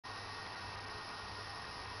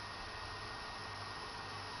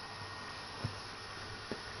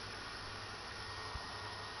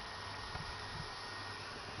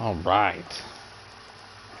All right.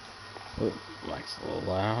 Ooh, mic's a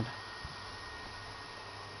little loud.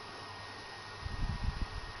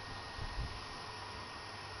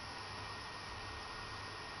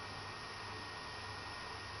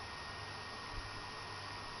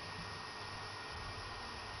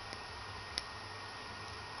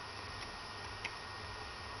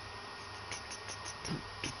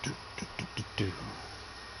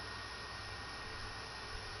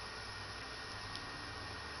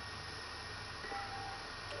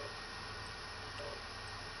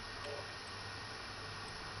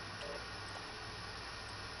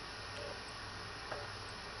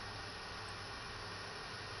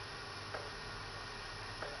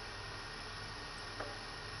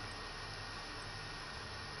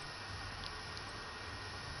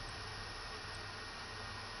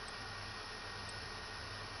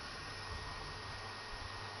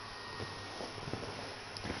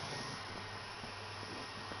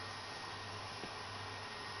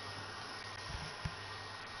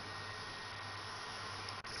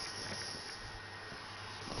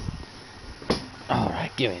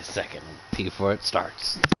 Alright, give me a second before it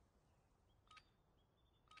starts.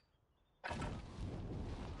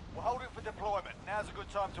 We're holding for deployment. Now's a good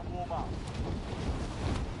time to warm up.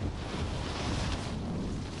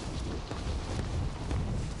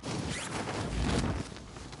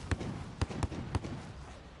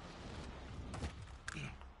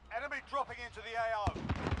 Enemy dropping into the AO.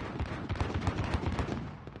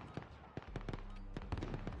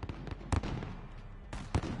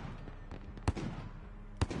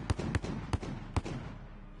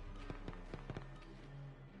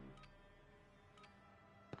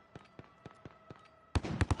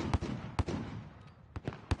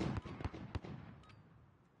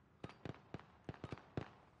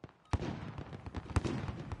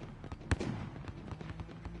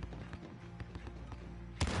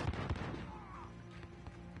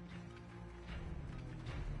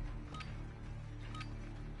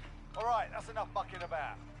 Alright, that's enough mucking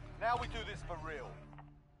about. Now we do this for real.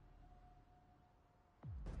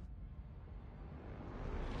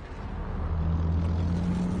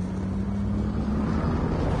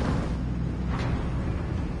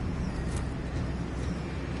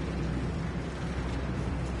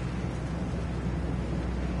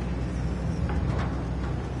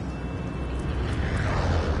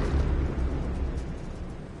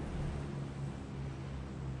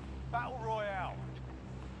 Battle Royale.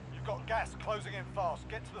 You've got gas closing in fast.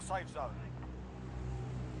 Get to the safe zone.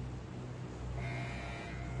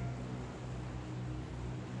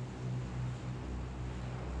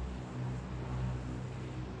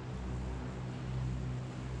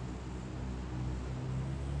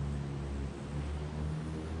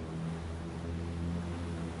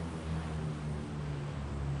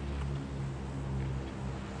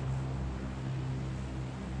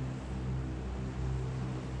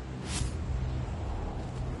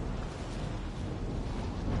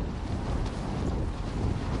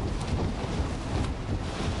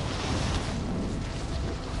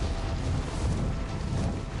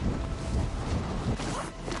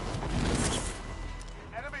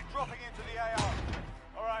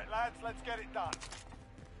 Let's get it done.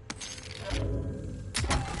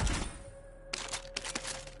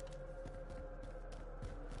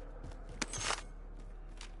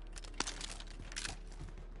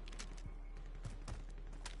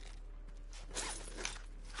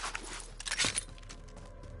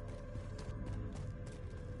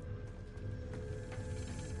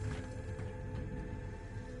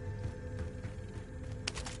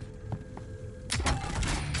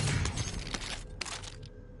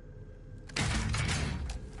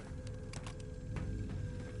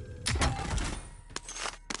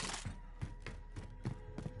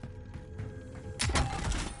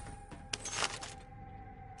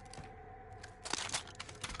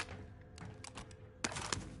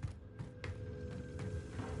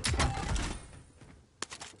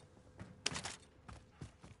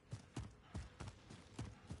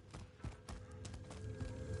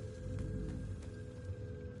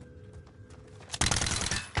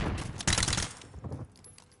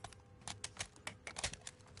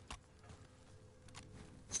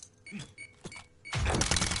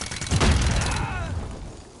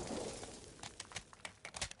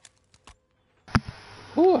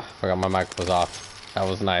 Whew, I forgot my mic was off. That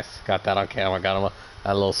was nice. Got that on camera. Got him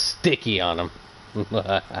a little sticky on him.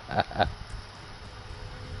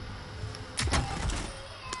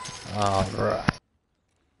 Alright.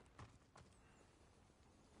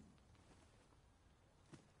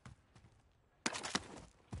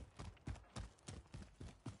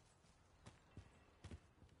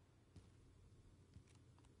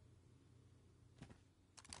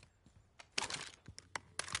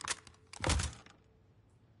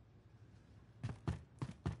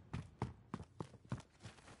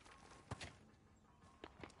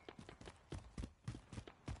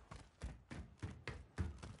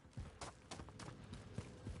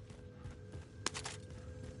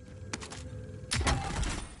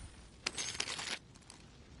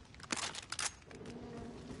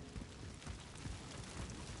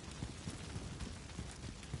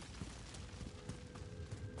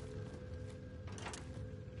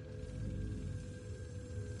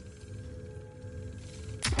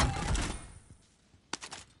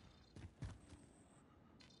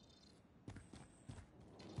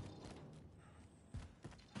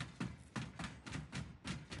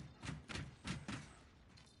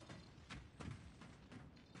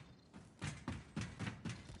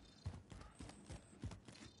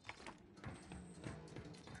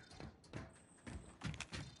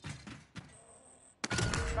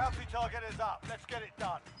 Bounty target is up. Let's get it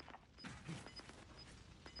done.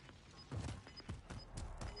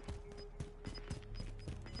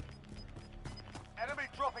 Enemy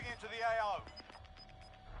dropping into the AO.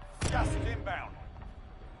 Gas is inbound.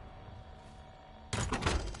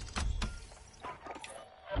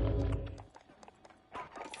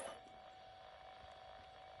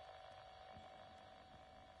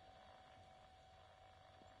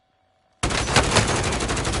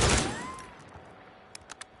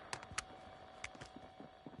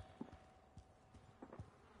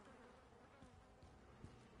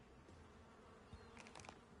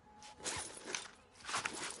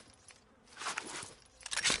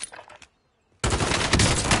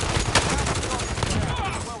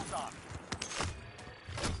 Well done.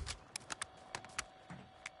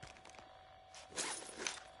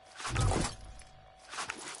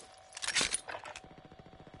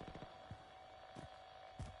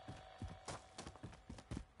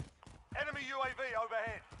 Enemy UAV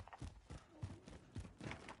overhead.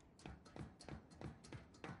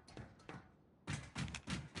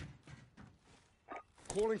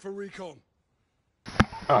 Calling for recon.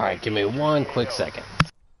 Alright, give me one quick second.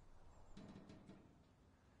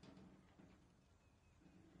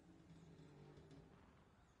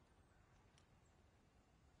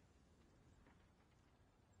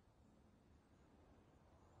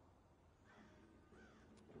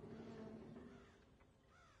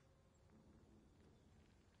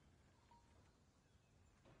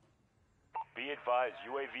 Be advised,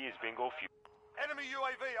 UAV is bingo fuel. Enemy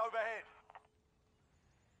UAV overhead.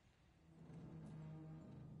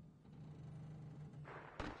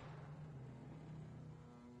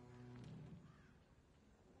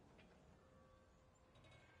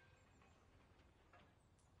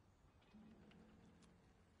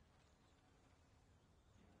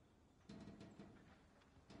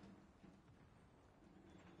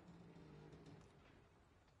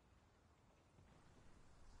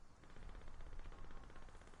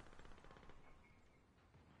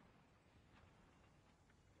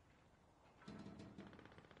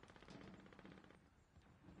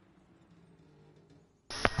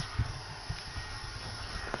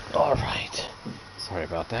 Alright. Sorry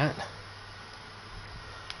about that.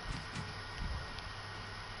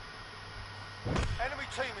 Enemy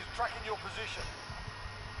team is tracking your position.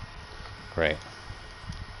 Great.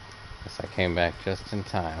 Guess I came back just in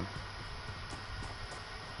time.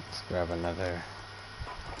 Let's grab another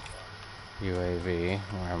UAV.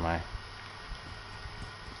 Where am I?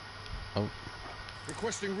 Oh,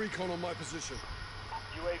 Requesting recon on my position.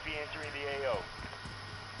 UAV entering the AO.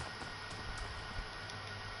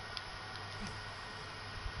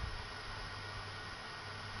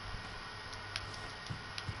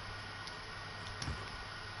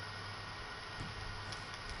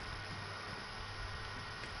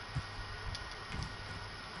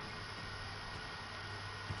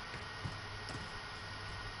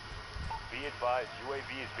 Be advised,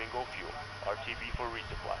 UAV is bingo fuel. RTB for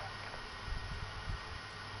resupply.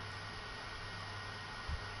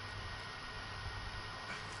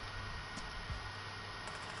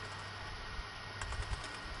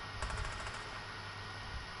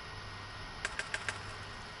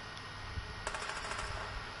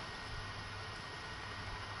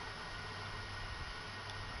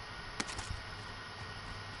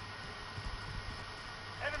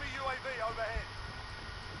 Enemy UAV overhead.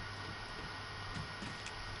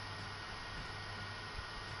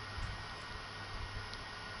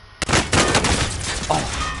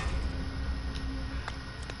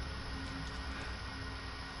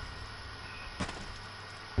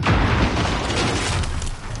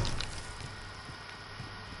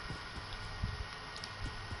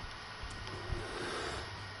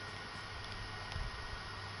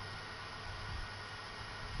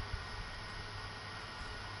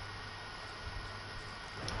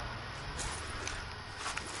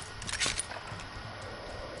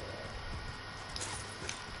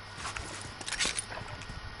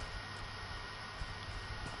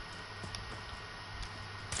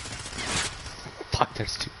 fuck,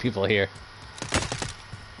 there's two people here.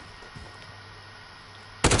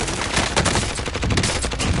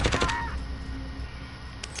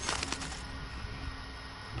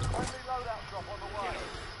 Friendly loadout drop on the way.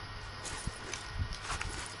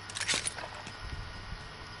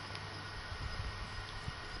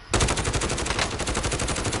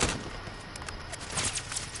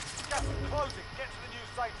 Gas is closing. Get to the new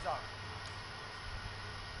safe zone.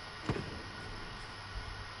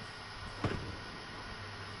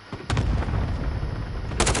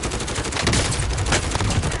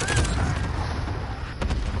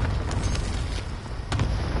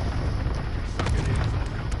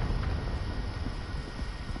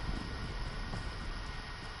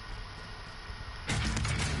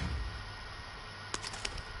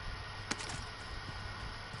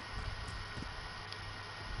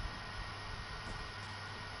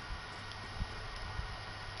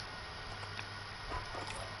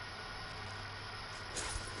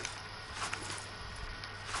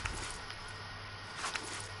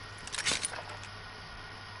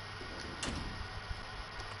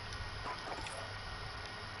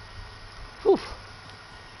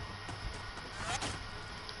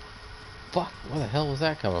 Fuck, where the hell was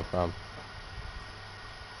that coming from?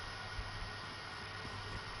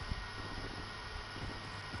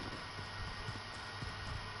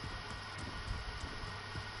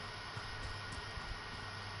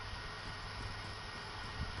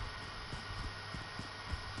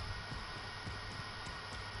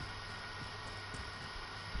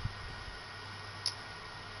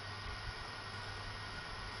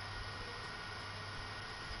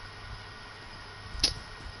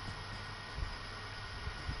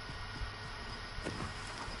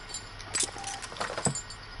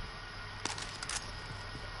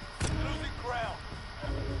 Losing ground.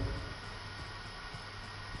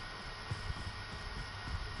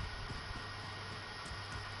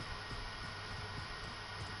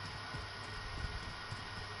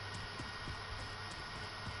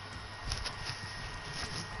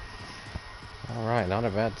 Alright, not a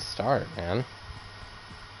bad start, man.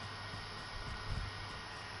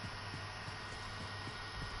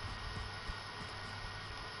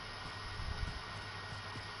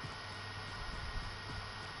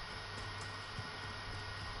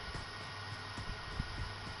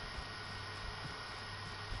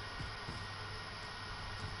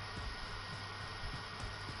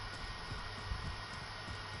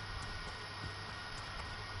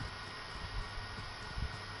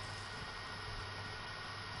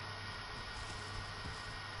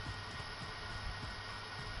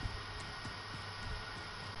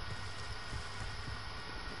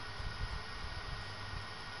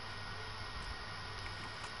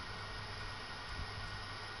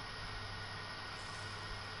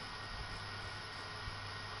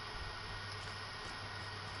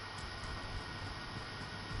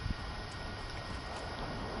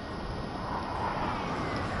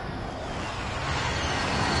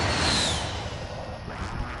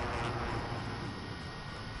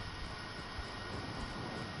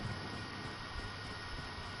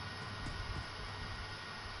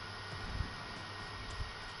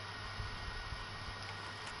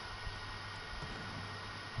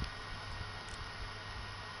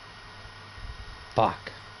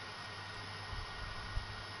 Fuck.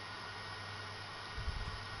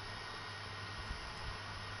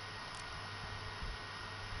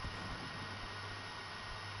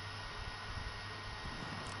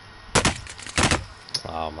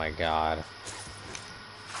 Oh my god.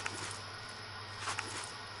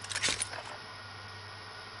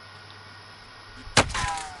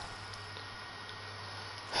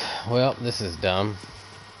 Well, this is dumb.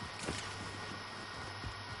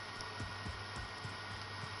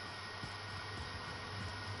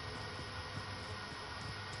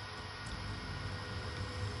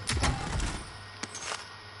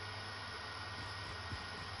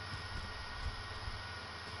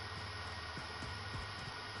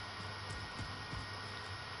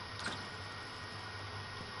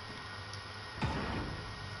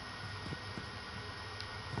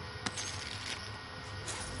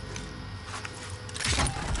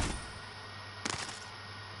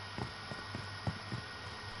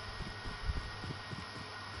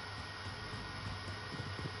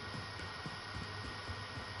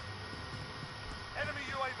 Enemy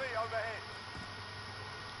UAV overhead.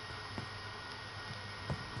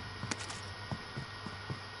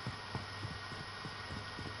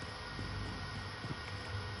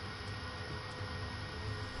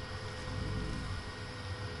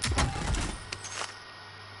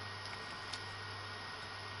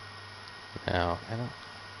 Now, I don't...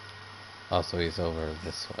 Oh, so he's over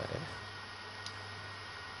this way.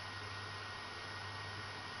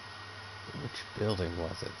 Which building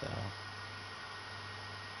was it, though?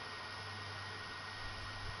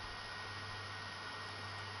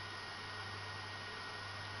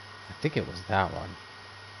 I think it was that one.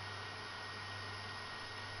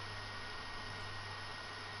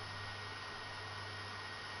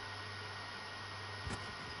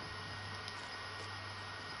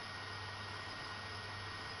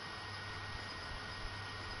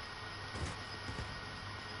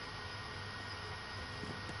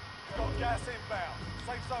 Got gas inbound.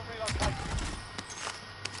 Safe zone relocated.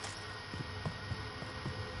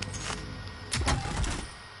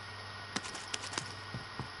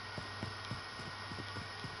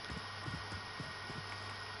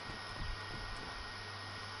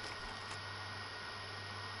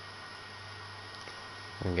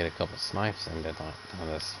 I can get a couple snipes in it on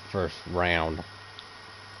this first round.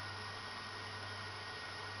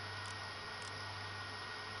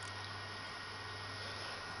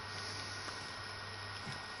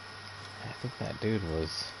 I think that dude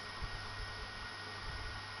was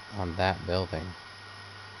on that building.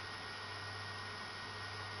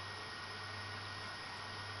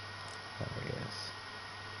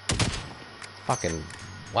 Fucking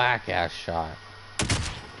whack ass shot.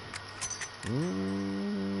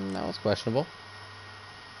 That was questionable.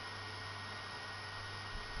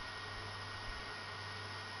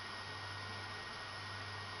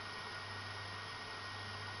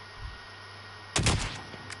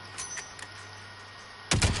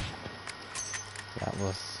 That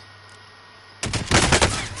was...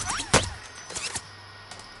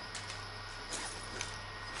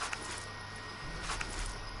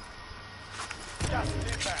 Gas is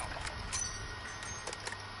inbound.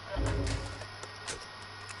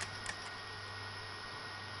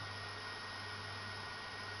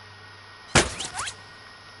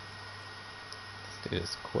 This dude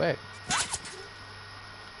is quick.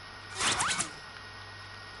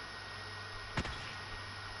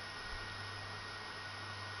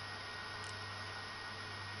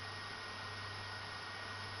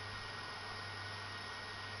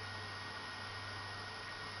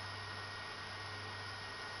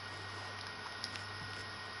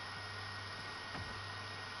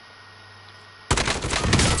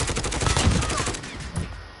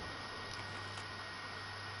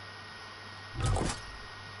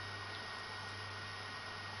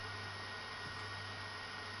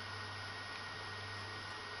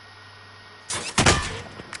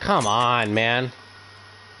 Come on, man.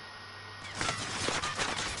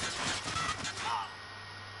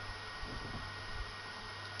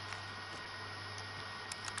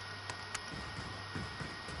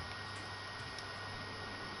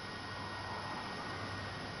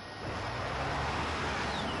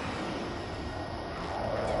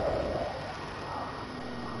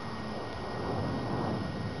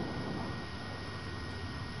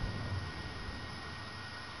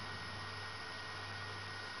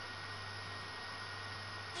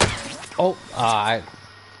 Oh,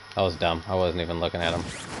 that was dumb. I wasn't even looking at him.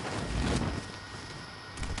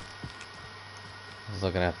 I was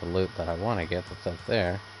looking at the loot that I want to get that's up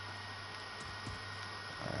there.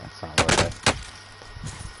 That's not worth it.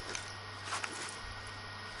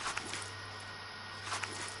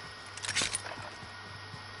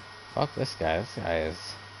 Fuck this guy. This guy is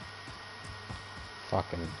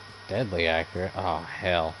fucking deadly accurate. Oh,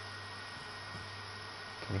 hell.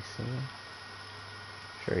 Can he see me?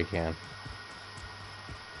 Sure he can.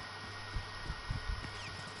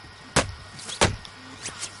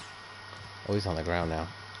 Oh, he's on the ground now.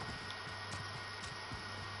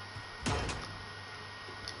 Let's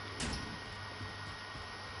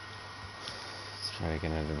try to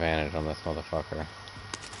get an advantage on this motherfucker.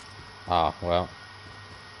 Ah, well.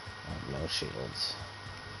 I have no shields.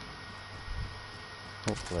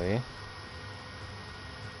 Hopefully.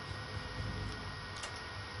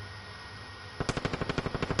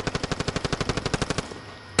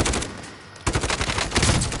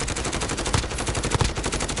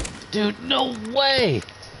 Dude, no way!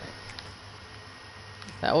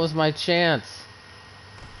 That was my chance.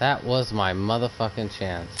 That was my motherfucking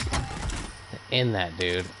chance to end that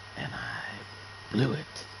dude, and I blew it.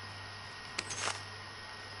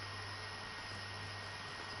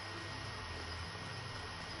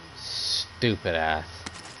 Stupid ass.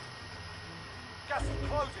 Gas is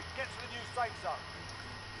closing. Get to the new safe zone.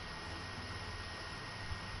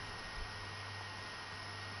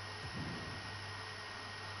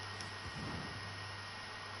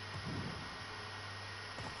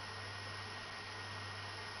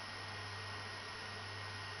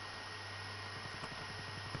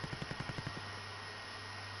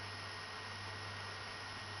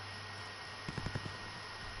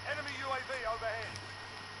 Enemy UAV overhead.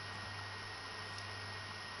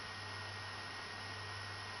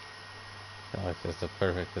 I feel like this is the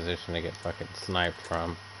perfect position to get fucking sniped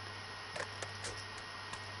from.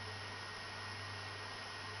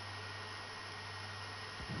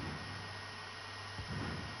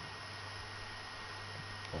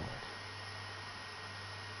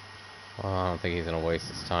 Well, I don't think he's gonna waste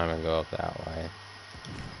his time and go up that way.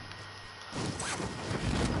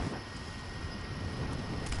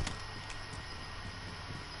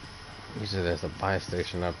 Usually there's a buy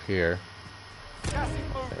station up here. Gas is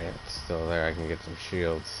moving. It's still there, I can get some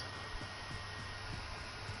shields.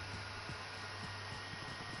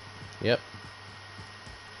 Yep.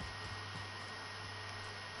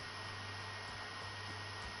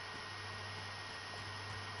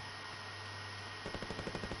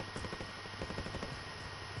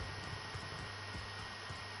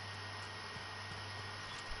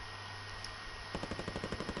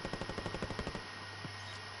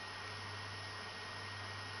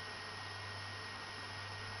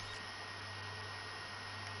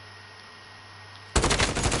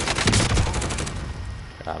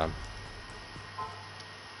 Got him.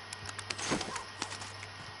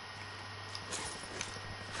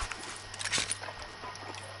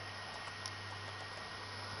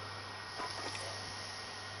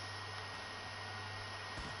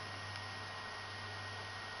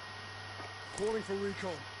 Calling for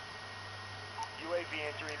recon. UAV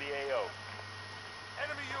entering the AO.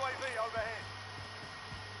 Enemy UAV overhead.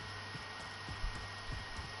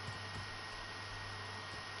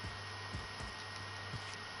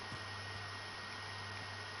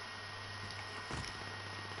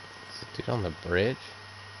 Is this dude on the bridge?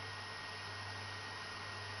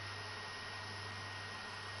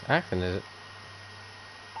 Acting is it?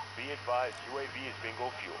 Be advised, UAV is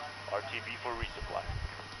bingo fuel. RTB for resupply.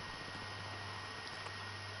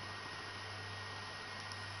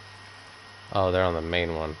 Oh, they're on the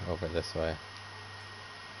main one over this way.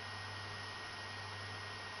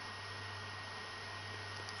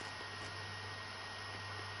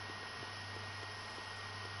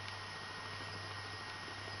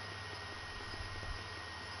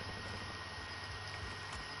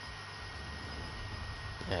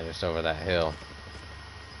 Yeah, just over that hill.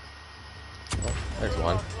 Oh, there's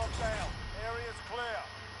one. Locked down. Area's clear.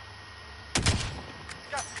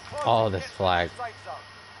 Gas is closing. Oh, this Get to the flag. safe zone.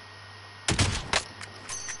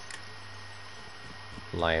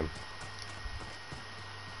 Lame.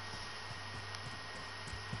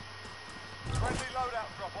 Friendly loadout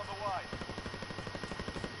drop on the way.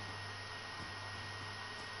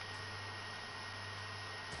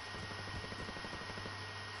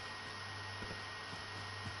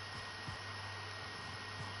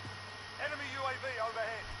 Enemy UAV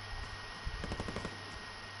overhead.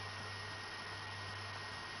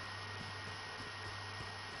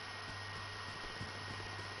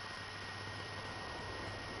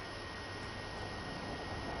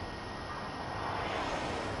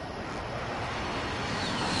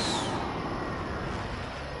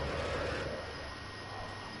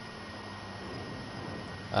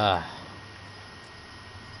 Ah.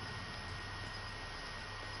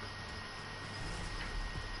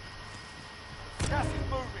 Gas is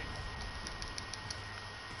moving.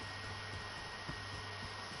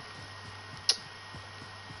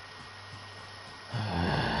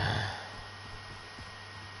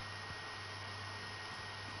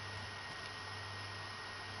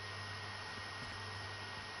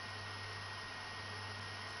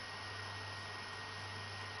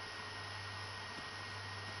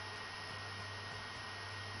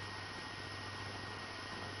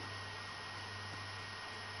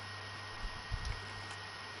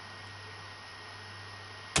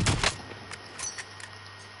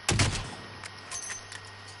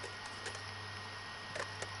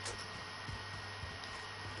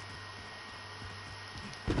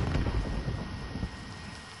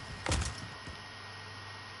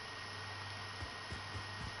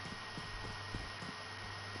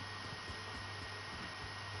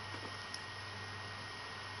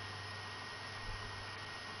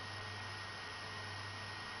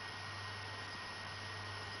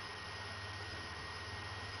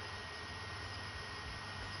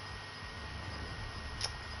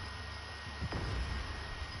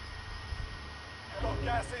 Got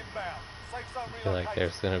gas inbound. Safe zone I feel like relocated.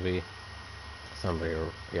 there's gonna be somebody.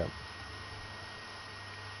 Yep.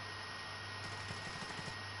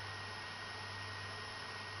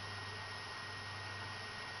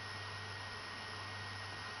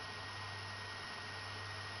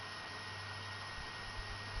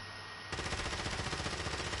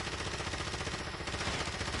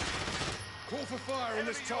 Call for fire on Enemy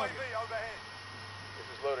this target. UAV overhead. This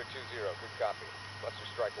is loader 2-0. Good copy. Cluster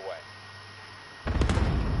strike away.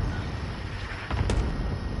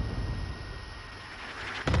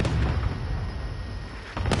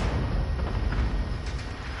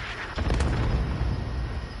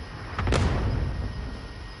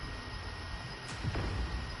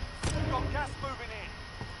 Got gas moving in.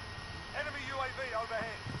 Enemy UAV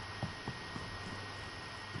overhead.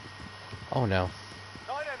 Oh no.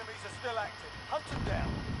 9 enemies are still active. Hunt them down.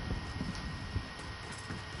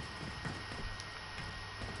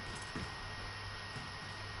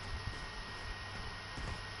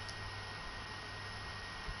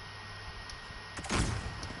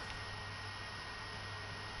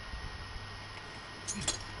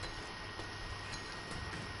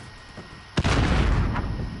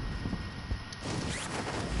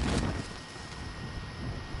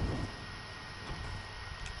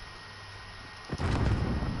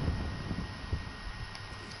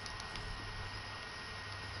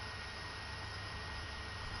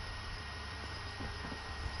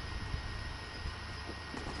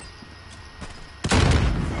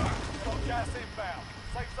 Got gas inbound.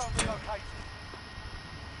 Safe zone relocated.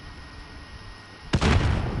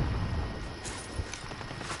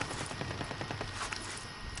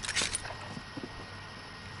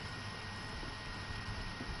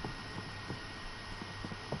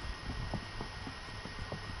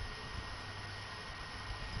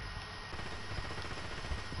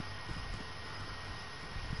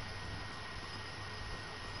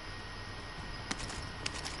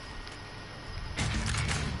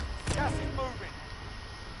 Gas is moving.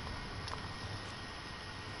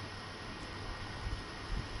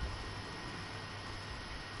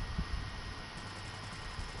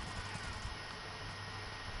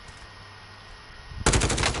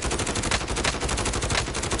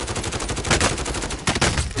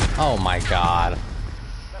 Oh my god.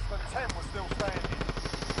 Less than 10 was still standing.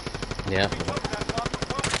 Yeah. We took that one, but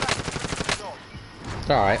well shot. It's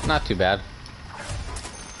alright, not too bad.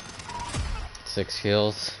 6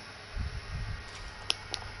 kills.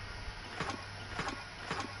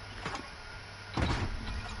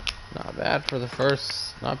 Not bad for the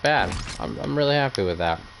first. Not bad. I'm really happy with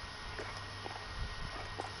that.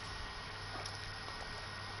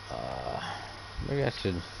 Maybe I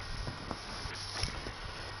should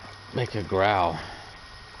make a growl.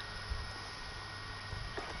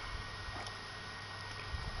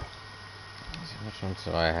 Let's see, which ones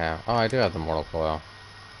do I have? Oh, I do have the mortal coil.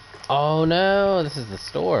 Oh no, this is the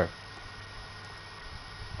store.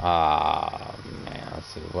 Ah man, let's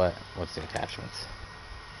see what's the attachments.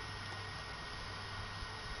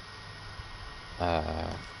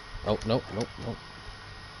 Oh nope.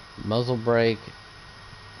 Muzzle brake,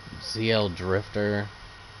 ZL drifter,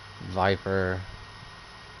 Viper,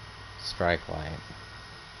 strike light.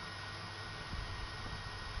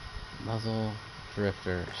 Muzzle,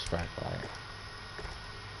 drifter, strike light.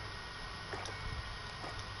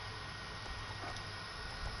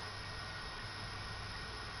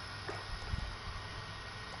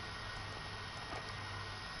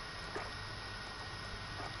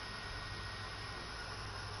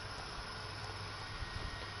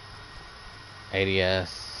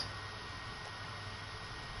 ADS.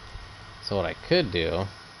 So what I could do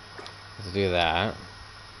is do that.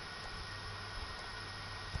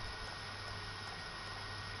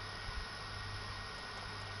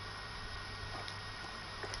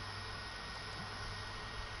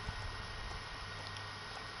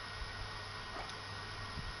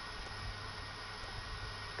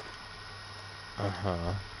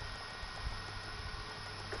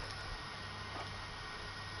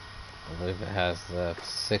 I believe it has the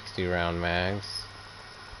 60 round mags.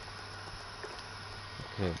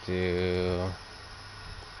 Could do.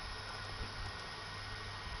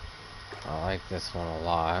 I like this one a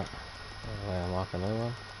lot. Did I unlock another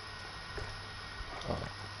one? Oh.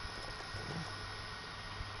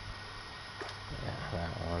 Yeah, that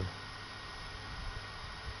one.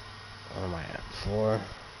 What am I at? 4?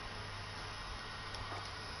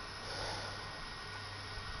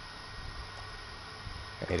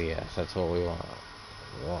 ADS, that's what we want.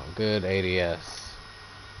 We want good ADS.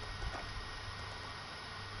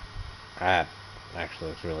 That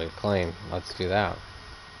actually looks really clean. Let's do that.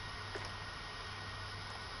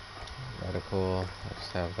 Reticle,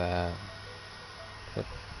 let's have that.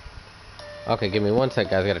 Okay, give me 1 sec,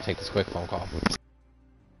 guys. I gotta take this quick phone call.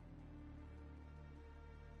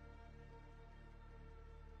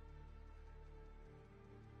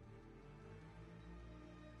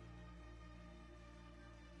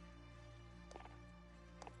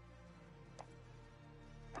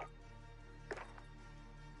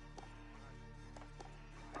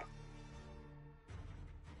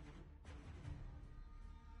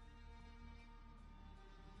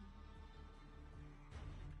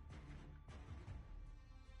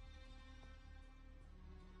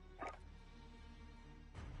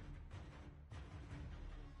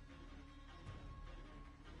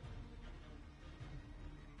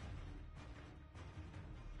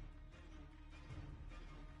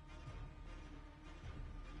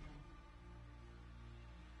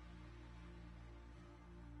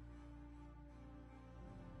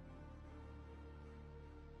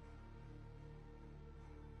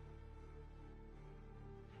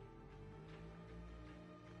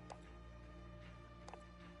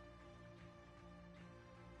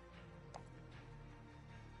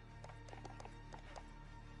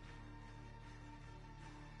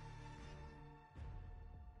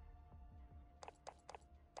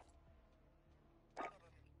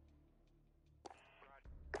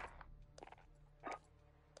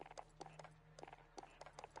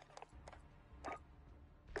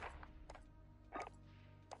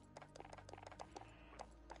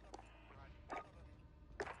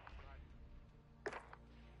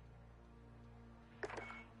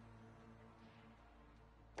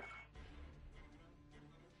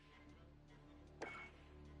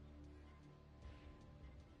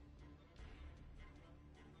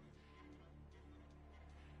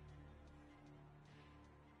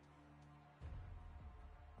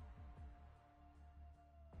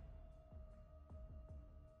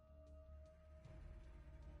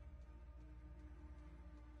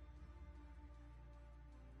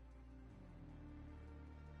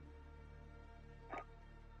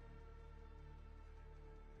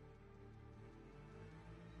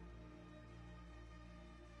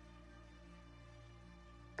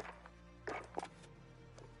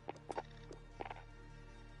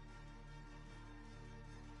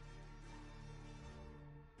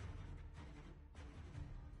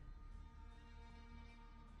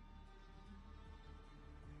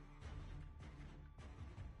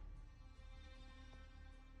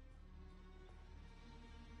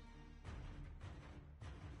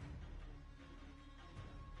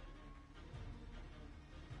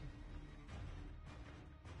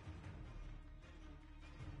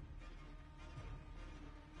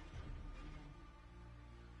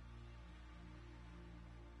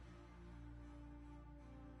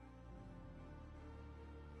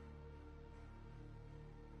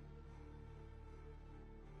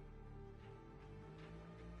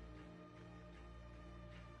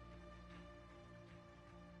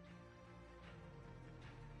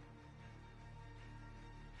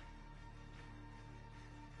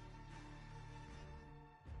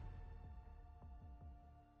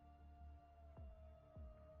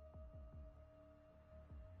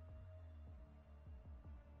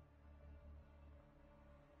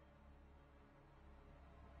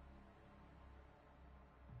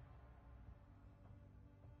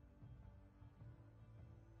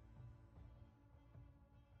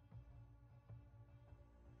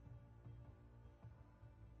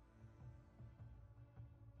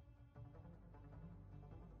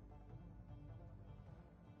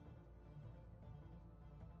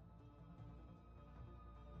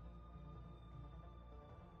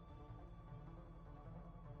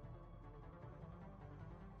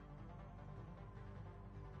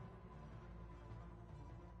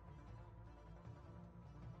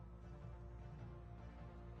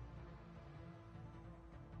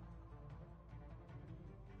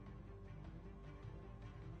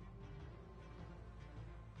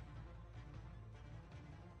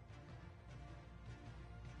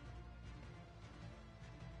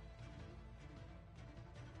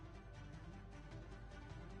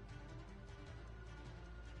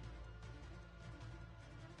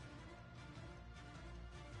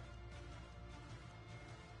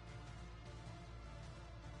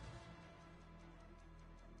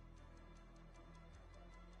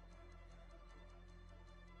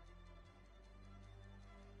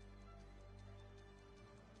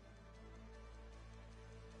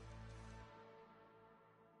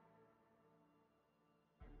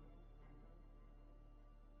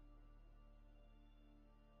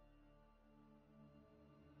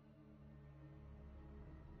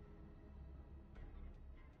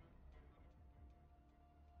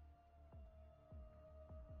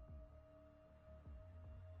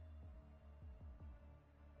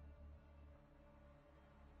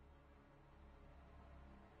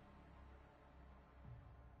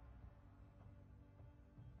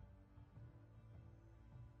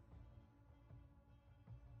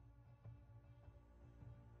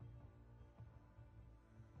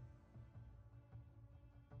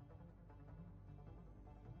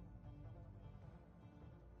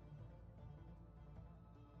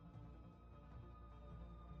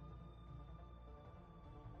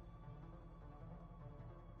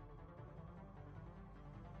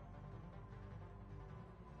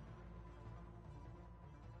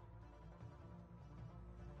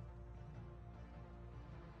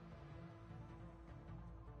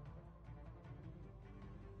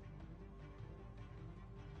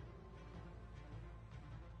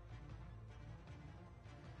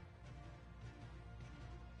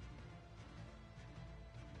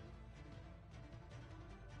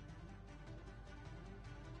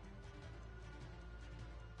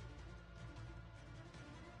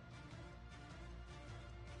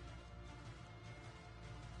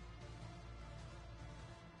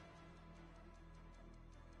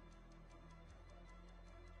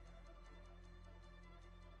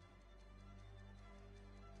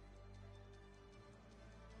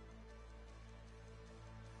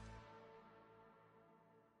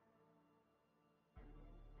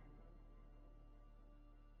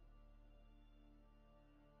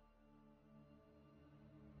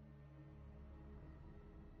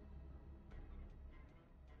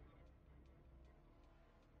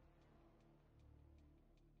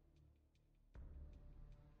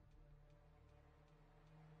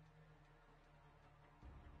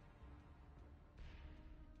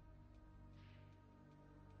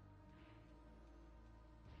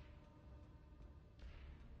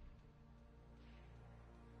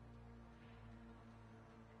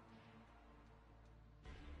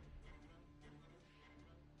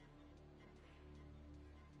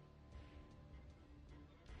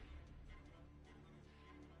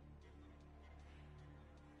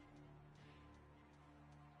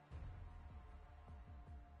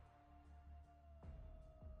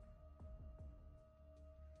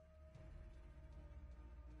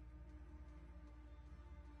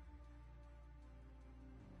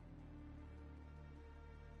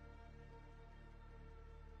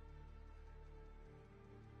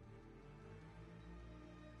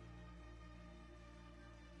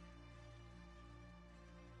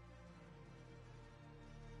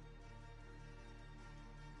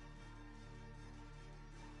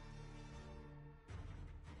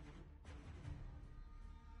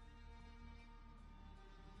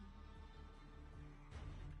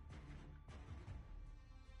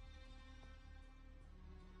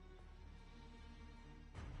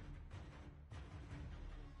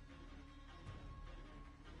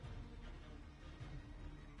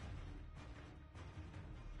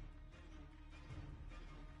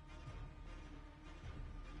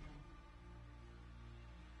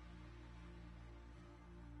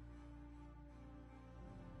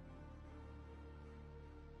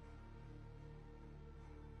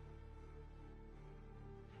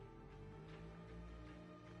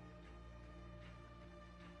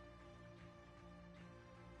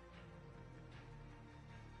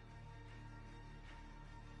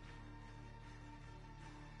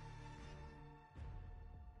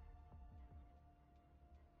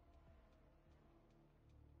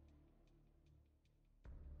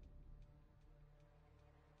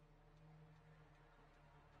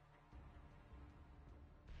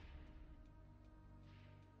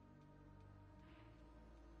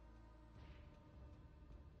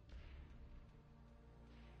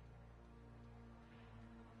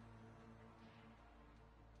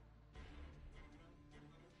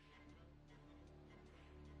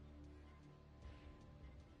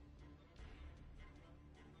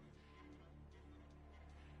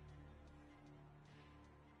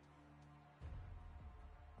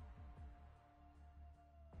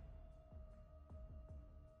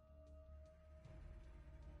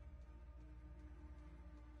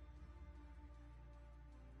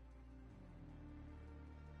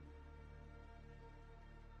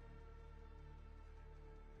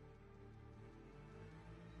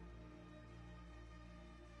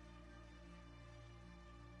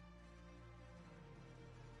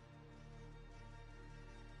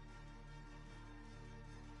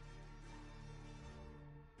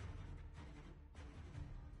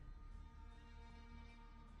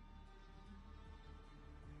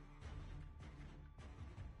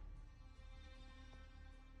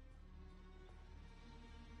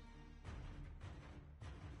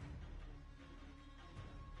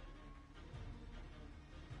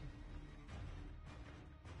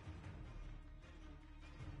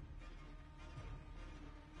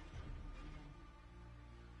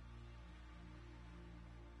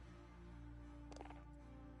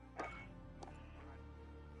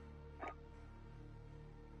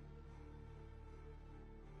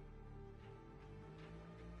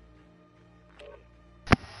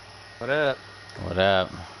 What up? What up?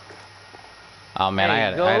 Oh man, Hey, I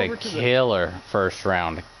had a killer first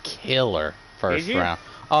round. Killer first Did you? round.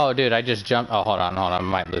 Oh dude, I just jumped. Oh hold on. I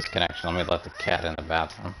might lose connection. Let me let the cat in the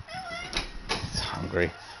bathroom. It's hungry.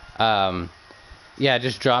 Yeah, I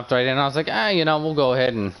just dropped right in. I was like, you know, we'll go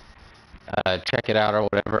ahead and check it out or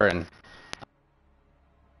whatever. And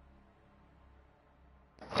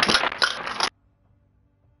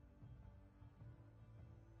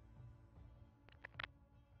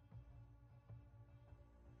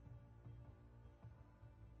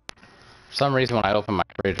for some reason, when I open my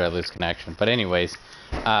fridge, I lose connection. But anyways,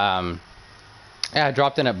 yeah, I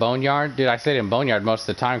dropped in at Boneyard. Dude, I stayed in Boneyard most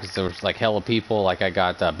of the time because there was like hella people. Like I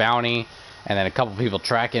got Bounty, and then a couple people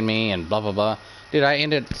tracking me and blah blah blah. Dude, I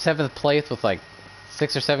ended 7th place with like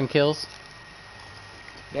 6 or 7 kills.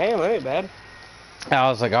 Damn, that ain't bad. I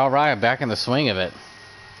was like, all right, I'm back in the swing of it.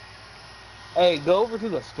 Hey, go over to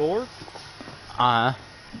the store,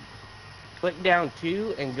 click down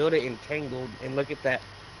 2, and go to Entangled and look at that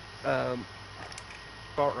assault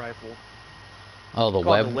rifle. Oh, the It's called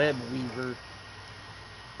web. the Web Weaver.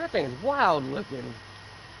 That thing is wild looking.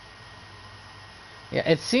 Yeah,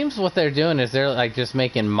 it seems what they're doing is they're like just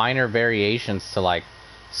making minor variations to like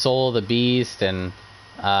Soul of the Beast and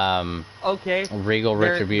Okay. Regal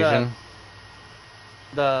Retribution.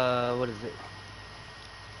 The what is it?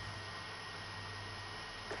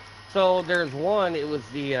 So there's one. It was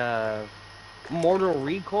the Mortal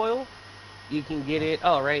Recoil. You can get it.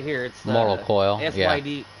 Oh, right here. It's the Mortal Coil.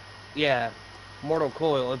 SYD. Yeah, Mortal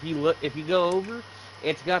Coil. If you go over,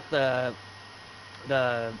 it's got the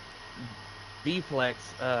Deflex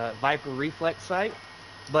Viper Reflex sight.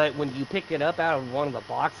 But when you pick it up out of one of the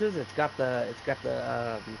boxes, it's got the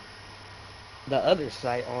other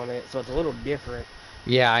sight on it, so it's a little different.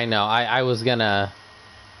 Yeah, I know. I was gonna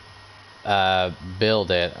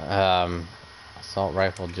build it. Assault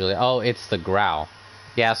rifle, Julia. Oh, it's the Growl.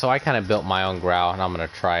 Yeah, so I kind of built my own Growl, and I'm gonna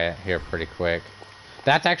try it here pretty quick.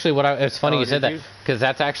 That's actually what it's funny you said that, because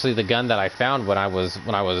that's actually the gun that I found when I was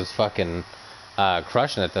fucking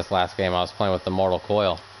crushing it this last game. I was playing with the Mortal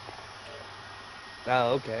Coil.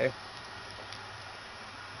 Oh, okay.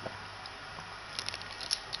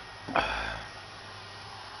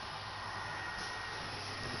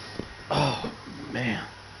 Oh man.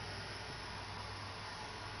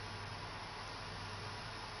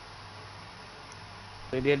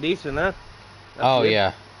 We did decent, huh? That's Oh good.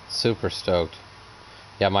 yeah, super stoked.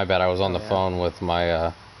 Yeah, my bad. I was on the phone with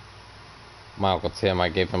my my Uncle Tim. I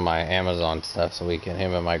gave him my Amazon stuff so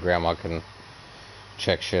him and my grandma can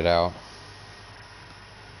check shit out.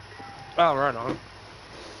 Oh, right on.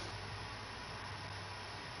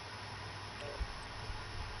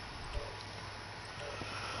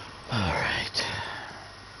 All right.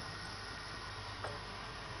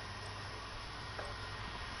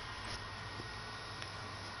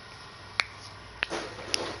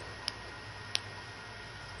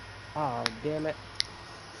 Oh, damn it.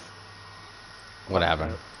 What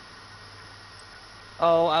happened?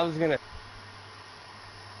 Oh, I was gonna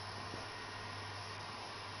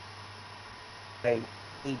say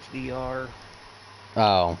HDR.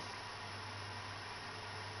 Oh.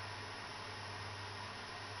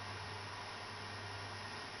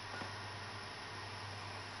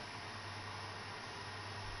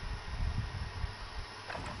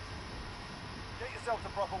 Get yourself to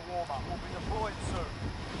proper warm-up. We'll be deployed soon.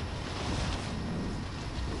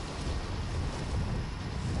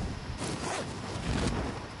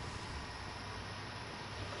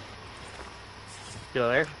 Still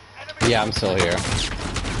there? Yeah, I'm still here.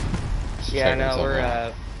 Yeah, no,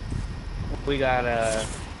 we're we got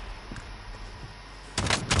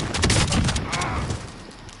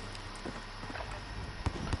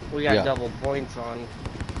Yeah. double points on.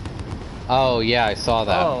 Oh yeah, I saw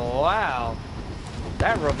that. Oh wow,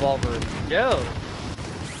 that revolver is dope.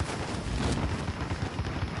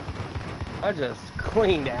 I just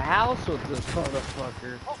cleaned the house with this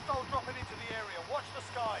motherfucker. Hostile dropping into the area. Watch the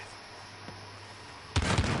skies.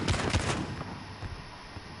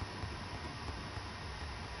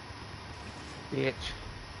 Bitch.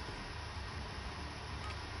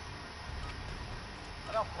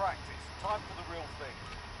 Enough practice. Time for the real thing.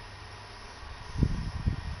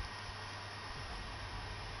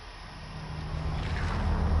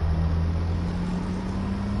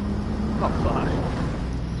 Oh fuck.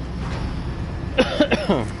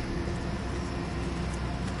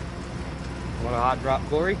 Want a hot drop,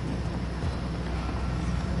 Corey?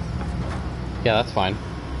 Yeah, that's fine.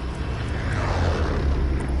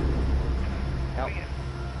 Yep.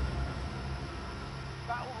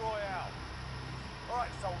 Battle Royale.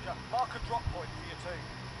 Alright, soldier. Mark a drop point for your team.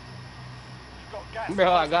 got gas.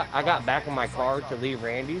 Bro, I got back in my car to leave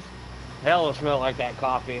Randy's. Hell, it smelled like that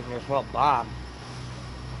coffee. It smelled bomb.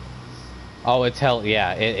 Oh, it's hell,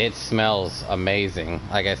 yeah, it smells amazing.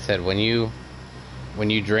 Like I said, when you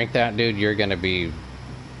drink that, dude, you're gonna be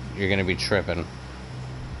tripping.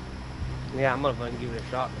 Yeah, I'm gonna fucking give it a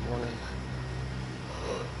shot in the morning.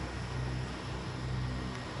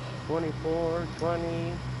 24,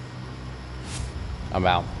 20. I'm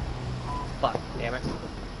out. Fuck, damn it.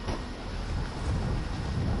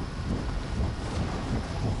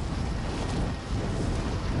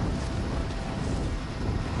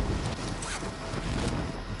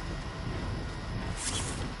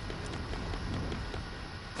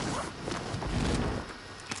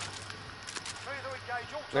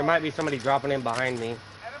 There might be somebody dropping in behind me. Enemy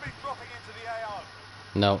dropping into the AO.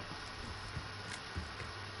 Nope.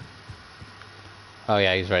 Oh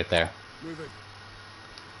yeah, he's right there. Moving.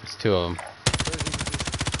 There's two of them.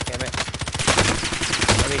 Damn it.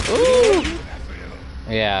 Are they shooting me?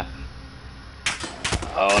 Yeah.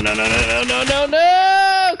 Oh no no no no no no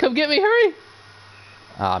no! Come get me, hurry!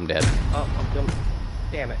 Oh, I'm dead. Oh, I'm done.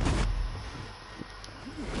 Damn it.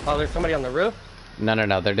 Oh, there's somebody on the roof? No no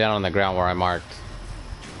no, they're down on the ground where I marked.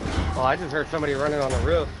 Oh, I just heard somebody running on the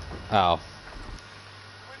roof. Oh.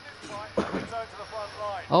 Win this fight, return to the front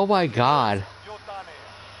line. Oh my god. You're done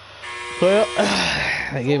here.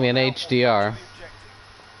 Well, they gave me an HDR.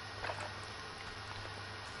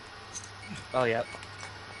 Oh, yep.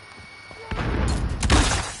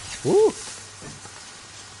 Woo!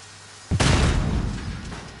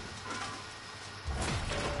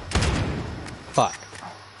 Fuck.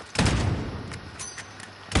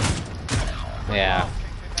 Yeah.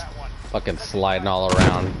 Fucking sliding all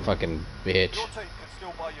around. Fucking bitch. Your team can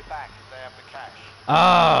still buy you back if they have the cash.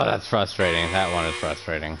 Oh, that's frustrating. That one is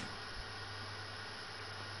frustrating.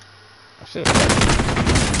 I should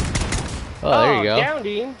have. Oh, there you go. Downed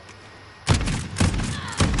him.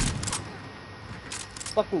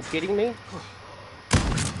 Fucking kidding me?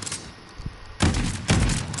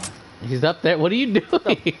 He's up there. What are you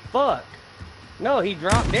doing? Fuck. No, he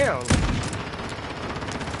dropped down.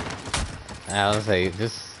 I was say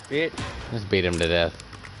just Bitch. beat him to death.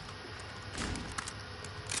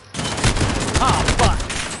 Oh, fuck.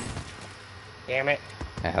 Damn it.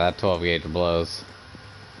 Yeah, that 12 gauge blows.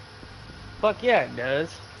 Fuck yeah, it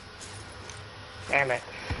does. Damn it.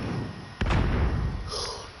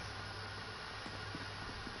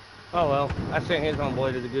 Oh well, I sent his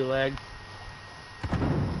homeboy to the gulag.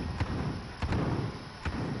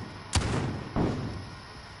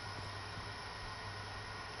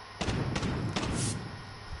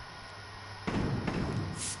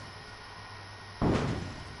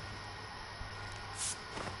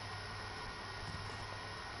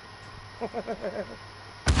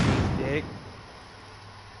 Dick.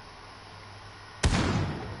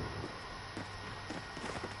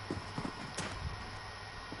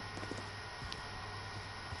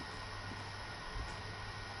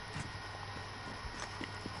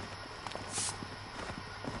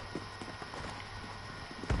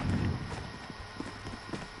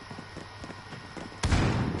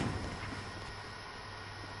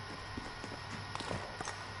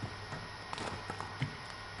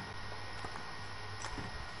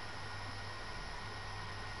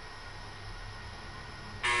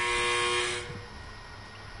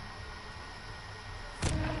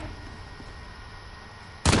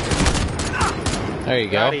 There you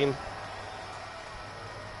Got go. him.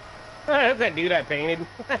 That's that dude I painted.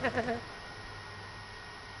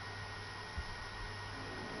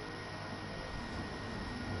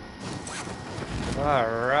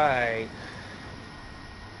 Alright.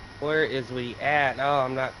 Where is we at? Oh,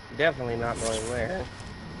 I'm not, definitely not going there.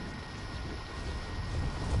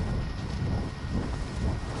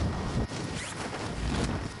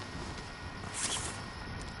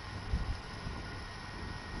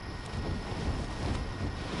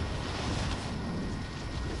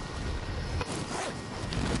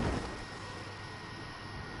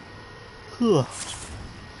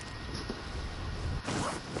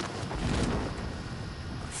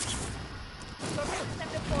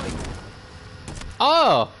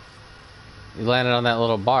 Oh! You landed on that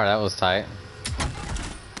little bar. That was tight.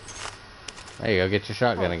 There you go. Get your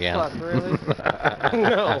shotgun again. Fuck, really?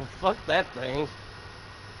 No, fuck that thing.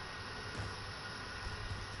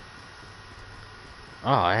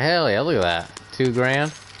 Oh, hell yeah. Look at that. $2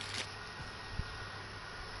 grand.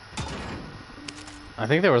 I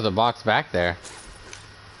think there was a box back there.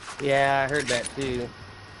 Yeah, I heard that too.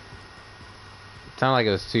 It sounded like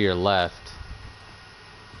it was to your left.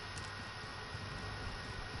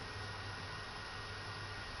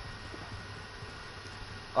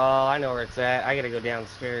 Oh, I know where it's at. I gotta go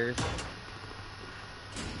downstairs.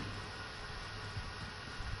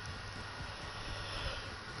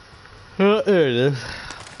 There it is.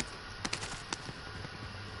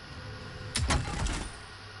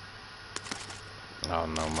 Oh,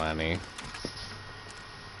 no money.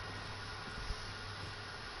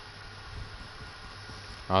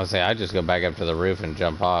 Honestly, I just go back up to the roof and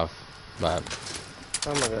jump off, but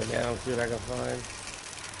I'm gonna go down, see what I can find.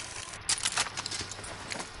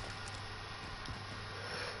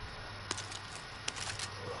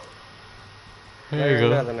 there you go.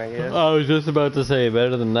 Nothing, I guess. I was just about to say,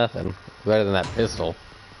 better than nothing. Better than that pistol.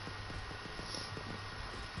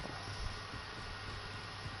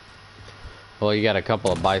 Well, you got a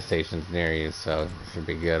couple of buy stations near you, so it should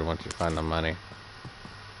be good once you find the money.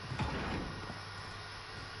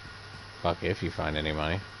 Fuck, if you find any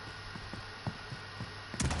money.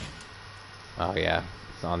 Oh yeah,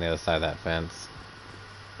 it's on the other side of that fence.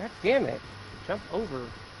 God damn it. Jump over.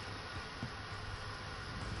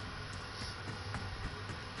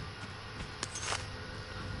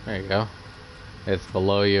 There you go. It's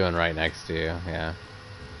below you and right next to you, yeah.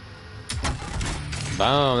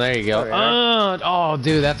 Boom, there you go. Oh,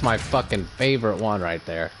 dude, that's my fucking favorite one right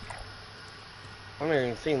there. I've never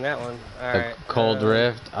even seen that one. The Alright. Cold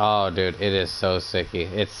Rift. Oh, dude, it is so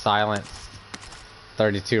sicky. It's silenced.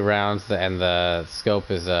 32 rounds, and the scope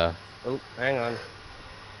is Oh, hang on.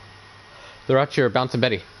 They're out your Bouncing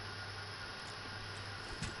Betty.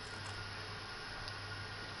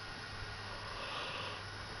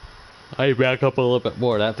 I back up a little bit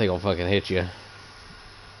more, that thing will fucking hit you.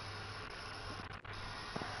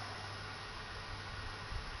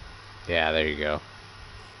 Yeah, there you go.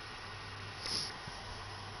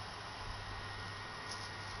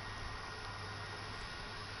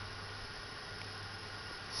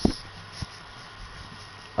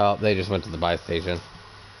 Oh, they just went to the buy station.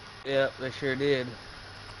 Yep, they sure did.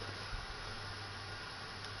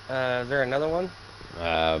 Is there another one?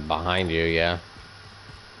 Behind you, yeah.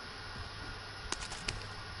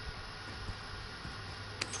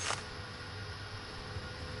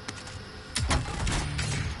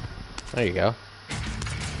 There you go.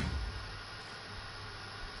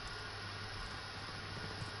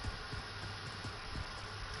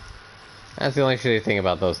 That's the only shitty thing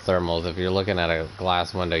about those thermals. If you're looking at a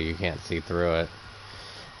glass window, you can't see through it.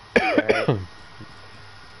 Right.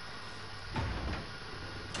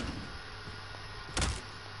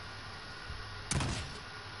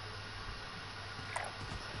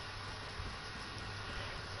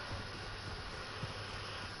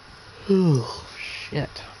 Oh, shit.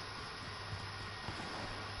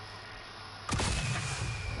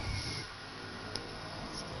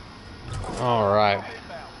 Alright.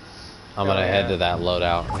 I'm gonna head to that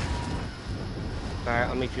loadout. Alright,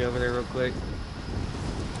 I'll meet you over there real quick.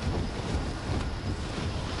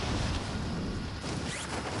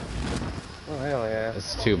 Oh, hell yeah.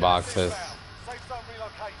 It's 2 boxes. Safe zone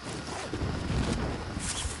relocated.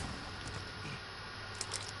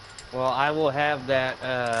 Well, I will have that,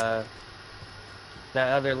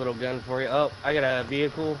 that other little gun for you. Oh, I got a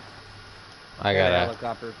vehicle. I and got a a...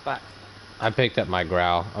 helicopter. Bye. I picked up my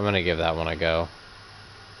growl. I'm gonna give that one a go.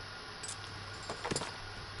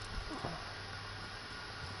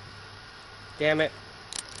 Damn it.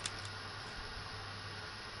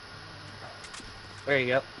 There you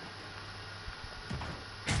go.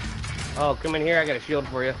 Oh, come in here. I got a shield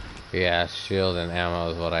for you. Yeah, shield and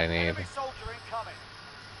ammo is what I need. Enemy soldier incoming.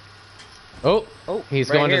 Oh, he's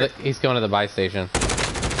right going here. to the buy station.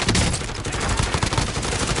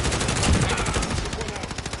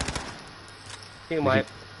 Team wipe.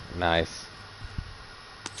 Nice.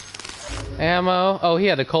 Ammo. Oh, he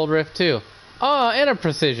had a Cold Rift too. Oh, and a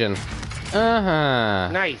precision.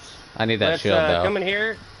 Nice. I need that Let's shield though. come in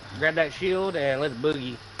here, grab that shield, and let's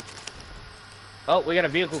boogie. Oh, we got a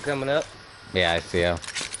vehicle coming up. Yeah, I see him.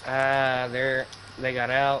 They got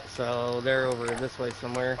out, so they're over this way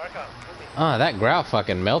somewhere. Oh, that grout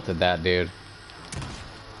fucking melted that dude.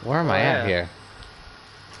 Where am I at here?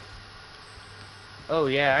 Oh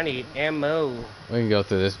yeah, I need ammo. We can go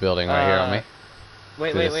through this building right here on me.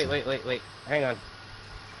 Wait, hang on.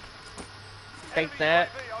 Take that.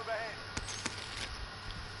 UAV overhead.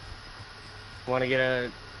 Want to get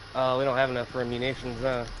a... Oh, we don't have enough for munitions,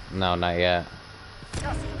 huh? No, not yet.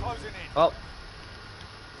 Gas is closing in. Oh.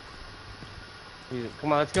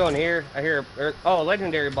 Come on, let's go in here. I hear... Oh,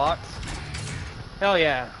 legendary box. Hell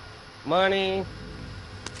yeah. Money.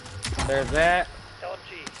 There's that.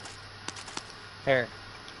 Here.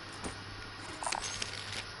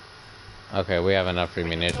 Okay, we have enough for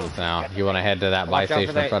munitions now. You want to head to that buy Watch out for station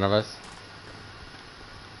in that. front of us?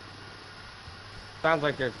 Sounds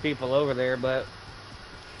like there's people over there, but...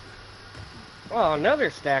 Oh, another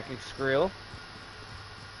stack of skrill.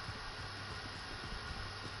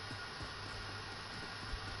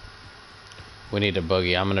 We need a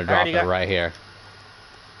boogie. I'm gonna drop it right here.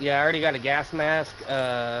 Yeah, I already got a gas mask.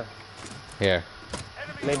 Here.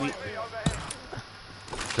 Maybe.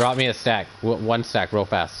 Drop me a stack. One stack, real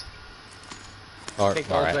fast. Or, Take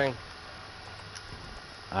the whole thing.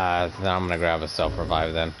 Then I'm gonna grab a self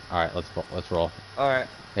revive. Then. All right, let's roll. All right.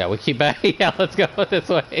 Yeah, we keep back. Yeah, let's go this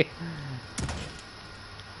way.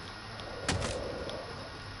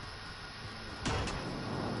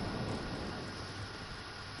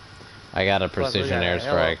 I got a precision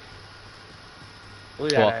airstrike. We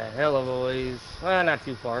got a hell of a ways. Well, not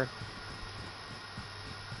too far.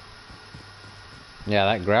 Yeah,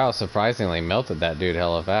 that growl surprisingly melted that dude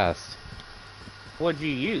hella fast. What'd you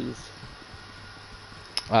use?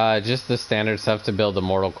 Just the standard stuff to build the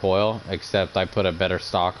mortal coil, except I put a better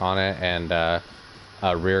stock on it and a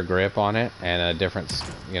rear grip on it and a different,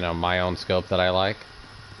 my own scope that I like.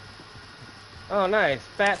 Oh, nice.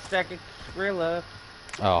 Fat stack of Skrilla.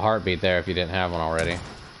 Oh, heartbeat there if you didn't have one already.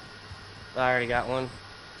 I already got one.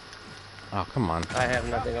 Oh, come on. I have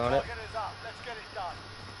nothing on it.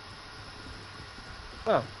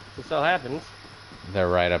 Oh, just so happens. They're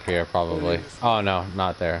right up here, probably. Oh, no,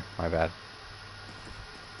 not there. My bad.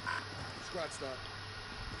 Scratch that.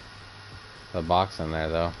 The box in there,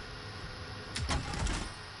 though.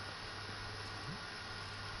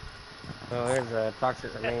 Oh, there's a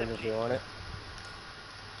toxic remains if you want it.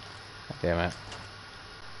 Damn it.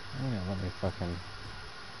 Yeah, let me fucking...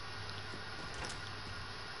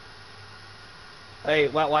 Hey,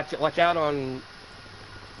 watch out on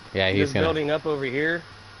yeah, he's this building up over here.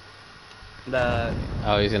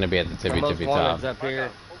 Oh, he's gonna be at the tippy top. Up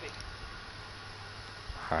here.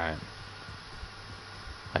 Alright.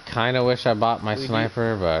 I kinda wish I bought my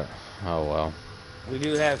sniper, but oh well. We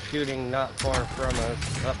do have shooting not far from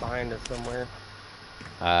us, up behind us somewhere.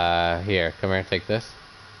 Here, come here, take this.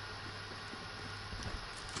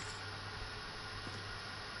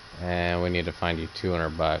 And we need to find you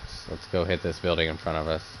 $200. Let's go hit this building in front of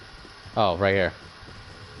us. Oh, right here.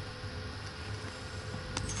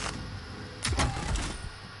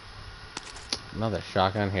 Another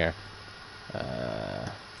shotgun here.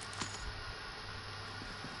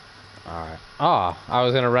 Alright. Oh, I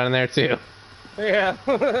was gonna run in there too. Yeah.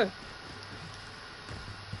 Enemy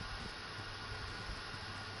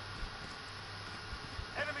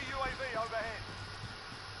UAV overhead.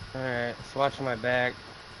 Alright, just watch my back.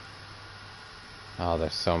 Oh,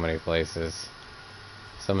 there's so many places.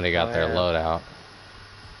 Somebody got their loadout.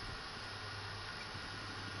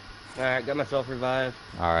 Alright, got myself revived.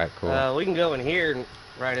 Alright, cool. We can go in here and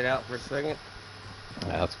ride it out for a second.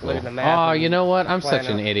 Yeah, that's cool. Look at the map. Oh, you know what? I'm such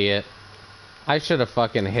an idiot. I should have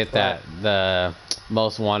fucking hit the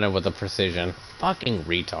most wanted with the precision. Fucking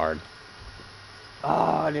retard. Oh,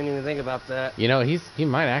 I didn't even think about that. You know, he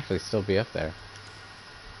might actually still be up there.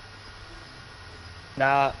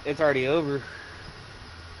 Nah, it's already over.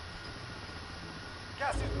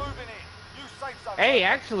 Gas is moving in. Use safe zone. Hey,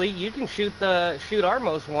 actually, you can shoot our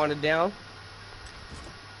most wanted down.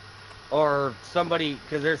 Or somebody,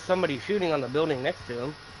 because there's somebody shooting on the building next to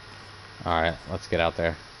him. Alright, let's get out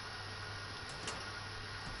there.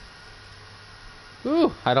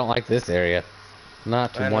 Ooh, I don't like this area.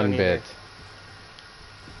 Not to one bit.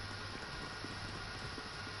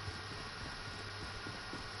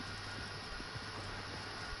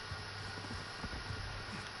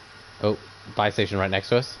 Oh, buy station right next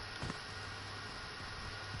to us.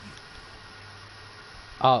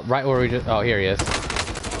 Oh, right where we just... Oh, here he is.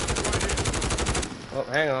 Oh,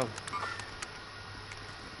 hang on.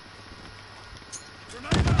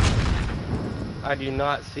 I do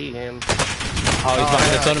not see him. Oh, he's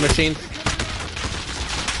behind the soda machine.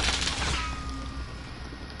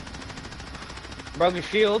 Broke his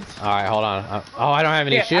shields. Alright, hold on. Oh, I don't have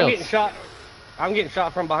any shields. I'm getting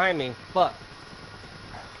shot from behind me. Fuck.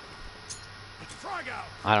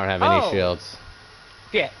 I don't have any shields.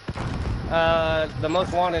 Shit. The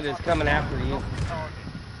most wanted is coming after you.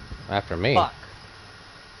 After me? Fuck.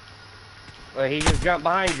 Well, he just jumped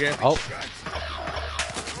behind you. Oh.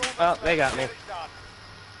 Oh, they got me.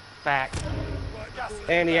 Back.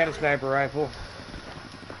 And he had a sniper rifle.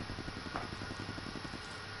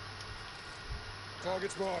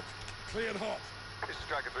 Target's marked. Clear and hot. This is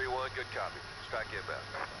Striker 3-1. Good copy. Strike inbound.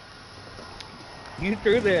 You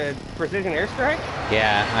threw the precision airstrike?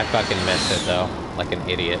 Yeah, I fucking missed it though. Like an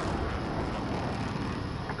idiot.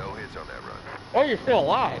 No hits on that run. Oh, you're still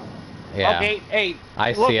alive. Yeah. Okay, hey,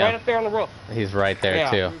 I look see him. right up there on the roof. He's right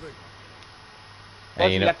there too. Plus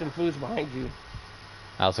And you got them fools behind you.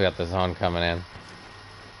 I also got the zone coming in.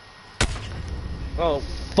 Oh,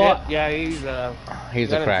 Fuck! yeah, He's a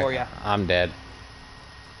gunning crack. for ya. I'm dead.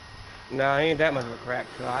 No, he ain't that much of a crack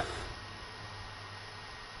shot.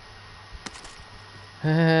 I'm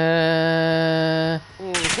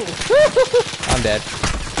dead.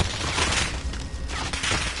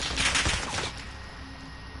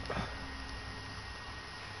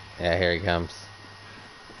 Yeah, here he comes.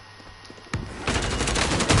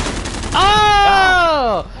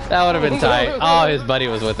 Oh! That would have been tight. Oh, his buddy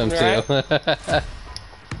was with him too.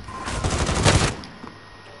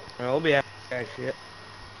 We'll be happy with that shit.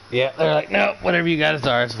 Yeah, they're like, no, whatever you guys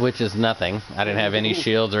are, which is nothing. I didn't have any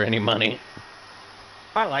shields or any money.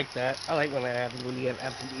 I like that. I like when that happens when you have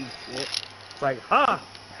absolute shit. It's like, ah,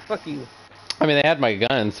 fuck you. I mean, they had my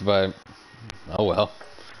guns, but oh well.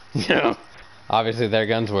 You know, obviously their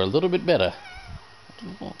guns were a little bit better. What do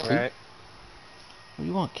you want, Key? Right. What do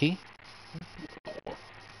you want, Key?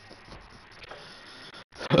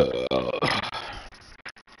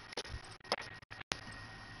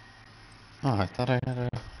 Oh, I thought I had a...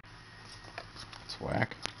 It's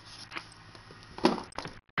whack.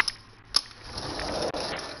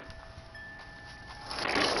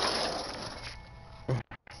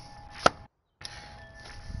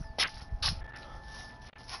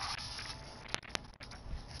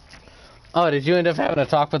 Oh, did you end up having a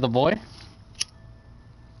talk with the boy?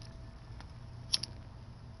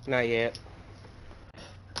 Not yet.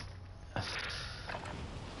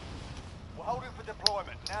 We're holding for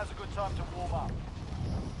deployment. Now's a good time to warm up.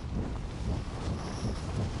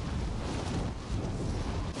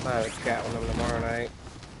 I'll have a chat with him tomorrow night.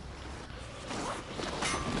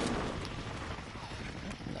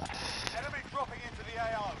 Enemy dropping into the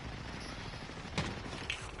AO.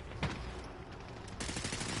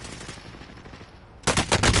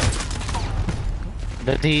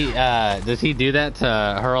 Does he do that to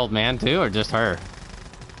her old man too, or just her?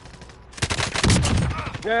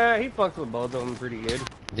 Yeah, he fucks with both of them pretty good.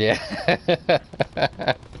 Yeah.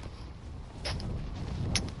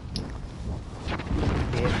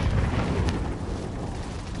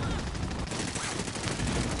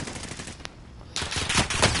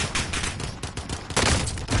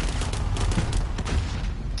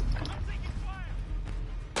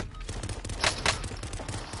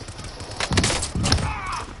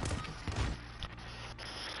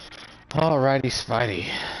 Alrighty, Spidey.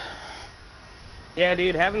 Yeah,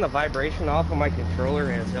 dude, having the vibration off of my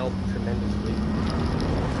controller has helped tremendously.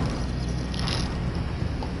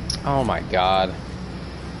 Oh my god.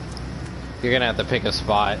 You're gonna have to pick a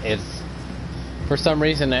spot. It's... For some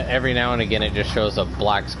reason, every now and again it just shows a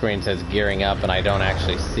black screen says gearing up, and I don't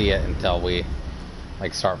actually see it until we,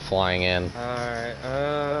 like, start flying in. Alright,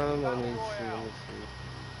 let me see.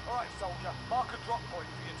 Alright, soldier. Mark a drop point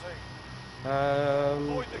for your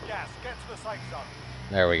team. Avoid the gas. Get to the safe zone.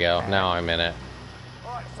 There we go. Now I'm in it.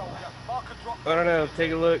 Alright, soldier. Mark a drop I point. don't know,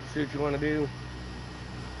 take a look, see what you want to do.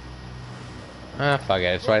 Ah, fuck it.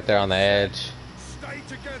 It's right there on the edge. Stay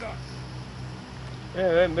together. Yeah, I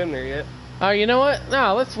haven't been there yet. Oh, you know what?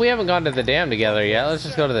 No, we haven't gone to the dam together yet. Let's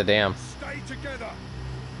just go to the dam. Stay together.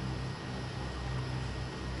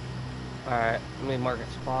 Alright, let me mark a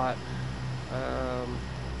spot.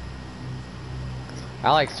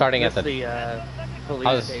 I like starting at That's the...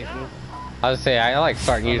 police station. I would say I like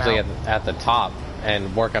starting usually at the top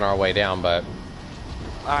and working our way down, but...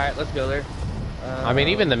 Alright, let's go there. I mean,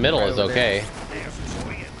 even the middle right is over okay.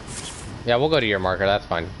 Yeah, we'll go to your marker. That's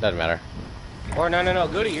fine. Doesn't matter. Or no,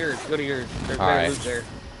 go to yours. Go to yours. There's Alright. loot there.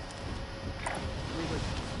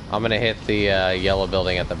 I'm gonna hit the yellow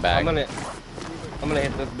building at the back. I'm gonna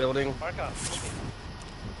hit this building.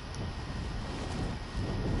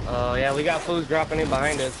 Oh yeah, we got fools dropping in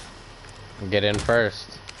behind us. Get in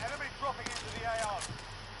first. Enemy dropping into the AO.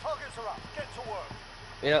 Targets are up. Get to work.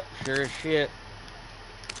 Yep, sure as shit.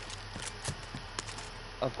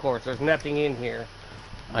 Of course, there's nothing in here.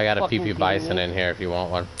 I got a Fucking PP Bison kidding me? in here if you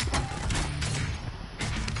want one.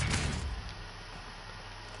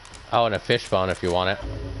 Oh, and a fishbone if you want it.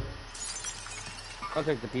 I'll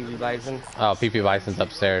take the PV Bison. Oh, PP Bison's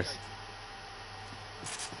upstairs.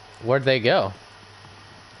 Where'd they go?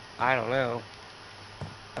 I don't know.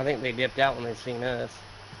 I think they dipped out when they seen us.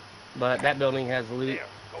 But that building has loot.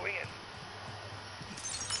 Going in.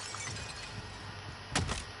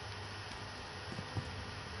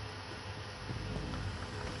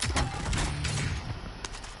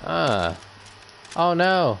 Oh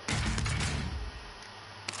no.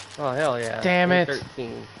 Oh hell yeah. Damn it.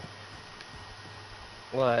 13.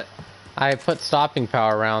 What? I put stopping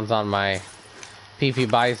power rounds on my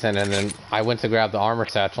PP Bison, and then I went to grab the armor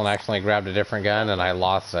satchel and accidentally grabbed a different gun, and I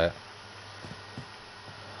lost it.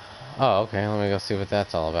 Oh, okay. Let me go see what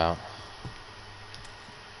that's all about.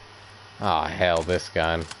 Oh, hell, this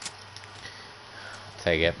gun.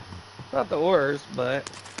 Take it. Not the worst, but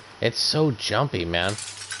It's so jumpy, man.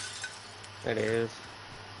 it is.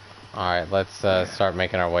 Alright, let's start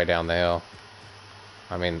making our way down the hill.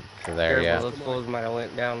 I mean, to there, Careful, yeah. those fools might have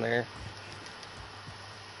went down there.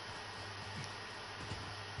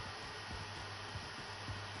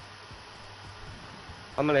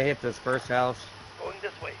 I'm gonna hit this first house. Going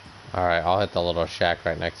this way. Alright, I'll hit the little shack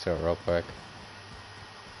right next to it real quick.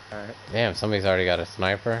 Alright. Damn, somebody's already got a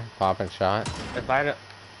sniper. Popping shot. If I don't...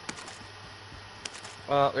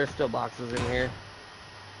 Well, there's still boxes in here.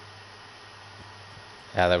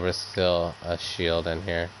 Yeah, there was still a shield in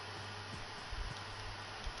here.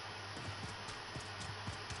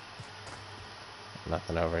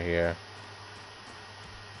 Nothing over here.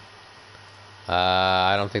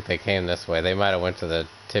 I don't think they came this way. They might have went to the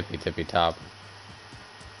tippy top.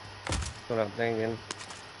 That's what I'm thinking.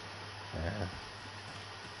 Yeah.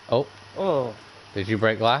 Oh, Oh, did you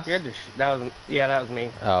break glass? you had to that was... Yeah, that was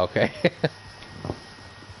me. Oh, okay.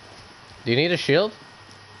 Do you need a shield?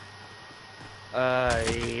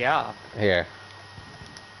 Yeah. Here.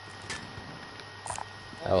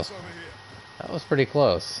 Almost over here. That was pretty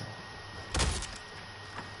close.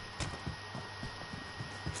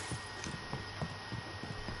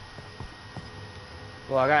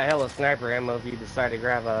 Well, I got hella sniper ammo if you decide to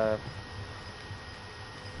grab a...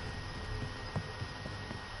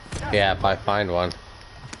 Yeah, if I find one.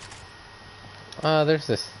 There's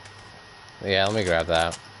this. Yeah, let me grab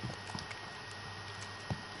that.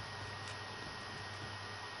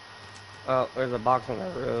 Oh, there's a box on the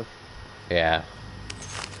roof. Yeah.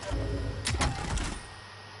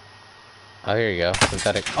 Oh, here you go.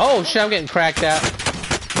 Synthetic. Oh, shit, I'm getting cracked at.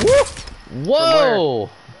 Woo! Whoa!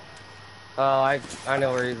 Oh, I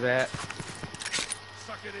know where he's at.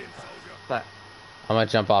 Suck it in, soldier. But I'm gonna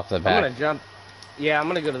jump off the I'm back. gonna jump. Yeah, I'm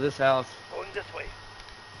gonna go to this house. Going this way.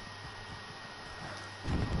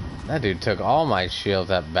 That dude took all my shields,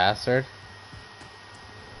 that bastard.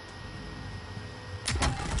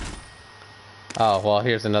 Oh, well,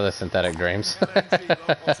 here's another synthetic dreams. I'll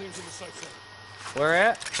seem to the safe zone. Where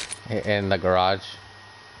at? In the garage.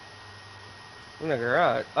 In the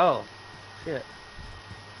garage. Oh, shit.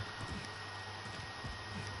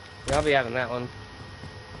 Yeah, I'll be having that one.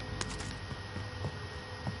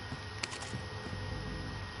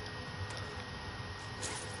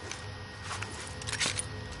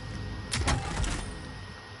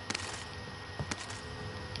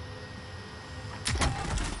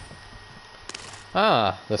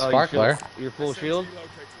 Ah, the Oh, sparkler. Your full shield?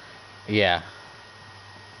 Yeah,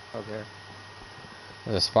 Okay.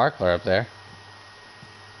 there's a sparkler up there.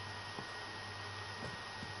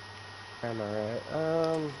 I'm alright.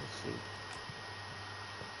 Let's see.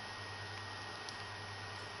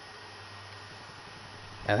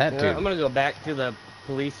 And that You know, dude. I'm gonna go back to the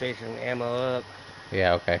police station, ammo up.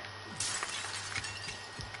 Yeah, okay.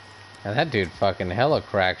 And that dude fucking hella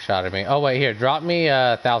crack shot at me. Oh wait, here, drop me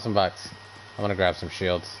 $1,000. I'm gonna grab some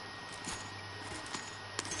shields.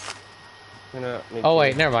 You know, Oh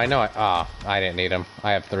wait, never mind. No, I didn't need them.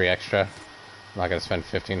 I have 3 extra. I'm not gonna spend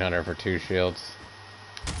 1,500 for 2 shields.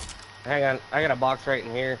 Hang on, I got a box right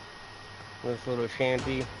in here. This little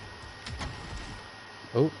shanty.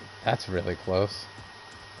 Ooh, that's really close.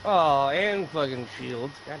 Oh, and fucking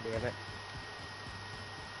shields. God damn it.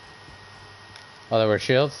 Oh, there were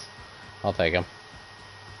shields? I'll take them.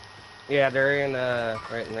 Yeah, they're in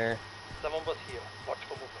right in there. Someone was here. Watch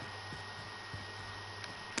for movement.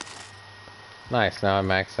 Nice, now I'm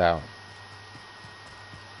maxed out.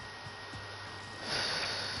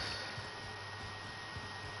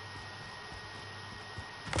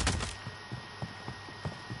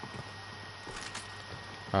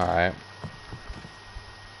 Alright.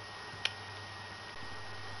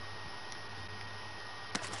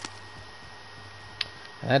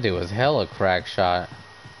 That dude was hella crack shot.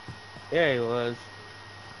 Yeah, he was.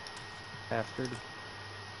 Bastard.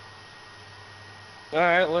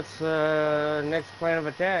 Alright, what's next plan of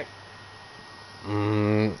attack?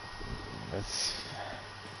 It's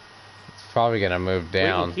probably gonna move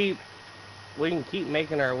down. We can keep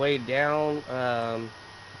making our way down.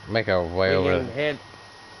 Make our way we over can head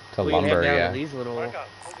to we can lumber, head down yeah. to these little Mark out.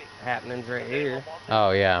 Moving. happenings right here.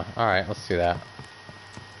 Oh yeah. Alright, let's do that.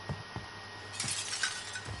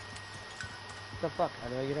 What the fuck? How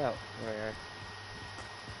do I get out? There we are.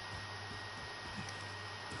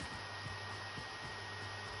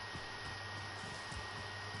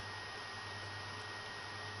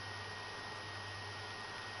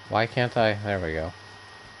 Why can't I? There we go.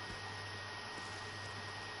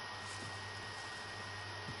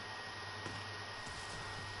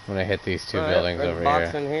 I'm gonna hit these two Alright, buildings there's a over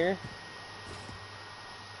box here. in here.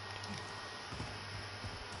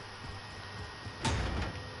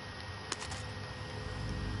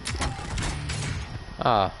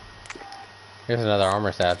 Ah, here's another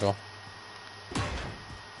armor satchel.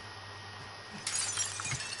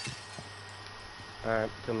 Alright,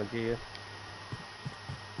 coming to you.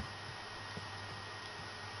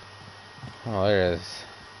 Oh, there is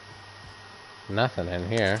nothing in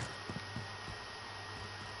here.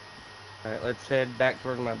 Alright, let's head back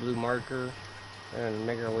towards my blue marker and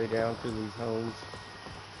make our way down through these homes.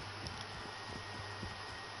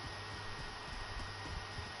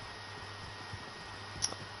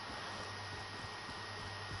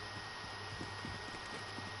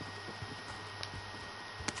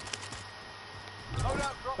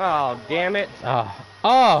 Oh, damn it. Oh,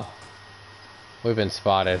 oh! We've been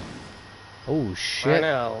spotted. Oh, shit. I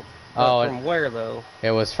know. Oh, But from where, though?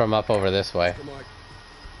 It was from up over this way. Come on.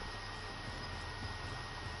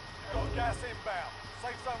 Got gas inbound.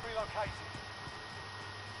 Safe zone relocated.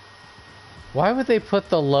 Why would they put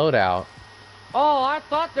the loadout? Oh, I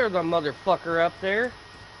thought there was a motherfucker up there.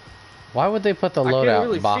 Why would they put the I can't loadout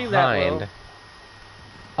really see that behind? well.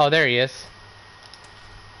 Oh, there he is.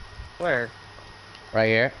 Where? Right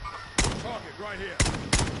here. Target right here.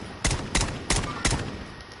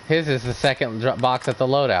 His is the second box at the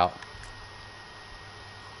loadout.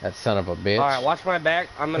 That son of a bitch. Alright, watch my back.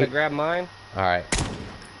 I'm gonna grab mine. Alright.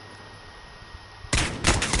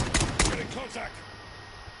 Get in contact.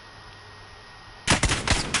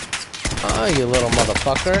 Oh, you little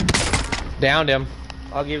motherfucker. Downed him.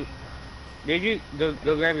 I'll give... Did you? Go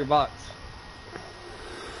grab your box.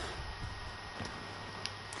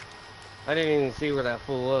 I didn't even see where that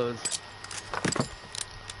fool was.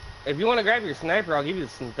 If you want to grab your sniper, I'll give you the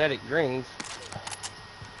synthetic greens.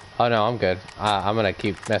 Oh no, I'm good. I'm gonna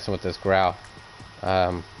keep messing with this growl.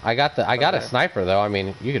 I got a sniper though. I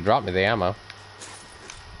mean, you could drop me the ammo.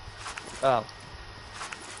 Oh.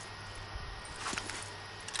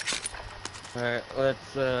 Alright,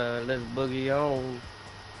 let's boogie on.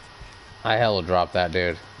 I hella dropped that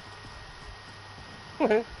dude.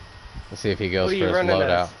 Let's see if he goes What are for you his running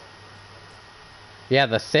loadout. as? Yeah,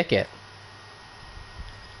 the thicket.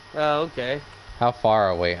 Oh, okay. How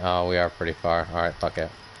far are we? Oh, we are pretty far. Alright, fuck it.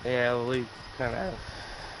 Yeah, well, we kind of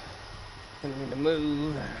need to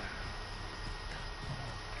move.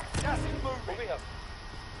 Gas is moving.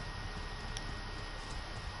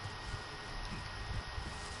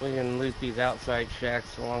 We can loot these outside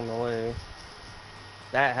shacks along the way.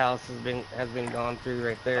 That house has been gone through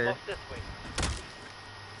right there. Up this way.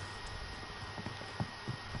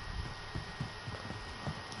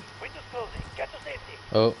 Windows closing. Get to safety.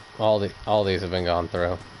 Oh, all these have been gone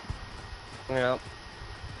through. Yep.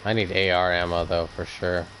 I need AR ammo though, for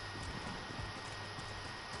sure.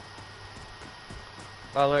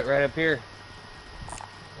 Oh, look, right up here.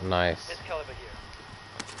 Nice. Miss Caliber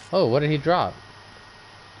here. Oh, what did he drop?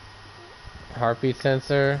 Heartbeat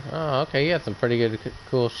sensor. Oh, okay, he had some pretty good,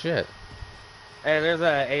 cool shit. Hey, there's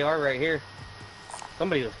a AR right here.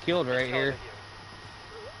 Somebody was killed right here.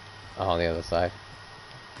 Oh, on the other side.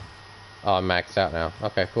 Oh, I'm maxed out now.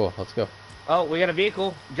 Okay, cool. Let's go. Oh, we got a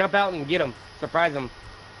vehicle. Jump out and get him. Surprise him.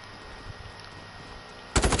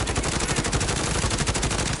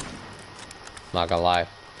 Not gonna lie,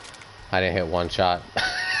 I didn't hit one shot.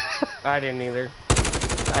 I didn't either.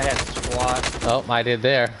 I had squat. Oh, I did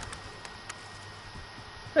there.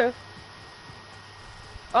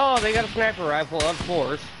 Oh, they got a sniper rifle, of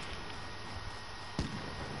course.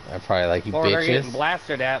 I'm probably like, you Or they're getting bitches.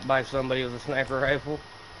 blasted at by somebody with a sniper rifle.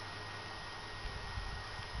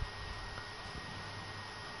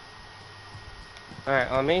 Alright,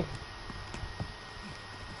 on me.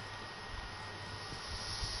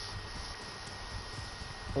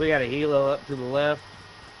 We got a helo up to the left.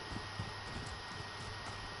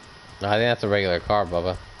 I think that's a regular car,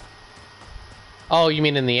 Bubba. Oh, you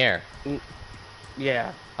mean in the air?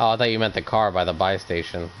 Yeah. Oh, I thought you meant the car by the buy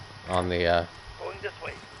station on the Going this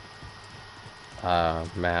way.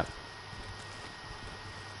 map.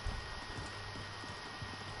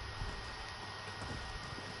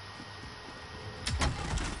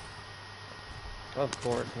 Of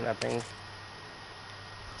course, nothing.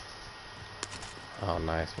 Oh,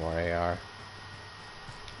 nice, more AR.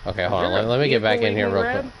 Okay, hold Is on. there a Let me get back vehicle in we here can real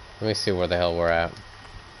grab? quick. Let me see where the hell we're at.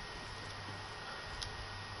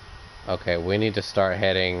 Okay, we need to start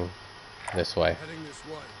heading this way. Heading this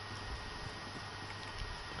way.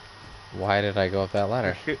 Why did I go up that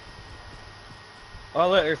ladder? Shoot. Oh,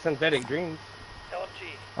 look, there's synthetic greens. LMG.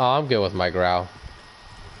 Oh, I'm good with my growl.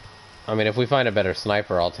 I mean, if we find a better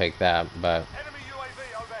sniper, I'll take that, but Enemy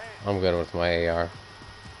UAV overhead. I'm good with my AR.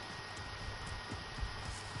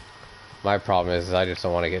 My problem is I just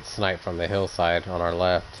don't want to get sniped from the hillside on our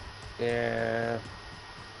left. Yeah.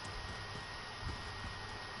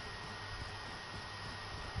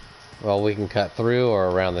 Well, we can cut through or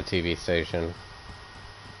around the TV station.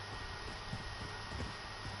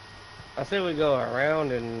 I say we go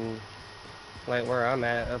around and like where I'm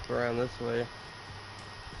at, up around this way.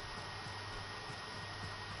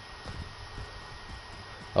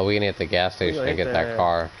 Oh, we can hit the gas station and get that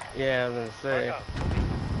car. Yeah, I was gonna say.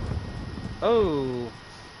 Oh,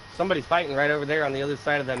 somebody's fighting right over there on the other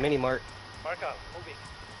side of that mini mart. Marco, moving.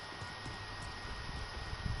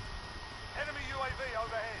 Enemy UAV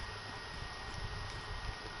overhead.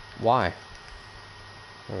 Why?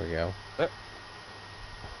 There we go.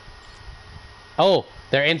 Oh,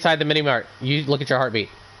 they're inside the mini mart. You look at your heartbeat.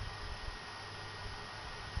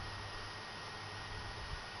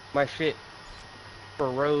 My shit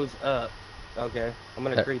froze up. Okay, I'm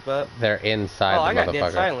gonna creep up. They're inside Oh, the I got motherfucker.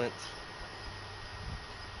 dead silence.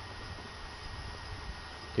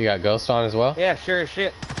 You got ghost on as well? Yeah, sure as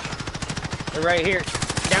shit. They're right here.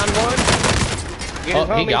 Down one. Get Oh, his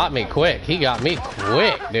he homie. got me quick. He got me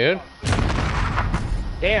quick, dude.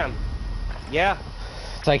 Damn. Yeah.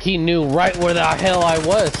 It's like he knew right where the hell I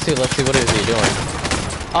was too. Let's see, what is he doing?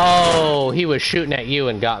 Oh, he was shooting at you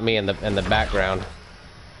and got me in the background.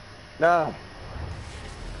 No.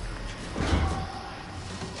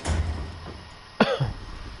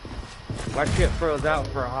 My shit froze out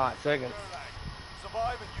for a hot second.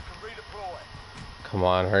 Survive and you can redeploy. Come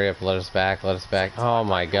on, hurry up, let us back, let us back. Oh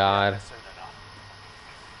my god.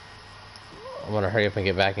 I'm gonna hurry up and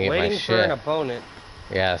get back and get Waiting my for an shit. opponent.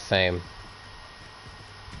 Yeah, same.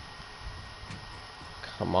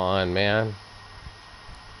 Come on, man.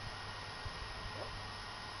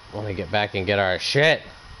 I wanna get back and get our shit.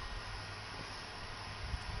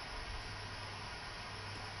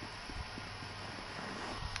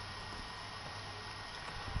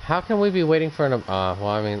 How can we be waiting for an, well,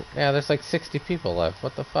 I mean, yeah, there's like 60 people left.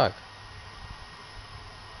 What the fuck?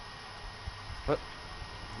 What?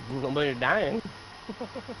 Nobody's dying.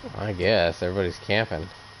 I guess. Everybody's camping.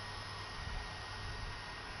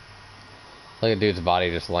 Look at dude's body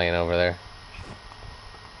just laying over there.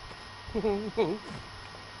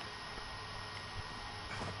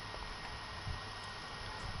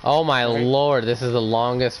 Oh my lord, this is the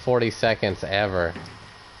longest 40 seconds ever.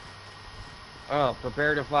 Oh,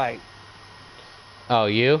 prepare to fight. Oh,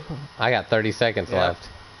 you? I got 30 seconds left.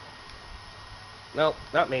 Nope,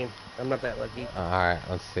 not me. I'm not that lucky. Alright,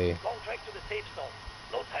 let's see. Long track to the safe zone.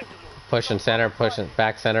 No time to lose. Pushing center, pushing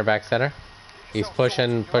back center, back center. He's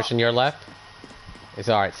pushing your left. It's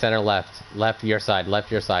alright, center left. Left your side, left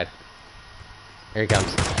your side. Here he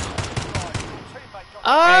comes.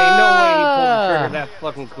 Hey, no way he pulled the trigger that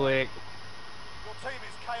fucking quick. Your team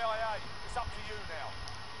is KIA. It's up to you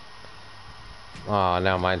now. Oh,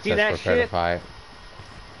 now mine See says that prepare to shit? fight.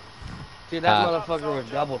 Dude, that motherfucker was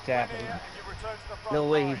double tapping. No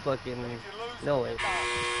way he fucking... No way.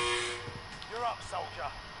 You're up, soldier.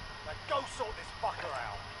 Now go sort this fucker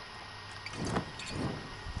out.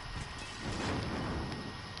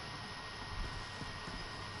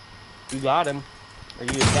 You got him. Or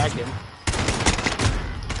you attacked him. You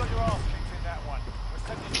got your ass kicked in that one. We're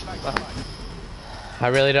sending you back to base. I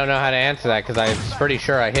really don't know how to answer that because I'm pretty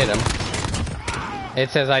sure I hit him. It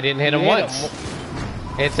says I didn't hit him once.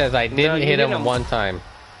 It says I didn't hit him one time.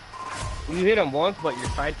 You hit him once, but your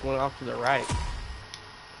sights went off to the right.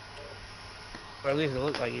 Or at least it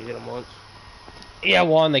looked like you hit him once. Yeah,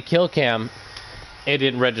 well, on the kill cam, it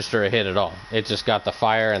didn't register a hit at all. It just got the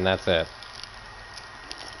fire and that's it.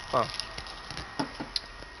 Huh.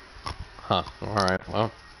 Huh. Alright,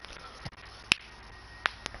 well.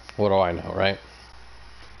 What do I know, right?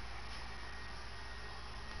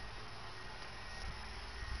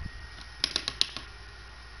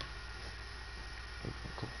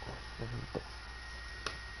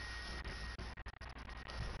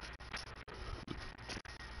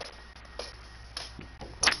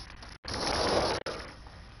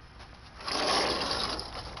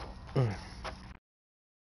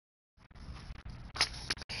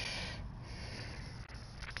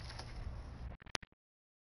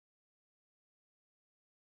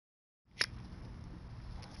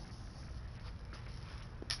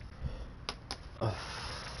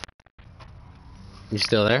 You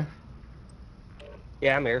still there?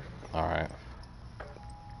 Yeah, I'm here. Alright.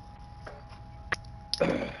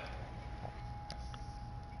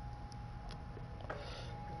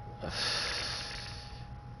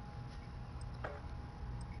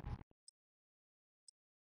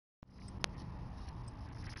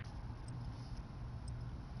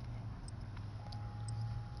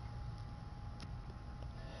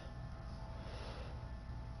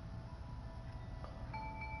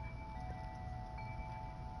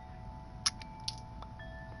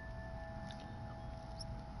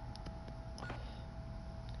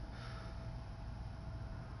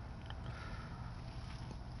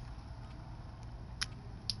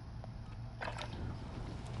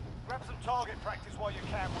 target practice while you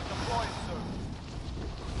can. We're deploying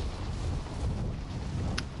soon.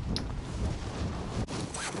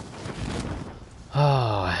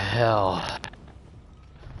 Oh, hell.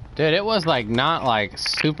 Dude, it was like not like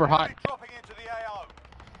super hot Dropping into the AO.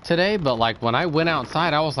 today, but like when I went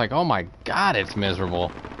outside, I was like, oh my god, it's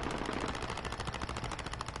miserable.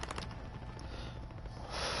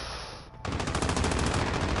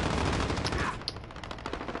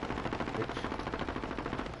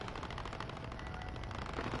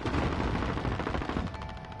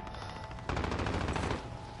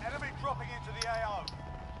 Enemy dropping into the AO.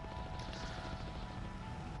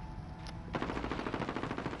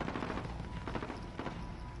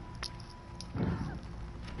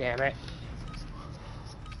 Damn it.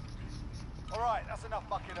 Alright, that's enough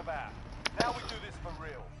mucking about. Now we do this for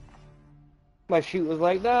real. My shoot was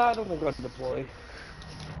like, nah, I don't think I'll deploy.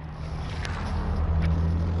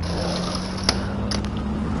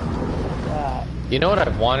 You know what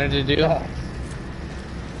I've wanted to do?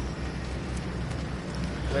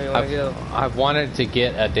 Where you wanna go? I've wanted to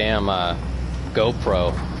get a damn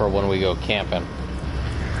GoPro for when we go camping.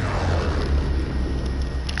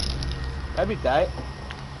 That'd be tight.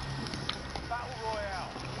 Battle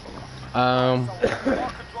Royale. Um, So, mark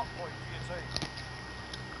a drop point for your team.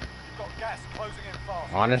 You've got gas closing in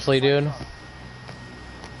fast. honestly, dude.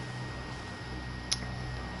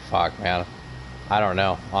 Fuck, man. I don't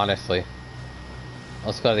know, honestly.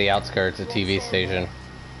 Let's go to the outskirts of TV station.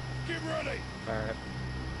 Get ready. Alright.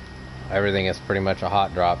 Everything is pretty much a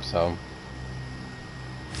hot drop, so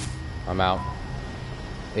I'm out.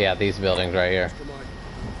 Yeah, these buildings right here.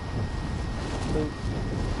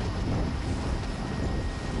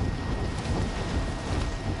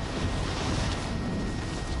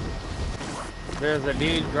 There's a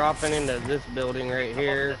dude dropping into this building right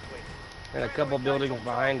here, and a couple buildings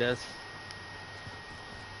behind us.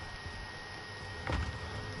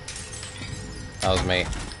 That was me.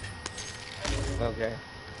 Okay.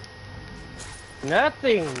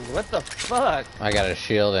 Nothing! What the fuck? I got a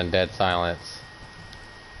shield and dead silence.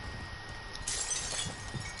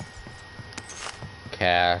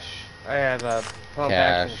 Cash. I have a pump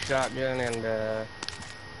Cash. action shotgun and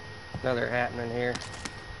another happening here.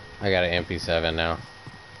 I got an MP7 now.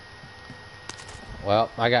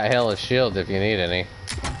 Well, I got hella shields if you need any.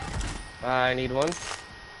 I need one.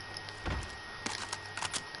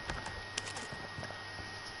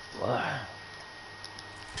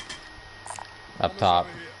 Up top.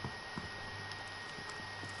 Over here.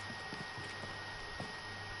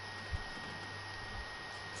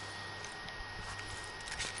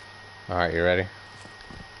 Alright, you ready?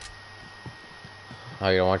 Oh,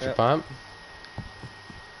 you don't want your Yep. pump?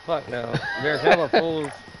 Fuck no. There's hella fools.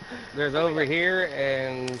 There's over here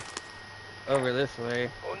and over this way.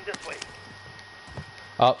 On this way.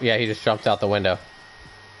 Oh, yeah, he just jumped out the window.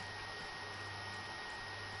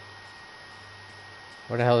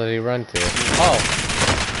 Where the hell did he run to? Oh!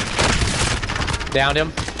 Downed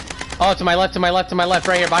him. Oh, to my left, to my left, to my left,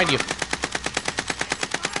 right here, behind you.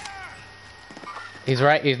 He's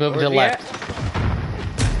right, he's moving to the Where's he left.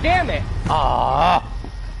 at? Damn it! Ah!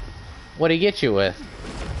 What'd he get you with?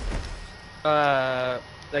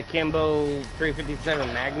 The Kimbo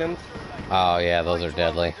 357 Magnums. Oh, yeah, those are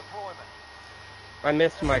deadly. Deployment. I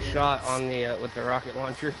missed my shot on the with the rocket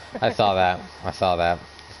launcher. I saw that. I saw that.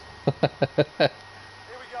 Here we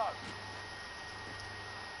go.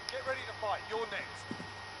 Get ready to fight. You're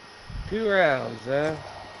next. 2 rounds, huh?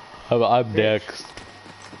 I'm next.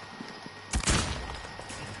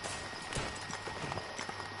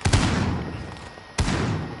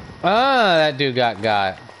 Ah, that dude got. You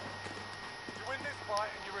win this fight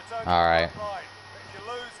and you return to All the right. front line. But if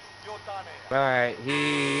you lose, you're done here.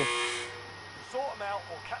 Alright, Sort them out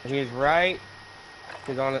or capture he's right.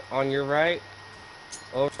 He's on your right.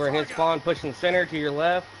 Over in his spawn, pushing center to your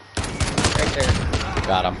left. Right there.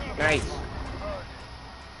 Got him. Nice.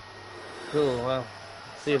 Cool, well,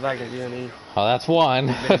 see if I can do any. Oh, that's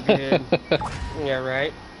one. Good. Yeah,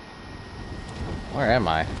 right. Where am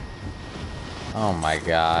I? Oh my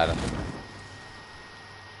god.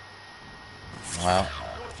 Well,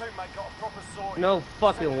 your teammate got a proper sword. No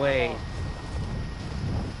fucking way.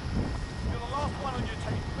 You're the last one on your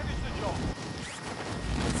team. Finish the job.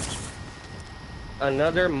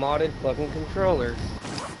 Another modded fucking controller.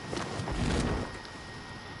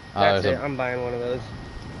 oh, That's there's it. a, I'm buying one of those.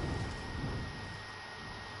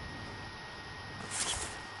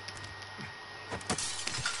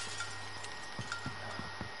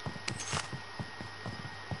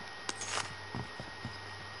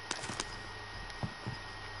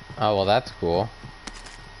 oh, well, that's cool.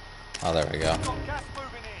 Oh, there we go. Got gas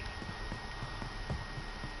moving in.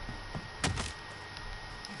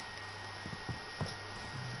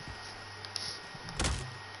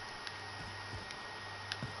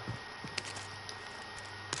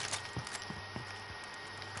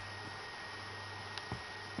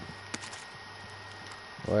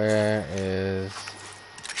 Where is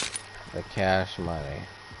the cash money?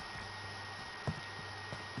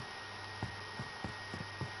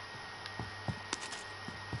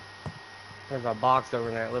 There's a box over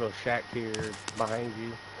in that little shack here behind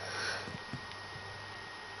you.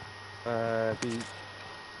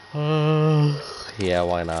 Yeah,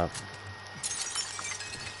 why not?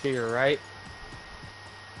 To your right.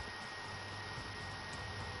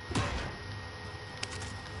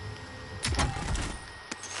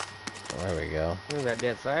 There we go. Look at that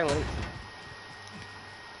dead silence.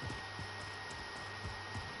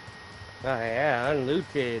 Oh yeah,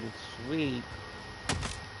 unlooted. Sweet.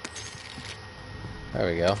 There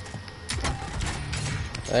we go.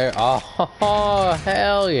 There. Oh,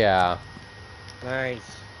 hell yeah. Nice.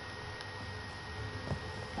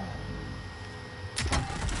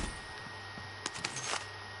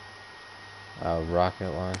 A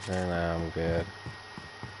rocket launcher. Now I'm good.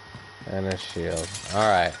 And a shield.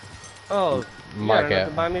 Alright. Oh, Mark you it. have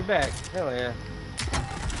to buy me back. Hell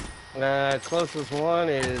yeah. Closest one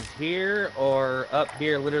is here or up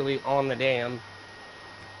here, literally on the dam.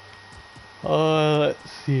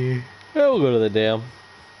 Let's see. Yeah, we'll go to the dam.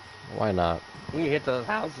 Why not? You can hit those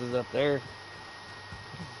houses up there.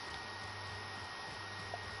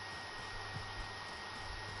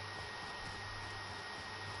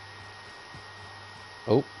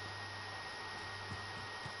 Oh.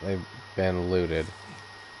 They've been looted.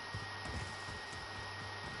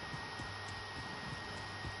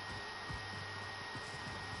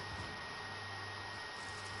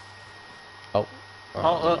 Oh.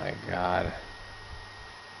 Oh my god.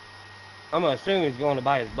 I'm assuming he's going to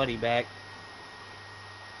buy his buddy back.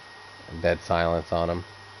 Dead silence on him.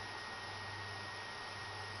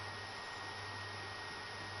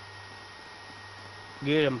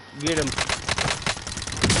 Get him, get him.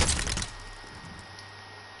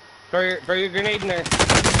 Throw your grenade in there.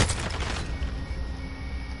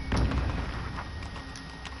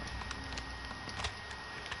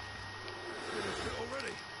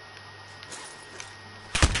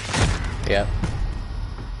 Yep.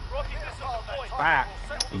 Ah.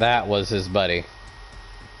 That was his buddy.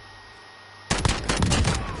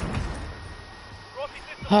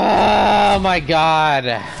 Oh my god.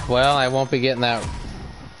 Well, I won't be getting that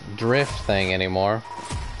drift thing anymore.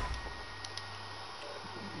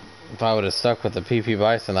 If I would have stuck with the PP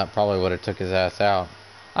Bison, that probably would have took his ass out.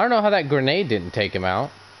 I don't know how that grenade didn't take him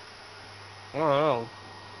out. I don't know.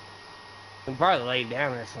 He probably laid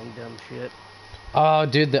down or some dumb shit. Oh,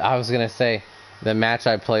 dude, I was gonna say, the match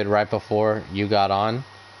I played right before you got on,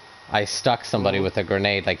 I stuck somebody with a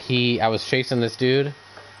grenade. Like, I was chasing this dude.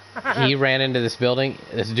 He ran into this building.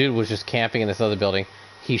 This dude was just camping in this other building.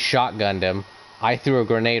 He shotgunned him. I threw a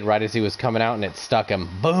grenade right as he was coming out, and it stuck him.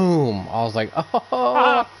 Boom! I was like,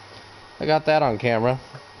 oh, I got that on camera.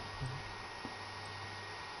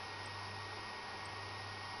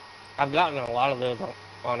 I've gotten a lot of those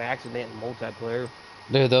on accident in multiplayer.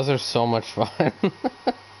 Dude, those are so much fun.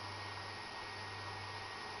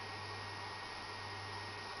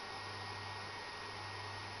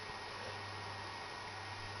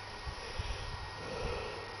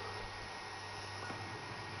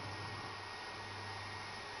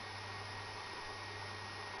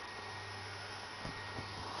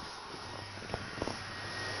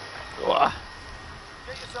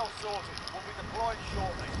 Get yourself sorted. We'll be deployed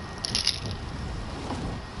shortly.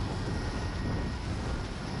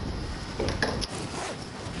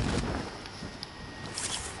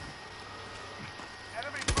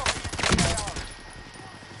 Enemy dropping into the AO.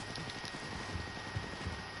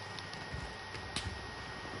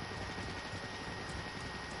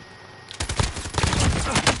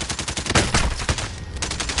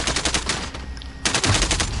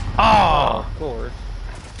 Oh! Of course.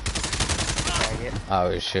 Oh,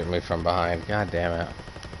 he's shooting me from behind. God damn it.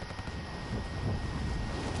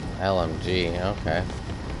 LMG, okay.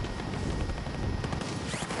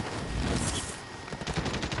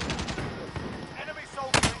 Enemy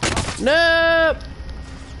soldier incoming. Nope!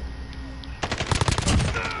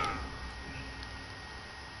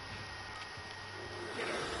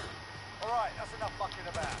 Alright, that's enough fucking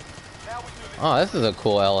about. Now we do this. Oh, this is a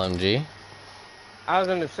cool LMG. I was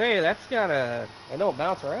gonna say that's gotta. It don't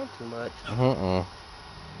bounce around too much.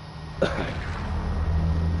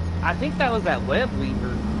 I think that was that web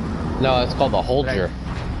weaver. No, it's called the Holger.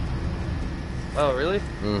 Oh really?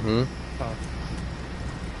 Mm-hmm. Huh.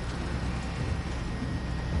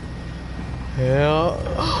 Yeah.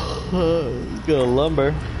 Got a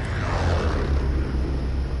lumber.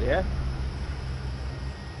 Yeah.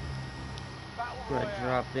 Battle I'm gonna Royale.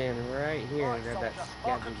 drop in right here and grab that Soldier,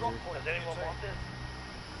 mark a scavenger. drop point. Does anyone want this?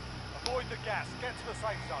 Avoid the gas. Get to the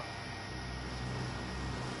safe zone.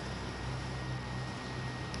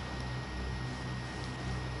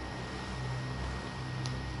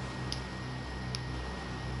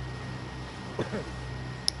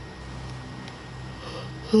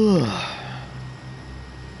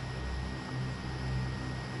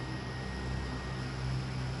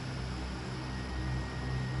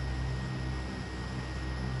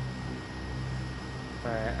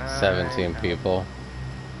 Alright, 17 people.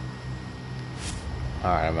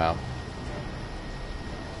 Alright, I'm out.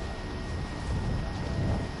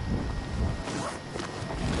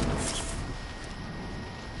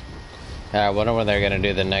 I wonder when they're gonna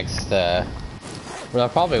do the next, well, I'll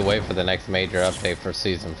probably wait for the next major update for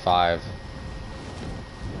Season 5.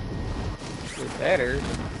 It's better.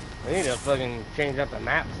 We need to fucking change up the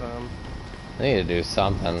map some. They need to do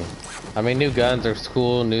something. I mean, new guns are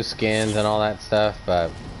cool, new skins and all that stuff,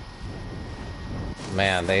 but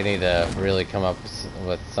man, they need to really come up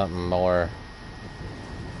with something more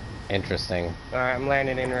interesting. Alright, I'm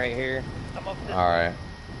landing in right here. Alright.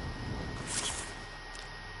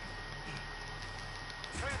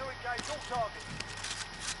 Clear to engage all targets.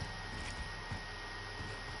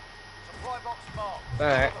 Supply box marked.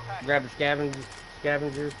 Alright, grab the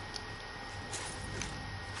scavenger.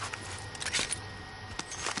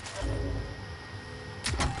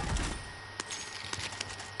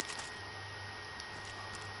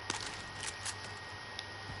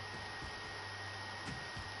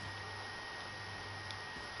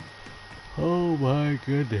 Oh my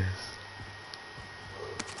goodness.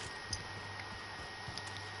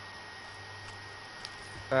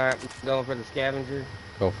 Alright, going for the scavenger.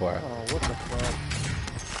 Go for it. Oh, what the fuck?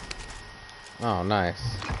 Oh,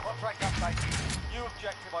 nice. Contract update. New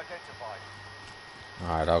objective identified.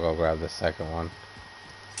 Alright, I'll go grab the second one.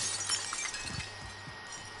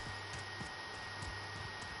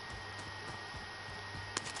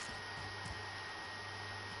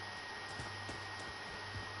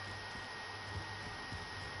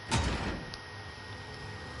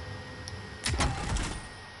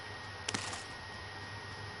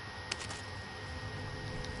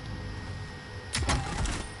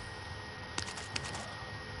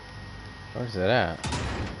 Where's it at?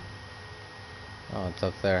 Oh, it's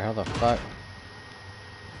up there. How the fuck?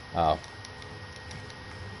 Oh.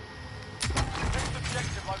 Next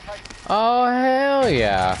objective located. Oh, hell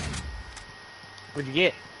yeah. What'd you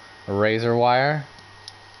get? A razor wire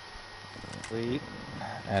Sweet.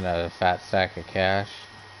 and a fat stack of cash.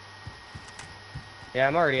 Yeah,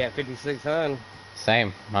 I'm already at 5,600.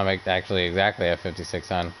 Same. I'm actually exactly at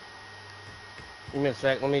 5600. Give me a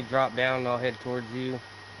sec. Let me drop down and I'll head towards you.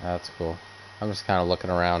 That's cool. I'm just kind of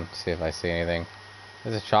looking around to see if I see anything.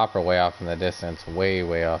 There's a chopper way off in the distance. Way,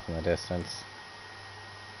 way off in the distance.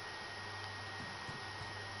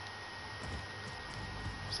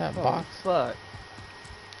 What's that box? Fuck.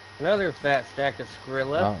 Another fat stack of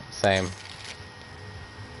Skrilla. Oh, same.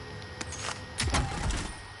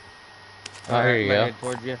 Oh, Alright, here you I'm go. headed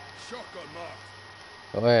towards you. Shotgun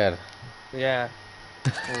marked. Go ahead. Yeah.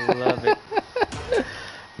 Love it.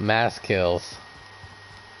 Mass kills.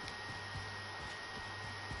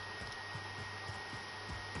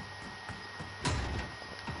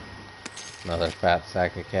 Another fat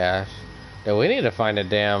sack of cash. Yeah, we need to find a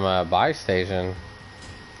damn buy station.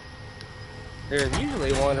 There's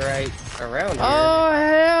usually one right around here. Oh,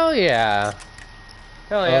 hell yeah.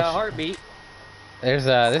 Hell yeah, heartbeat. There's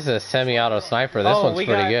this is a semi-auto sniper. This one's we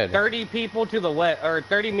pretty got good. 30 people to the west, or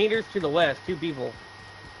 30 meters to the west. 2 people.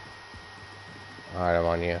 Alright, I'm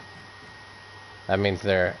on you. That means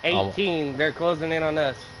they're 18. They're closing in on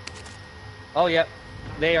us. Oh, yep.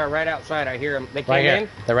 They are right outside. I hear them. They came right here. in.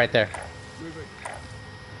 They're right there. Moving.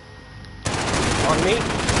 On me.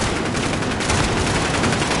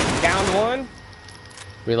 Down one.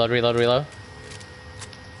 Reload, reload, reload.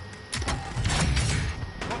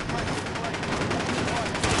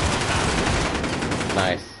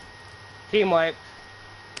 Nice. Team wipe.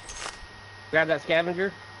 Grab that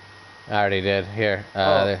scavenger. I already did. Here.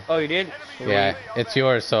 Oh, you did? Yeah, it's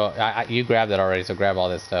yours. So you grabbed it already. So grab all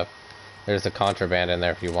this stuff. There's a contraband in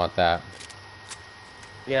there if you want that.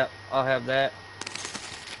 Yep, I'll have that.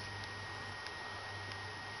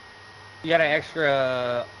 You got an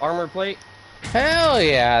extra armor plate? Hell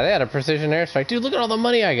yeah! They had a precision airstrike. Dude, look at all the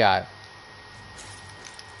money I got.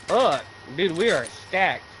 Look, dude, we are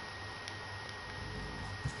stacked.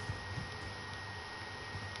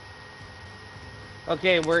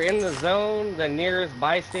 Okay, we're in the zone. The nearest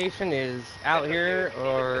buy station is out here,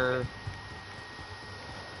 or...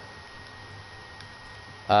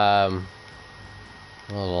 I'm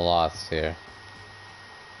a little lost here.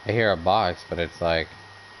 I hear a box, but it's like...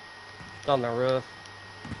 It's on the roof.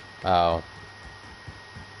 Oh.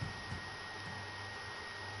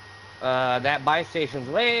 That buy station's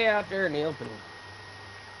way out there in the open.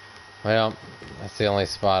 Well, that's the only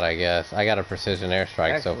spot, I guess. I got a precision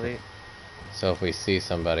airstrike, Actually, so if we see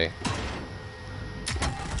somebody.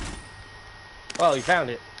 oh, you found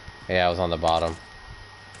it. Yeah, I was on the bottom.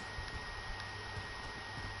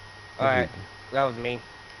 Alright, that was me.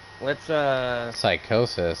 Let's,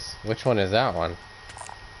 Psychosis. Which one is that one?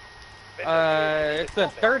 it's a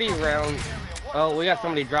 30 round. Oh, we got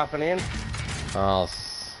somebody dropping in. Oh,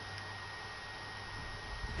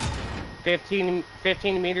 15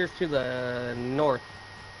 meters to the north.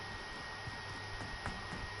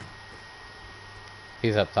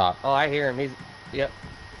 he's up top. Oh, I hear him. Yep.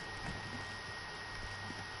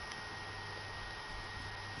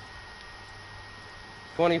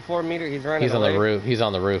 .24 meter. He's running. He's on the roof. He's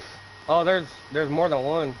on the roof. Oh, there's more than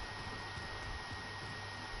one.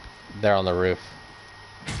 They're on the roof.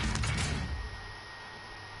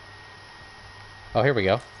 Oh, here we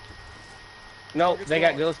go. No, they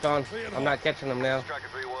got ghost on. I'm not catching them now.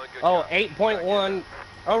 Oh, 8.1.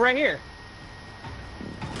 Oh, right here.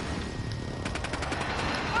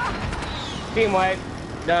 Team wipe.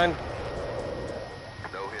 Done.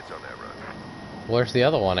 No hits on that run. Where's the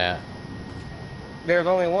other one at? There's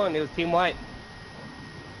only one. It was team white.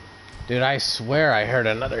 Dude, I swear I heard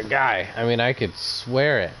another guy. I mean, I could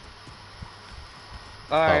swear it.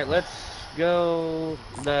 Alright, let's go.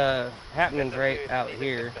 The happening's right out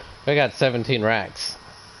here. We got 17 racks.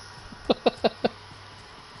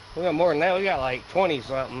 We got more than that. We got like 20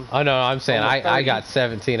 something. Oh no, I'm saying I 30. got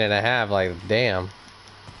 17 and a half. Like, damn.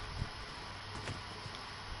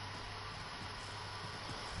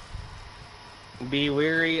 Be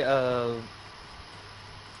wary of.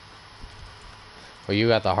 Well, you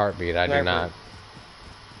got the heartbeat. I do Sniper. not.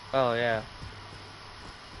 Oh yeah.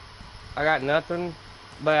 I got nothing,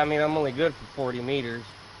 but I mean I'm only good for 40 meters.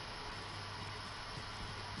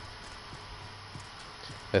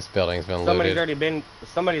 This building's been Somebody's looted.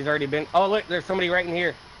 already been. Oh look, there's somebody right in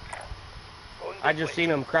here. I just seen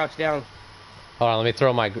him crouch down. Hold on, let me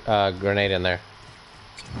throw my grenade in there.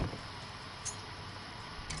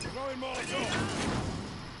 Throwing Molotov.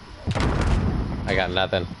 I got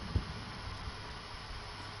nothing.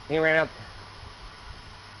 He ran out.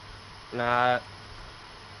 Nah.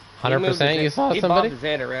 100% you saw He somebody? bobbed his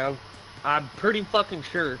head around. I'm pretty fucking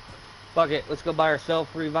sure. Fuck it, let's go buy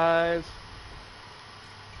ourselves revives.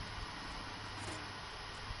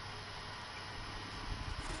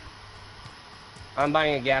 I'm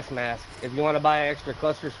buying a gas mask. If you want to buy an extra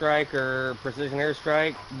cluster strike or precision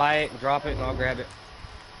airstrike, buy it and drop it and I'll grab it.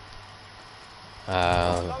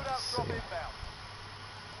 Let's see.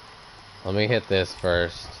 Let me hit this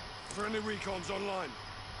first. Friendly recon's online.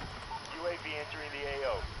 UAV entering the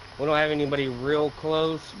AO. We don't have anybody real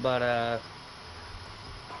close, but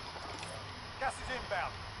Gas is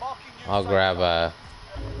inbound. Marking you I'll safe grab zone.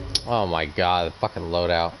 oh my god, the fucking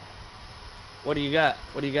loadout. what do you got?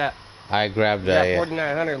 What do you got? I grabbed You got a.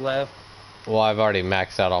 4,900 left. Well, I've already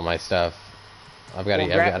maxed out all my stuff. I've got Well,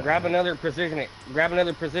 to. grab another precision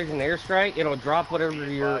airstrike. It'll drop whatever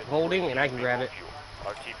you're holding, and I can grab it.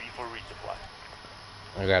 RTB for resupply.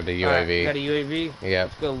 I grabbed a Alright, UAV. got a UAV. Yep.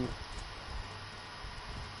 Let's go.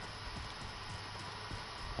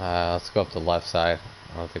 Let's go up the left side.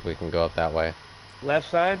 I don't think we can go up that way. Left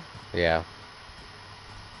side. Yeah.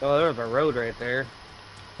 Oh, there's a road right there.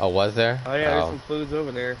 Oh, was there? Oh yeah, there's some foods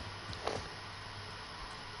over there.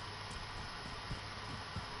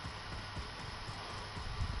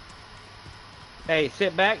 Hey,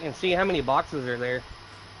 sit back and see how many boxes are there.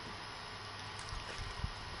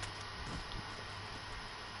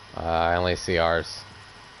 I only see ours.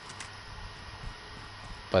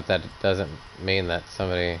 But that doesn't mean that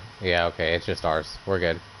somebody... Yeah, okay, it's just ours. We're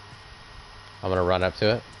good. I'm gonna run up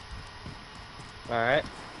to it. Alright.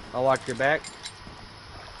 I'll watch your back.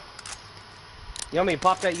 You want me to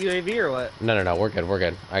pop that UAV or what? No, we're good, we're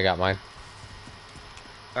good. I got mine.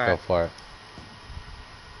 Go Alright. for it.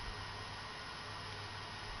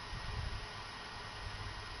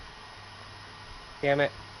 Damn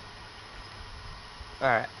it.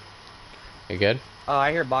 Alright. You good? Oh,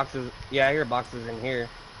 I hear boxes. Yeah, I hear boxes in here.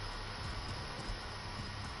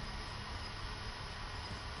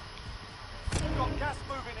 We've got gas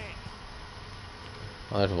moving in.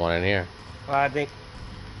 Oh, there's one in here. Well, I think...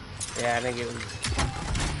 Yeah, I think it was...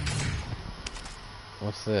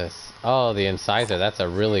 What's this? Oh, the Incisor. That's a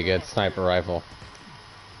really good sniper rifle.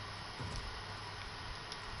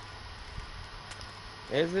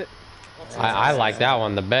 Is it? I like that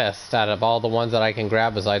one the best out of all the ones that I can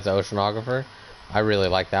grab besides the Oceanographer. I really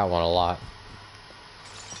like that one a lot.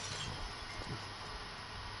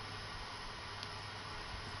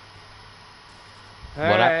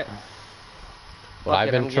 Alright. What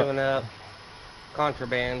I've been giving up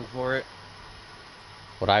contraband for it.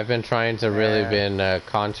 What I've been trying to really been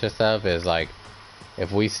conscious of is like,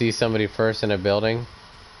 if we see somebody first in a building,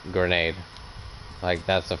 grenade. Like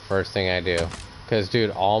that's the first thing I do. Cause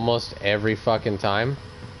dude, almost every fucking time,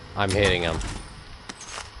 I'm hitting them.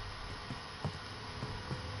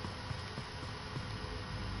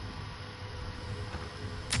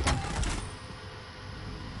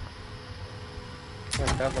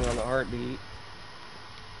 Nothing on the heartbeat.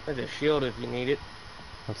 There's a shield if you need it.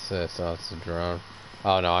 What's this? Oh, it's a drone.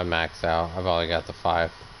 Oh no, I'm maxed out. I've only got the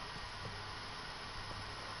 5.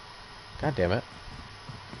 God damn it.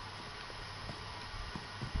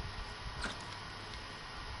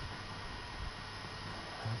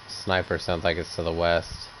 Sniper sounds like it's to the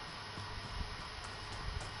west.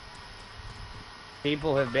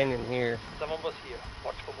 People have been in here. Someone was here.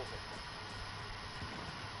 Watch for movement.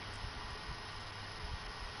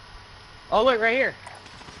 Oh, look, right here.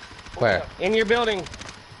 Where? In your building.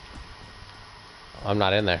 I'm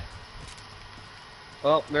not in there.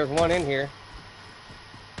 Well, there's one in here.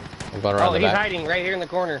 I'm going around Oh, the he's back. hiding right here in the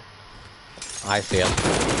corner. I see him.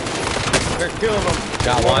 There's 2 of them.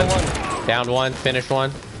 Got one. One. Downed one. Finished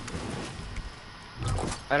one.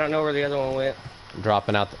 I don't know where the other one went.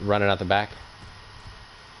 Dropping out, running out the back.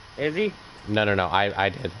 Is he? No, no, no. I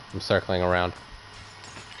did. I'm circling around.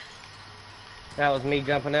 That was me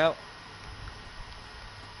jumping out.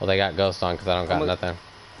 Well, they got ghost on because I don't got nothing.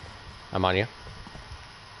 I'm on you.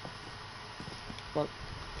 What?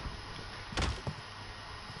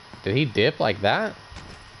 Did he dip like that?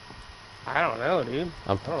 I don't know, dude.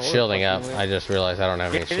 I'm I don't know shielding where up. the fuck he I went. just realized I don't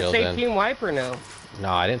have any Did it shields say in. team wipe or no? No,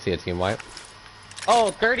 I didn't see a team wipe.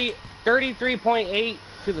 Oh, 33.8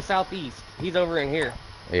 to the southeast. He's over in here.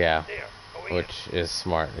 Yeah, There. Go in. which is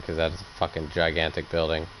smart because that is a fucking gigantic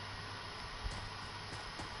building.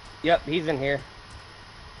 Yep, he's in here.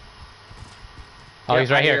 Oh, Yep,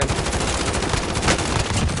 he's right I here. hear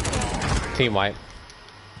him. Team wipe.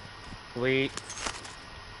 Sweet.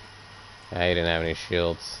 Yeah, he didn't have any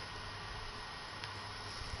shields.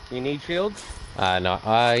 You need shields? No.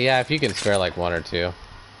 Yeah, if you can spare like 1 or 2.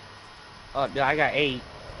 Oh, dude, I got 8.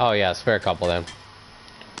 Oh yeah, spare a couple then.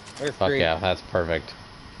 There's Fuck 3. yeah, that's perfect.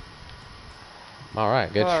 All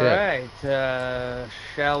right, good All shit. right.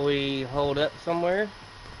 Shall we hold up somewhere?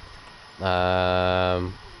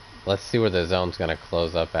 Let's see where the zone's gonna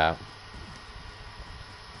close up at.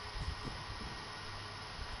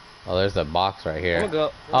 Oh, there's a box right here. I'm gonna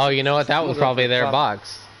go. Oh, you know what? That I'm was gonna go probably for the their top.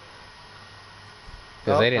 box.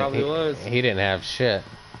 Because Oh, they didn't. probably was. He didn't have shit.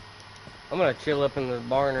 I'm gonna chill up in the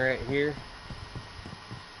barn right here.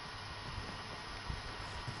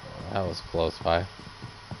 That was close by.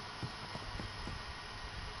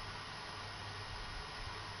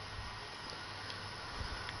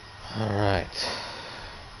 All right.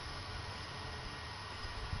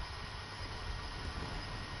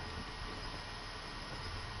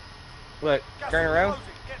 Look, Gas turn is around.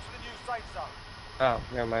 closing. Get to the new safe zone. Oh,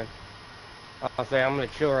 never mind. I'll say I'm gonna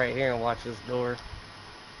chill right here and watch this door.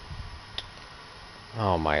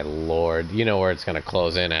 Oh my lord! You know where it's gonna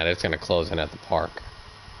close in at? It's gonna close in at the park.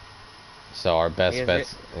 So our best Is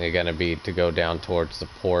bets are gonna be to go down towards the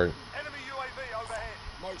port. Enemy UAV overhead.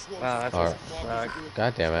 Most wanted. Wow, that's Alright. a suck.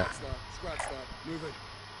 God damn it! Scratch that. Scratch that. Move it.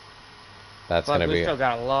 That's But gonna we be. still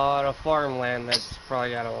got a lot of farmland that's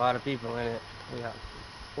probably got a lot of people in it. We got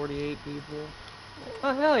 48 people.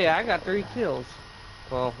 Oh hell yeah, I got 3 kills.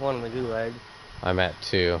 Well, one in the gulag. I'm at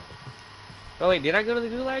 2. Oh wait, did I go to the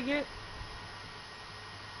gulag yet?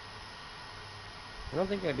 I don't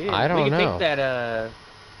think I did. I don't we can know. Take that,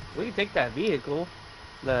 we can take that vehicle.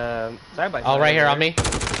 The side-by-side. Oh, right here over on there. me.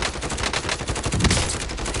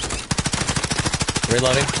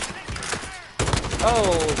 Reloading.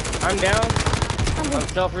 Oh, I'm down. I'm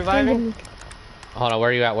self-reviving. Hold on, where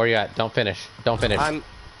are you at? Where are you at? Don't finish. Don't finish.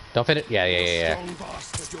 Don't finish. Yeah, yeah, yeah, yeah. Strong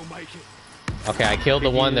bastard, you'll make it. Okay, I killed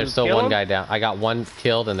the Did one. you There's still kill one him? guy down. I got one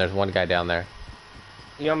killed, and there's one guy down there.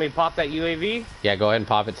 You want me to pop that UAV? Yeah, go ahead and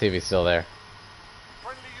pop it, see if he's still there.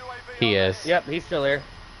 Friendly UAV He overhead. is. Yep, he's still there.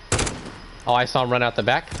 Oh, I saw him run out the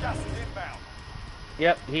back. Gas is inbound.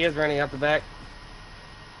 Yep, he is running out the back.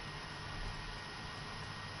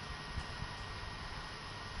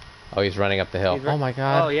 Oh, he's running up the hill. He's run- Oh my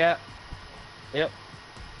god. Oh yeah. Yep.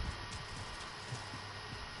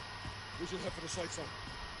 We should head for the safe zone.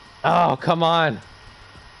 Oh, come on.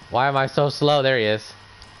 Why am I so slow? There he is.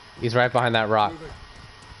 He's right behind that rock. Move it.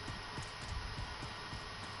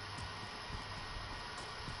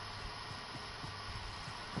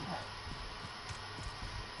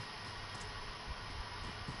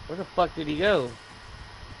 Where the fuck did he go?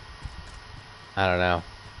 I don't know.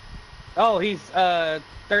 Oh, he's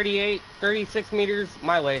 36 meters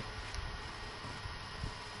my way.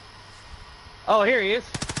 Oh, here he is.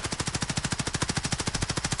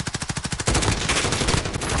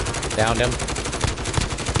 Downed him.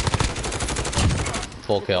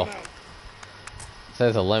 Full kill. It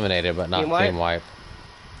says eliminated, but not team wipe.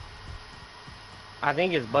 I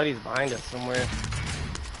think his buddy's behind us somewhere.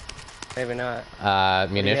 Maybe not.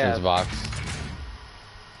 Munitions box.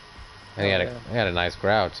 And he had a nice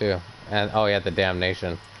growl too. And oh, he had the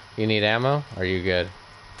damnation. You need ammo? Or are you good?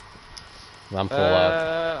 I'm full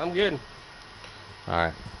up. I'm good.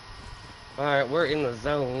 Alright. Alright, we're in the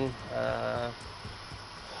zone.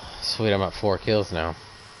 Sweet, I'm at 4 kills now.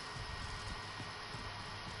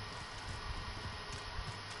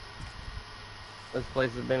 This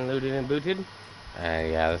place has been looted and booted.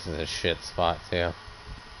 Yeah, this is a shit spot too.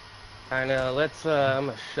 I know. Let's. I'm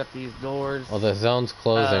gonna shut these doors. Well, the zone's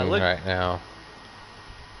closing right now.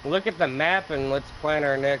 Look at the map and let's plan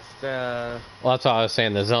our next. Well, that's what I was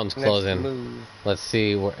saying. The zone's closing. Move. Let's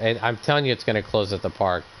see. And I'm telling you, it's gonna close at the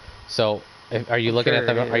park. So, are you looking at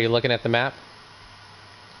the? Are you looking at the map?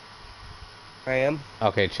 I am.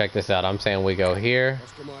 Okay, check this out. I'm saying we go here,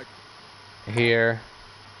 here,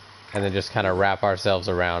 and then just kind of wrap ourselves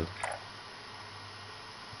around.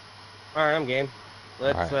 All right, I'm game.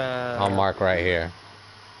 Let's. Right. I'll mark right here.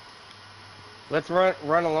 Let's run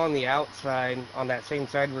along the outside on that same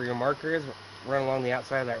side where your marker is. Run along the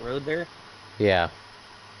outside of that road there. Yeah.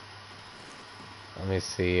 Let me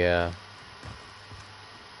see.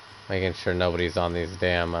 Making sure nobody's on these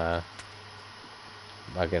damn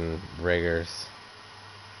fucking riggers.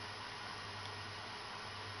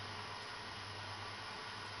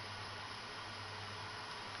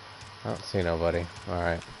 I don't see nobody.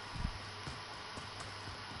 Alright.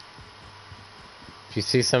 If you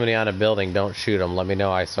see somebody on a building, don't shoot them. Let me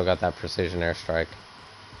know I still got that precision airstrike.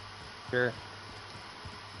 Sure.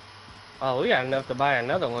 Oh, we got enough to buy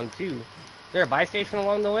another one, too. Is there a buy station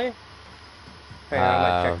along the way? Hang on, I'm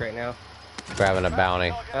gonna check right now. Grabbing a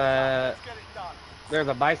bounty. There's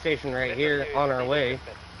a buy station right here on our way.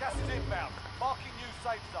 Gas is inbound. Marking new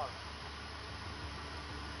safe zone.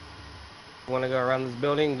 Want to go around this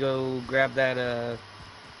building, go grab that,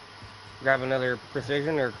 grab another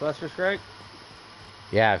precision or cluster strike?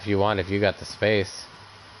 Yeah, if you want, if you got the space.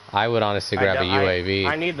 I would honestly grab a UAV.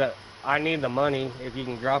 I need the money. If you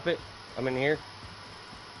can drop it, I'm in here.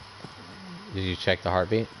 Did you check the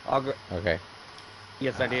heartbeat? Okay.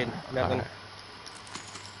 Yes, I did. Nothing. Right.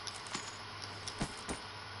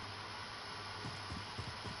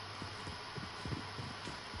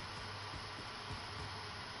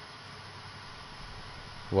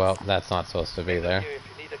 Well, that's not supposed to be there.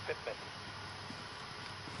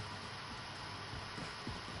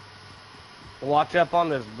 Watch up on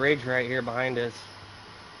this bridge right here behind us.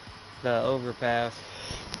 The overpass.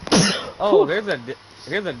 Oh, here's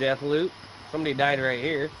a death loop. Somebody died right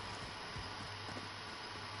here.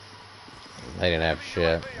 They didn't have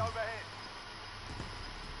shit.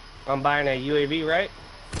 I'm buying a UAV, right?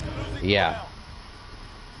 Yeah.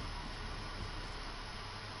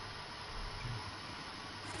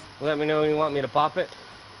 Let me know when you want me to pop it.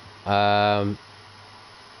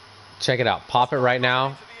 Check it out. Pop it right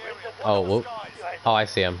now. Oh, whoop. Oh, I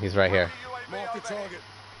see him. He's right here. Mark the target.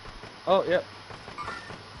 Oh, yep.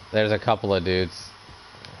 There's a couple of dudes.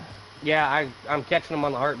 Yeah, I'm catching them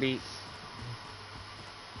on the heartbeat.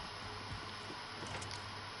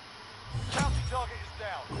 County target is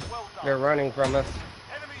down. Well done. They're running from us.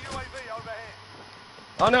 Enemy UAV overhead.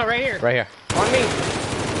 Oh no, right here. Right here. On me.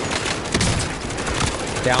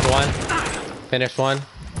 Down one. Finished one.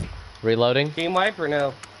 Reloading. Team wipe or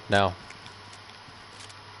no? No.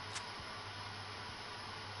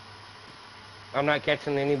 I'm not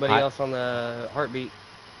catching anybody else on the heartbeat.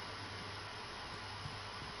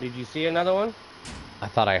 Did you see another one? I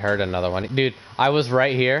thought I heard another one. Dude, I was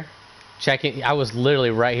right here checking. I was literally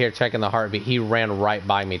right here checking the heartbeat. He ran right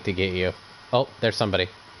by me to get you. Oh, there's somebody.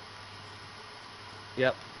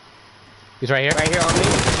 Yep. He's right here. Right here on me.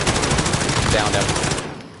 Downed him.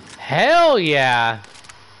 Hell yeah.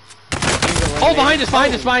 Oh, behind us,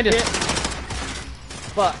 behind us, behind us.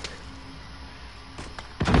 Fuck.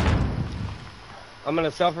 I'm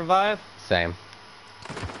gonna self-revive. Same.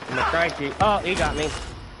 I'm gonna try to. Oh, he got me.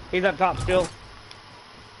 He's up top still.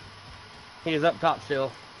 He's up top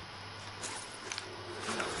still.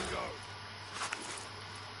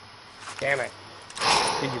 Damn it.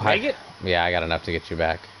 Did you make it? Yeah, I got enough to get you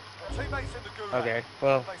back. Teammates in the gulag. Okay,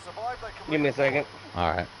 well, If they survive, they can give me a second.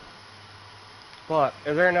 Alright. But,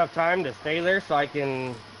 is there enough time to stay there so I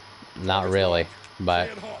can... Not really, but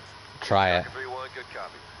try it. 3-1, good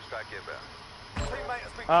copy. Strike inbound. Teammate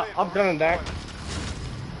has been cleared. I'm coming back.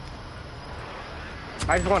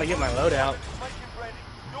 I just want to get my load out. Make it ready.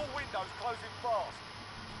 Your window's closing fast.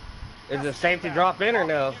 Is it safe to drop in or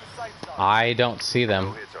no? I don't see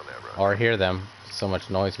them or hear them. So much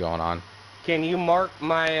noise going on. Can you mark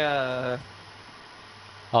my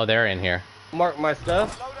Oh, they're in here. mark my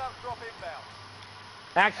stuff? Loadout drop inbound.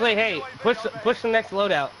 Actually, hey, push the next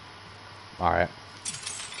loadout. All right.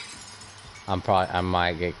 I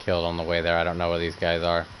might get killed on the way there. I don't know where these guys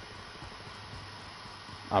are.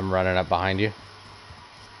 I'm running up behind you.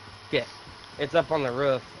 Yeah, it's up on the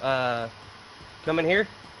roof. Coming here.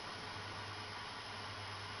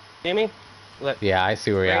 See me? Look. Yeah, I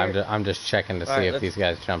see where you Right are. I'm just checking to see if these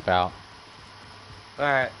guys jump out. All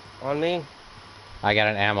right, on me. I got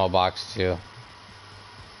an ammo box too.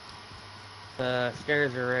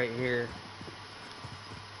 Stairs are right here.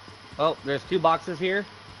 Oh, there's 2 boxes here.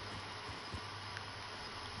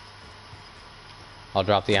 I'll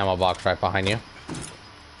drop the ammo box right behind you.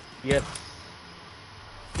 Yes.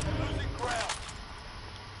 Losing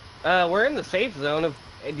ground. We're in the safe zone.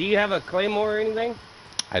 Do you have a claymore or anything?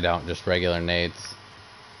 I don't, just regular nades.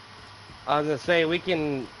 I was gonna say you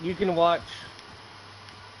can watch.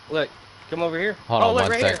 Look, come over here. Hold on look,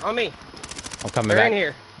 one right sec. here, on me. I'm coming They're back. in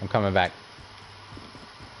here. I'm coming back.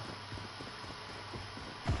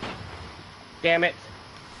 Damn it.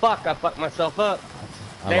 Fuck, I fucked myself up.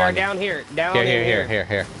 They are down here. Down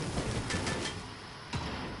Here.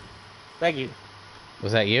 Thank you.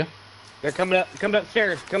 Was that you? They're coming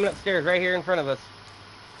upstairs right here in front of us.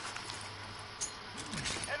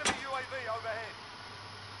 Enemy UAV overhead.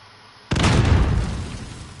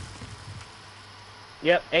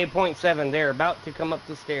 Yep, 8.7. They're about to come up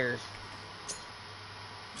the stairs.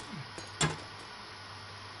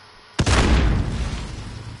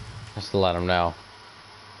 Just to let them know.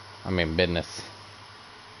 I mean, business.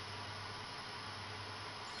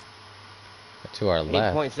 To our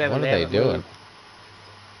left. 8.7, What are they they haven't doing? moved.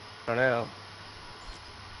 I don't know.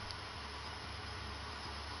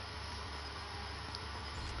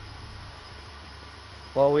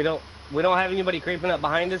 Well, we don't have anybody creeping up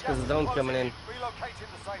behind us because the zone's coming in. Relocating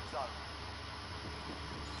the safe zone.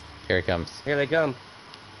 Here he comes. Here they come.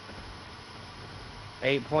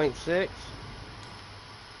 8.6.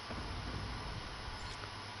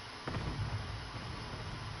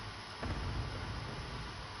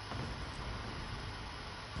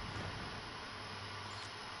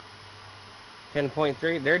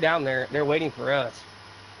 $10.3. They're down there. They're waiting for us.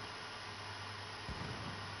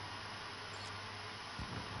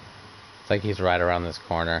 It's like he's right around this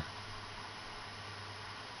corner.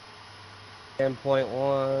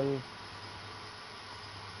 10.1.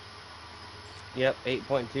 Yep,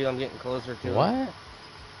 8.2. I'm getting closer to him. What?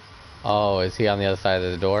 Oh, is he on the other side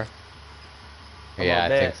of the door? Yeah, I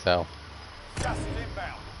think so. Gas is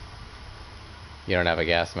inbound. You don't have a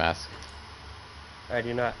gas mask. I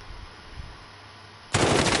do not.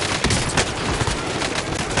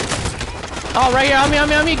 Oh, right here, on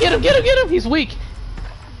me. Get him. He's weak.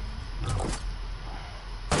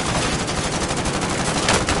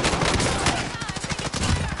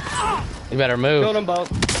 You better move. Killed them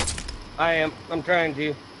both. I'm trying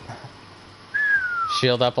to.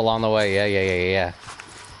 Shield up along the way. Yeah.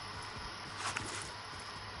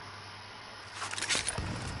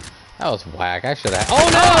 That was whack. I should have. Oh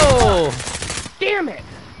no! Damn it!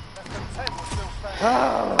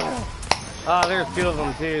 Oh, there's 2 of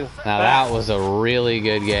them too. Now that was a really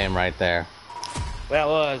good game right there. That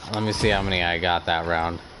was. Let me see how many I got that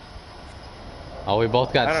round. Oh, we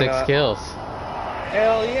both got 6 kills.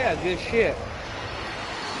 Hell yeah, good shit.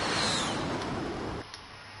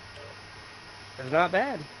 It's not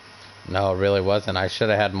bad. No, it really wasn't. I should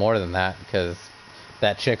have had more than that because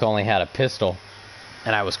that chick only had a pistol.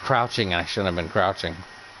 And I was crouching and I shouldn't have been crouching.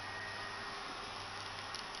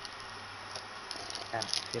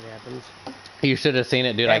 Shit happens. You should have seen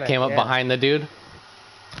it, dude. Damn I came up behind the dude.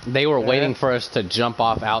 They were waiting for us to jump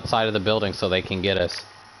off outside of the building so they can get us.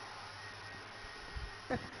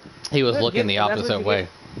 He was looking the opposite way.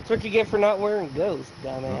 That's what you get for not wearing Ghost,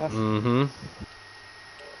 dumbass. Mm-hmm.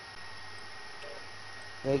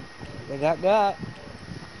 They got.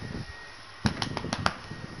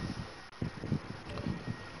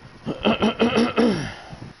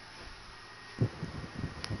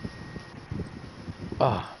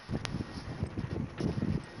 Oh.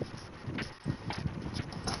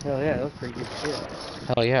 Hell yeah, that was pretty good shit.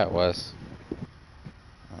 Hell yeah, it was.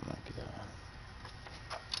 Oh my god.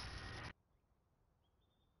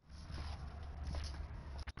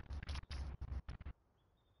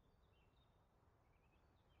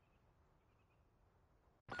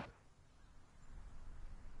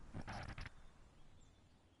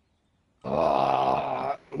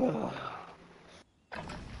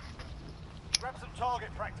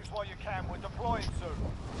 target practice while you can. We're deploying soon.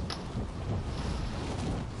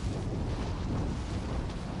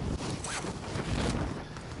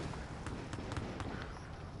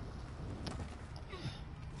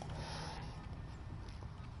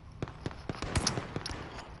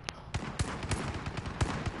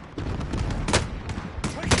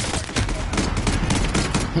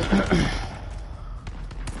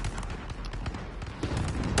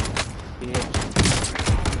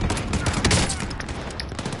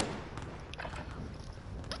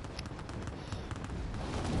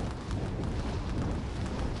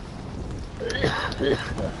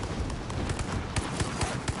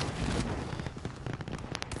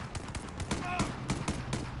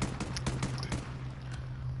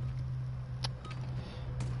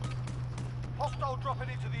 Hostile dropping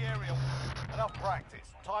into the area. Enough practice.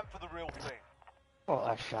 Time for the real thing. Oh,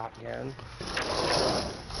 that shotgun.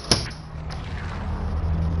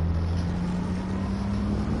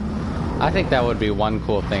 I think that would be one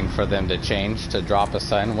cool thing for them to change, to drop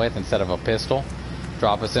us in with instead of a pistol.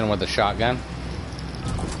 Drop us in with a shotgun.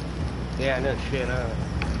 Yeah, no shit, huh?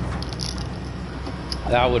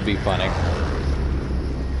 That would be funny.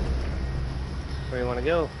 Where do you want to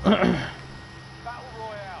go? Battle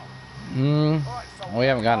Royale. We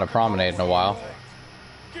haven't gotten a promenade in a while.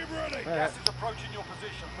 Get ready. Gas is approaching your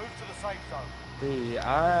position. Move to the safe zone. See,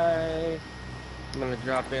 I'm gonna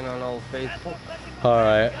drop in on Old Faithful.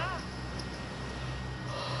 Alright.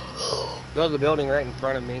 Go to the building right in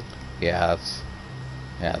front of me. Yeah,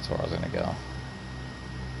 that's where I was gonna go.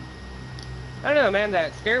 I don't know, man,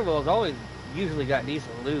 that stairwell's always usually got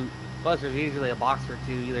decent loot. Plus, there's usually a box or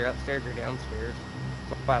two, either upstairs or downstairs.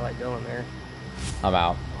 So I like going there. I'm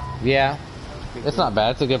out. Yeah, it's not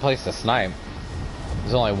bad. It's a good place to snipe.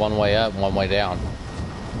 There's only one way up and one way down.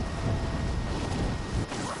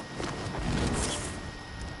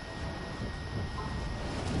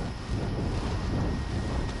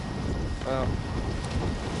 Well.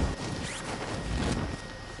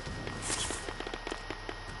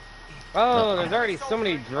 Oh, there's already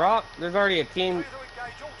somebody dropped. There's already a team.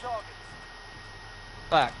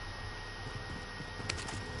 Fuck.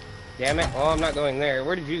 Damn it. Oh, I'm not going there.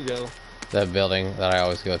 Where did you go? That building that I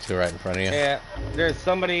always go to right in front of you. Yeah, there's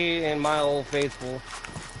somebody in my Old Faithful.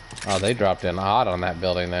 Oh, they dropped in hot on that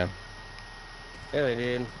building then. Yeah, they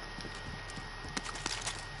did.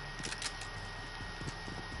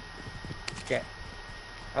 Okay.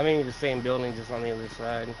 I'm in the same building, just on the other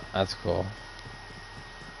side. That's cool.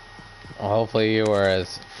 Well, hopefully you were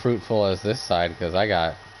as fruitful as this side, because I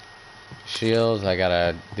got shields, I got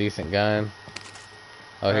a decent gun.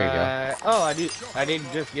 Oh, here you go. Oh, I did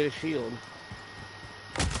just get a shield.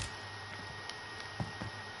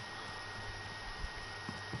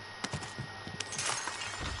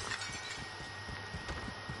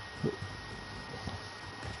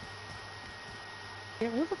 Yeah,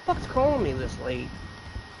 who the fuck's calling me this late?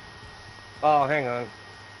 Oh, hang on.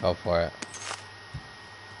 Go for it.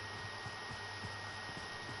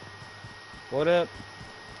 What up?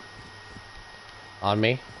 On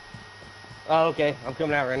me? Oh, okay. I'm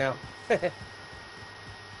coming out right now.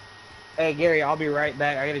 Hey, Gary, I'll be right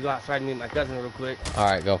back. I gotta go outside and meet my cousin real quick.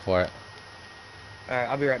 Alright, go for it. Alright,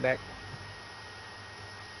 I'll be right back.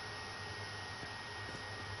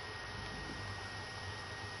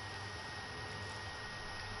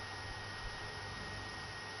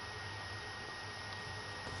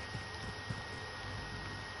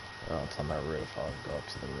 Oh, it's on my roof. I'll go up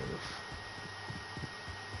to the roof.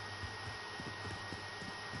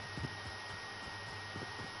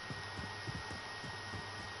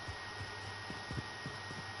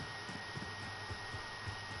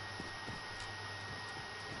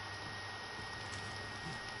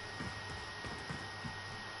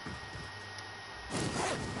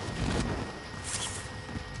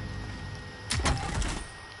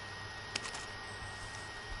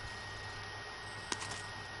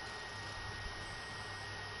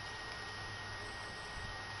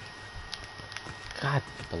 God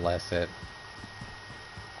bless it.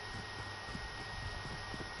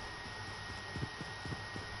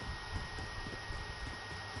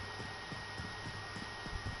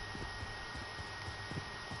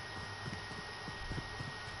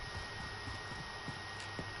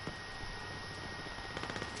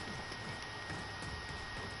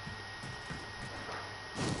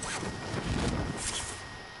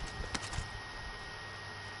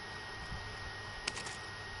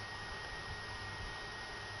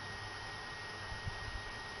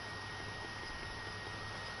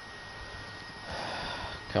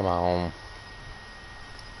 Come on.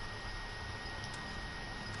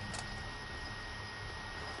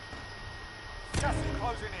 Gas is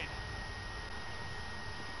closing in.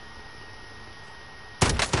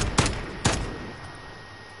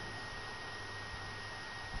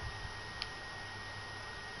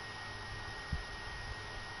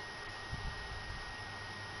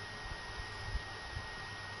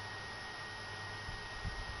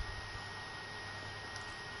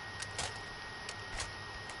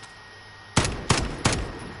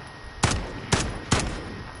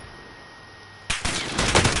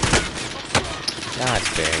 God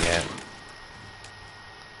dang it.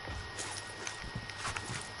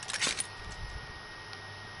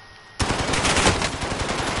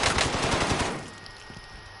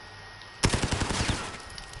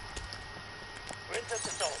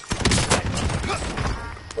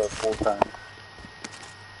 Full time.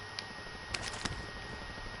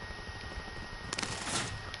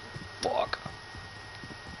 Fuck.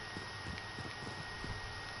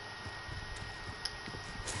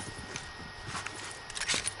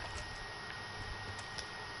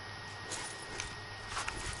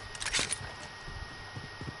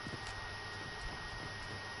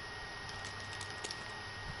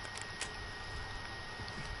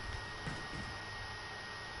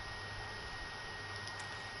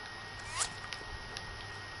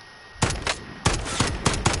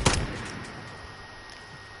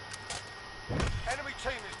 Enemy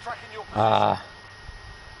team is tracking your position.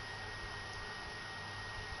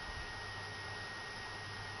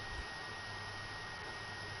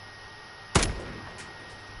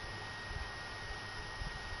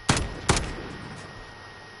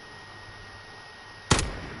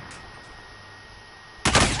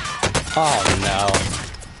 Oh no.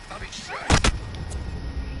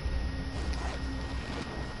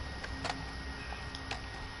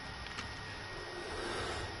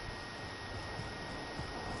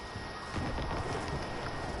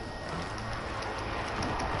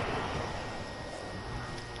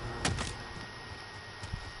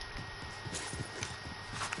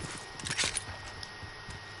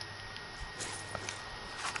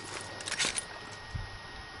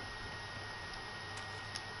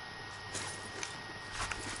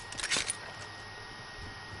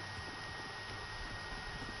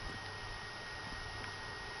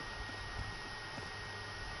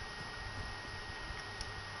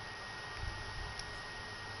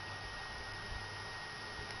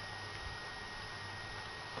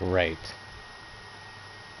 Great.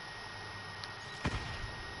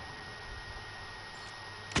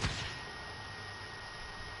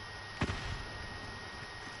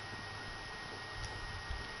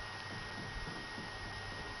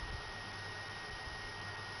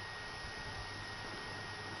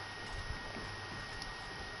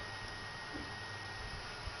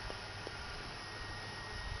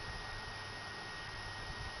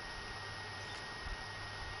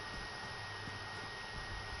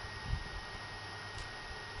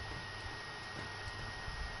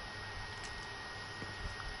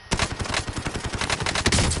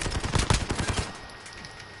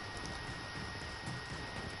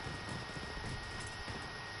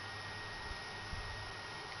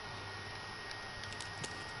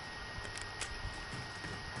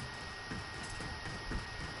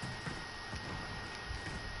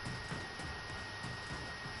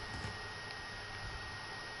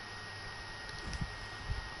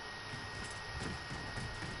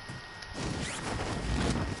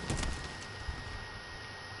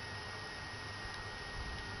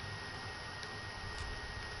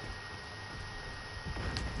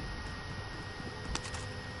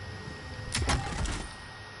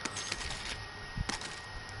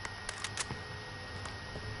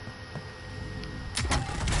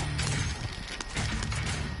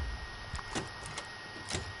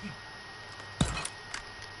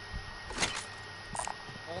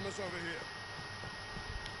 Almost over here.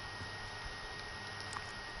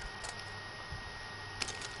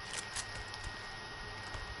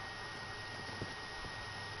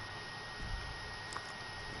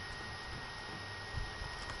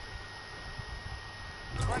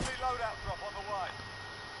 Friendly loadout drop on the way.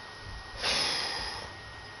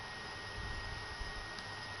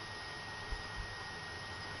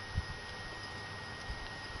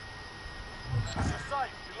 You're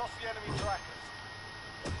safe. You lost the enemy trackers.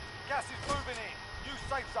 Gas is moving in. New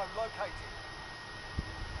safe zone located.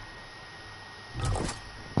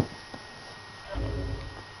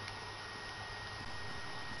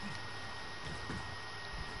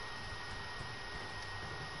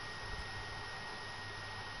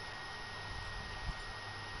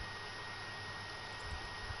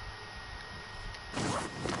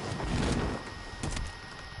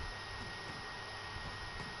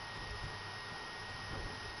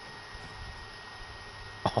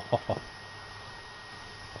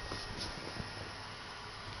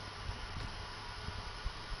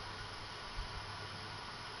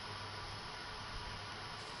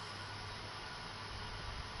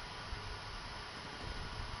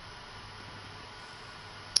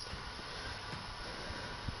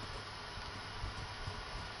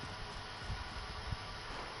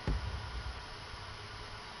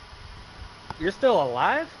 You're still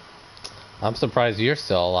alive? I'm surprised you're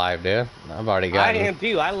still alive, dude. I've already I gotten... am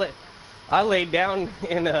too. I laid down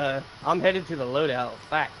and I'm headed to the loadout.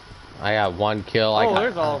 Fact. I got 1 kill. Oh,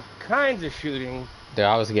 there's all kinds of shooting. Dude,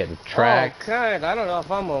 I was getting tracked. Oh, kind. I don't know if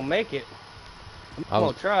I'm gonna make it. I'm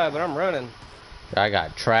gonna try, but I'm running. I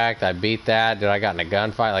got tracked. I beat that. Dude, I got in a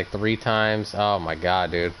gunfight like 3 times. Oh my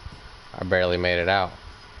god, dude. I barely made it out.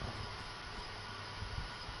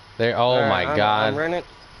 There. Oh Right, my god. I'm running.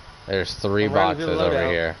 There's 3 I'm running to boxes the over loadout.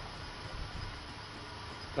 here.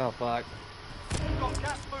 Oh fuck. Got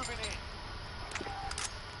gas moving in.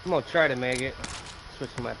 I'm gonna try to make it.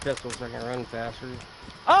 Switch to my pistol so I can run faster.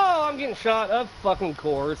 Oh, I'm getting shot. Of fucking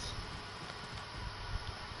course.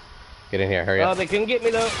 Get in here. Hurry Oh, up. they couldn't get me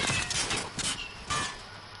though.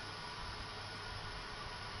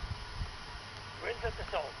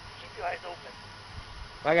 Keep your eyes open.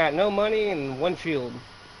 I got no money and 1 shield.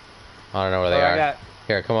 I don't know where they are.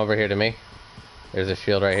 Here, come over here to me. There's a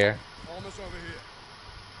shield right here. Almost over here.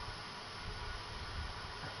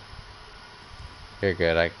 You're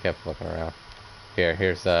good. I kept looking around.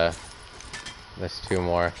 Here's there's 2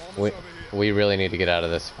 more. We really need to get out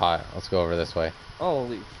of this spot. Let's go over this way.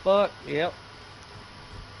 Holy fuck. Yep.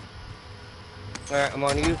 Alright, I'm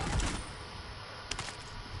on you.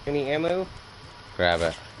 Any ammo? Grab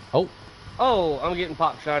it. Oh, Oh, I'm getting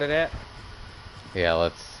pop shot at. yeah.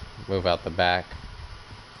 Let's move out the back.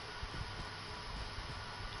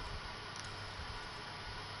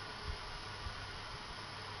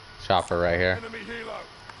 Chopper right here. Enemy helo.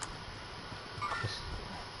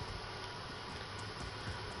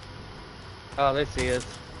 Oh, they see us.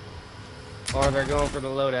 Or they're going for the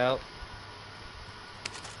loadout.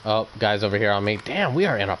 Oh, guys over here on me. Damn, we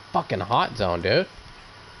are in a fucking hot zone, dude.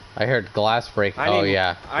 I heard glass break. Oh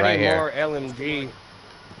yeah, I right need here. more LMG.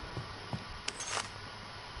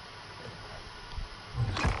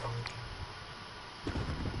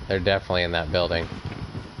 They're definitely in that building.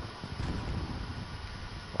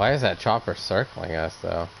 Why is that chopper circling us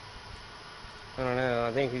though? I don't know.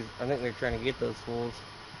 I think they're trying to get those fools.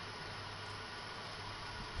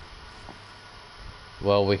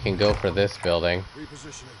 Well, we can go for this building.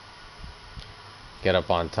 Repositioning. Get up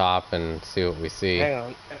on top and see what we see. Hang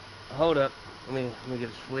on. Hold up. Let me get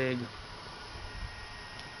a swig.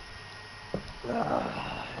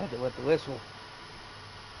 I had to wet the whistle.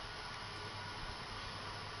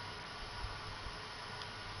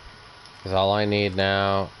 Because all I need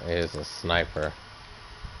now is a sniper.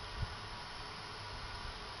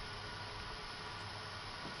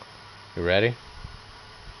 You ready?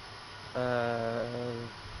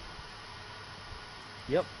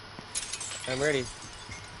 Yep. I'm ready.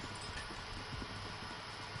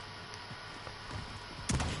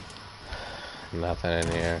 Nothing in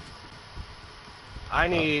here. I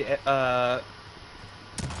need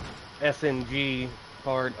SMG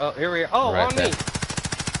card. Oh, here we are. Oh, Right on there. me.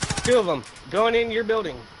 2 of them going in your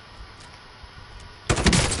building.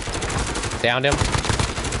 Downed him.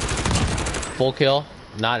 Full kill.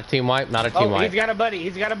 Not a team wipe. Not a team Oh, wipe. he's got a buddy.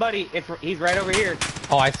 He's got a buddy. He's right over here.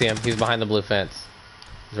 Oh, I see him. He's behind the blue fence.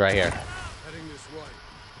 He's right here. Heading this way.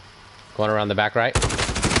 Going around the back right.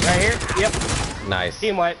 Right here. Yep. Nice.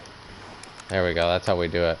 Team wipe. There we go. That's how we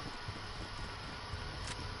do it.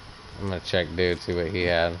 I'm gonna check dude, see what he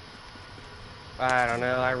had. I don't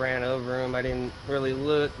know. I ran over him. I didn't really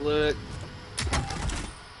look. Let's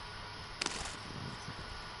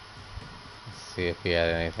see if he had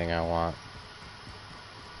anything I want.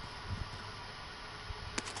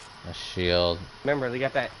 A shield. Remember, they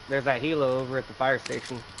got that. There's that helo over at the fire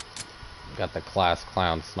station. Got the class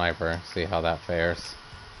clown sniper. See how that fares.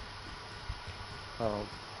 Oh.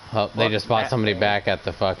 Oh, they just bought that somebody thing. back at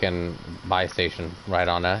the fucking buy station right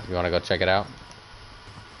on that. You want to go check it out?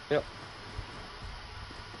 Yep.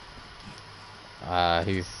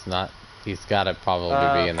 He's not. He's got to probably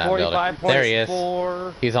be in that building. 45.4. There he is.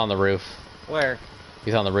 He's on the roof. Where?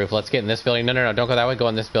 He's on the roof. Let's get in this building. No, no, no. Don't go that way. Go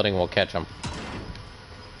in this building. We'll catch him.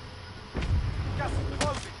 Gas is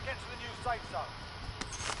closing. Get to the new safe zone.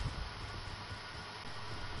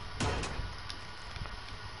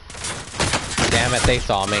 Damn it. They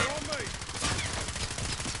saw me.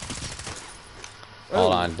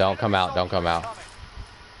 Hold on. Don't come out. Don't come out.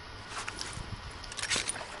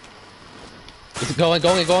 He's going.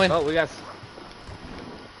 Oh, we got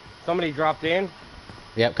somebody dropped in.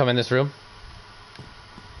 Yep. Come in this room.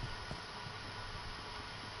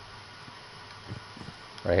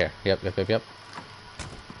 Right here. Yep.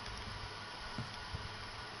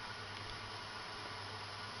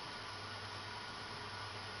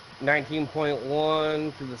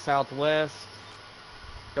 19.1 to the southwest.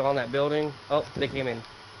 Still on that building. Oh, they came in.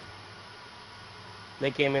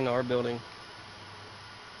 They came into our building.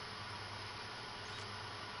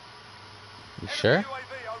 You sure?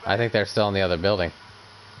 I think they're still in the other building.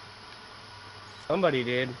 Somebody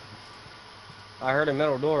did. I heard a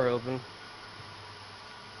metal door open.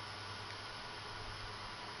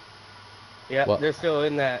 Yep, What? they're still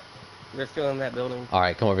in that. They're still in that building. All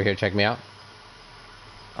right, come over here. Check me out.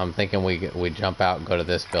 I'm thinking we jump out and go to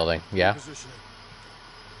this building. Yeah. Positioning.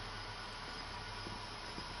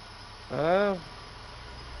 Gas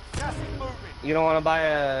is moving. You don't want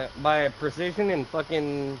to buy a precision and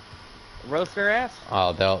fucking roast their ass?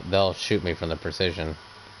 Oh, they'll shoot me from the precision.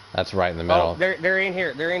 That's right in the middle. Oh, they're in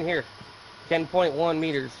here. They're in here. 10.1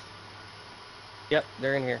 meters. Yep,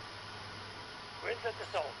 they're in here. We're inside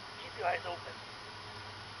the zone. Keep your eyes open.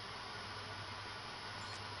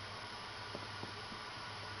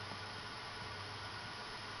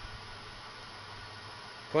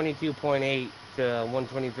 22.8 to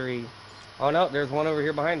 123. Oh no, there's one over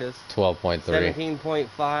here behind us. 12.3.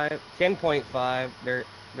 17.5, 10.5. They're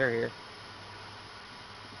here.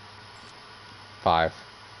 5.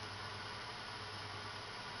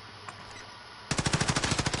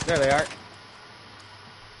 There they are.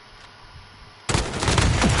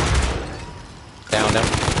 Downed him.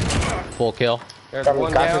 Full kill. There's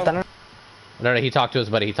one down. No, he talked to his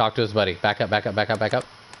buddy. He talked to his buddy. Back up, back up, back up, back up.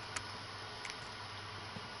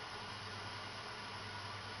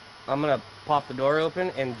 I'm gonna pop the door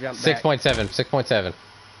open and jump back. 6.7. 6.7.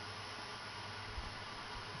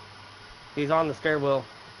 He's on the stairwell.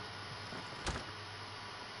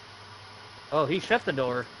 Oh, he shut the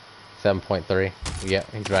door. 7.3. Yeah,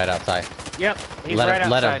 he's right outside. Yep, he's right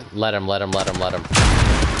outside. Let him.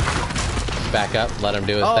 Back up. Let him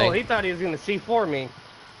do his thing. Oh, he thought he was gonna C4 me.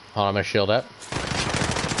 Hold on, I'm gonna shield up.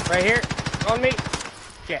 Right here, on me.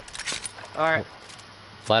 Shit. All right.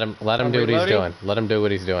 Let him I'm do what he's reloading. doing. Let him do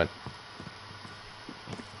what he's doing.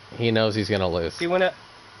 He knows he's gonna lose. She went up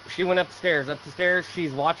the stairs. Up the stairs.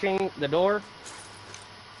 She's watching the door.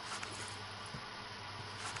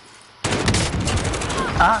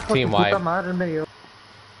 Team wide.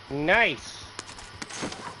 Nice.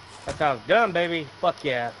 That's how it's done, baby. Fuck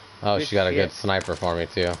yeah. Oh, Good she got a good shit. sniper for me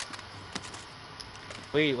too.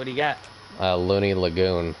 Wait, what do you got? Looney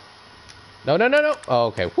Lagoon. No. Oh,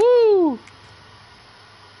 okay. Woo!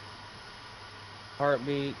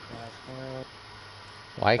 Heartbeat.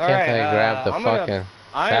 Why can't Alright, they grab the I'm fucking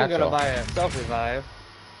I am gonna satchel? buy a self-revive.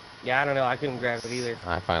 Yeah, I don't know. I couldn't grab it either.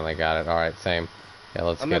 I finally got it. All right, same. Yeah,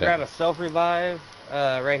 let's I'm get gonna grab it. a self-revive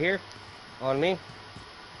right here on me.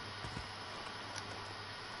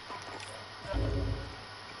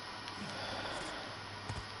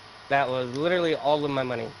 That was literally all of my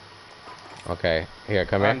money. Okay, here,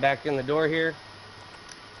 come I'm here. back in the door here.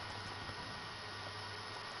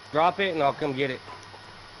 Drop it and I'll come get it.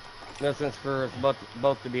 No sense for us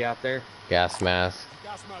both to be out there. Gas mask.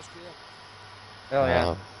 Gas mask here. Oh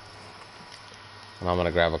yeah. And I'm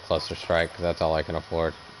gonna grab a cluster strike because that's all I can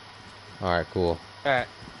afford. All right, cool. All right.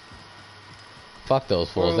 Fuck those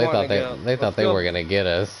fools. Where They we thought wanna go? they thought Let's they go. were gonna get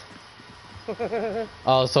us.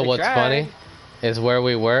 Oh, so They what's tried. funny is where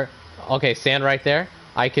we were. Okay, stand right there.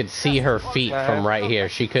 I could see her feet from right here.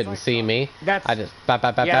 She couldn't see me. That's I just bap.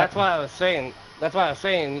 yeah. That's why I was saying. That's why I was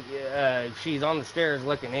saying she's on the stairs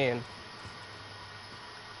looking in.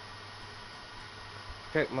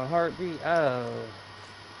 Check my heartbeat. Oh,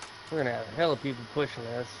 we're gonna have a hell of people pushing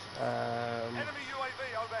us. Enemy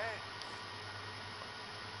UAV overhead.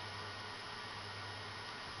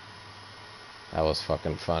 That was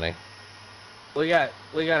fucking funny. We got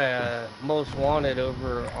a most wanted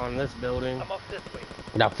over on this building. I'm off this way.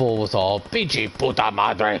 That fool was all pinche puta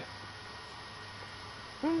madre.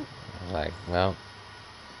 I was like, well,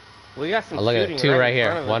 We got some. Oh, look at it, shooting 2 right right in here,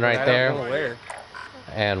 front of us, 1 but right I don't there. know where.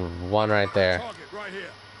 and 1 right there. Target right here.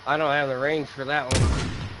 I don't have the range for that one.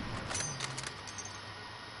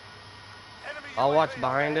 Enemy I'll watch UAV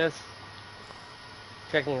behind overhead. us.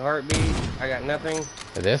 Checking heartbeat. I got nothing.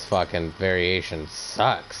 This fucking variation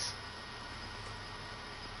sucks.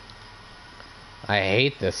 I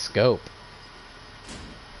hate this scope.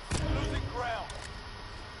 Losing ground.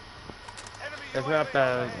 Enemy That's UAV not the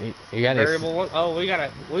overhead. You got any? variable one. Oh, we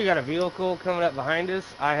got a vehicle coming up behind us.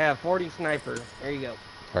 I have 40 sniper. There you go.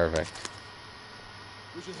 Perfect.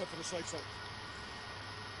 We should head for the safe zone.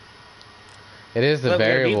 It is the Look, we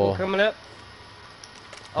got variable. people coming up.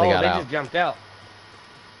 They Oh, got they out. just jumped out.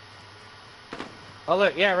 Oh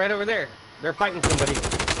look, yeah, right over there. They're fighting somebody.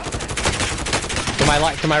 To my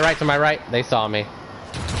right, to my right, to my right. They saw me.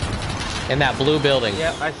 In that blue building.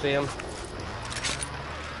 Yep, I see them.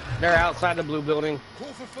 They're outside the blue building. Call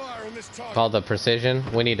for fire on this target. Called the precision.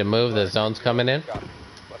 We need to move. The zone's coming in. Copy.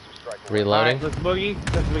 Cluster strike. Reloading. Alright, let's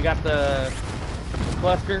boogie since we got the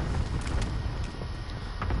cluster.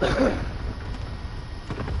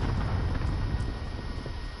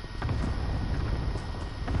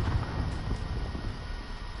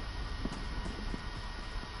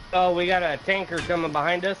 Oh, we got a tanker coming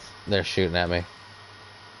behind us. They're shooting at me.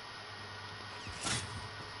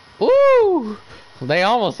 Woo! They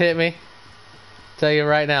almost hit me. Tell you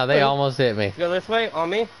right now, they almost hit me. Go this way. On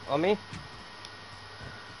me. On me.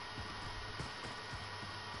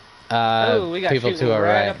 Oh, we got people to our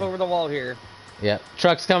right right. up over the wall here. Yep.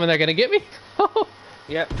 Truck's coming. They're gonna get me.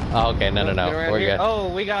 Yep. Oh, okay. No. We're here. good. Oh,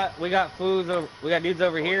 we got fools. We got dudes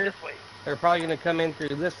over here. This way. They're probably gonna come in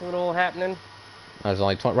through this little happening. There's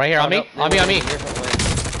only 20 right here on me. No, On me.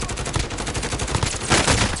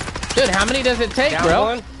 Dude, how many does it take, Down bro?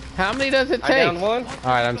 one. How many does it I take? downed one. All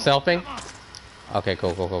right, I'm selfing. Okay,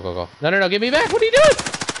 cool. No, give me back. What are you doing?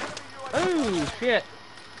 Oh shit.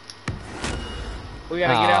 We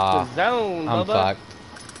gotta get out the zone, I'm Bubba. fucked.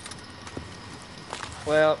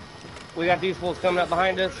 Well, we got these fools coming up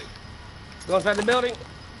behind us. Go inside the building.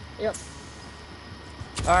 Yep.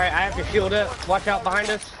 Alright, I have to shield up. Watch out behind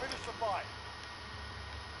us. Finish the fight.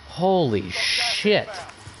 Holy shit. Safe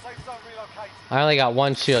zone relocated. I only got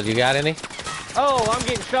one shield. You got any? Oh, I'm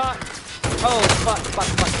getting shot. Oh, fuck.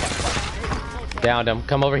 Downed him.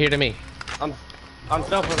 Come over here to me. I'm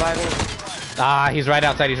self-reviving. Ah, he's right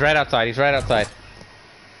outside.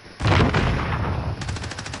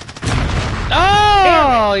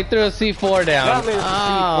 Oh, he threw a C4 down. Got me with the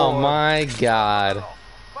Oh C4. my god.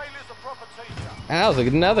 Failure is a proper teacher. That was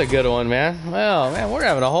another good one, man. Well, man, we're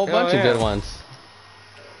having a whole bunch of good ones.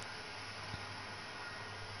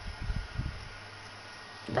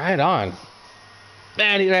 Right on.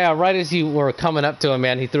 Man, yeah, right as you were coming up to him,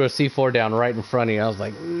 man, he threw a C4 down right in front of you. I was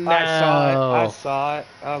like, no. I saw it.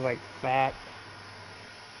 I was like, fat.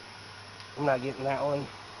 I'm not getting that one.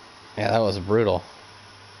 Yeah, that was brutal.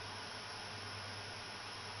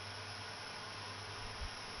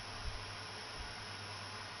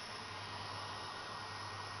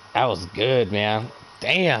 That was good, man.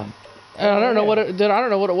 Damn. I don't know what it, dude. I don't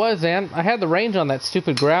know what it was, man. I had the range on that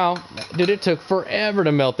stupid growl, dude. It took forever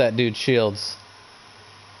to melt that dude's shields.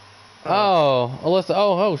 Oh, Alyssa.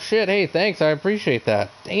 Oh, shit. Hey, thanks. I appreciate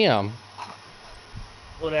that. Damn.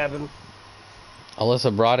 What happened?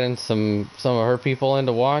 Alyssa brought in some of her people in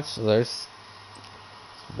to watch.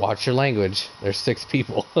 Watch your language. There's 6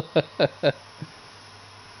 people.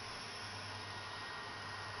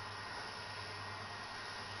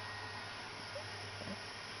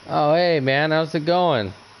 Oh, hey, man, how's it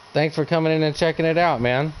going? Thanks for coming in and checking it out,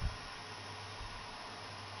 man.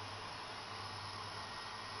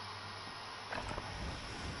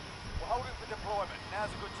 We're holding for deployment. Now's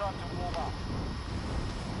a good time to warm up.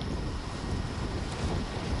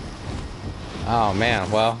 Oh,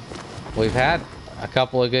 man, well, we've had a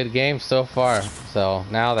couple of good games so far. So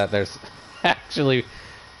now that there's actually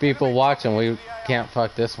people watching, we can't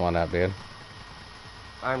fuck this one up, dude.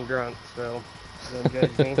 I'm drunk, so don't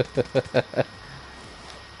judge me.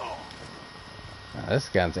 Oh, this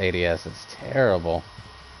gun's ADS is terrible.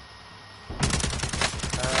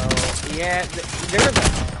 Yeah,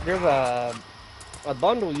 there's a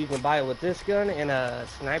bundle you can buy with this gun and a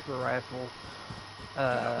sniper rifle.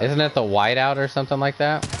 Isn't it the whiteout or something like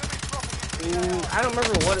that? I don't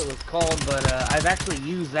remember what it was called, but I've actually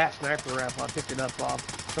used that sniper rifle. I picked it up off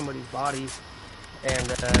somebody's body, and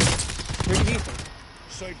pretty decent.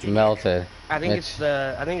 Melted. I think Mitch, it's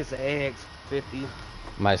the AX-50.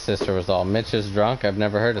 my sister was all, Mitch is drunk? I've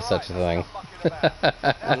never heard of such a thing.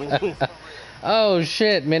 Oh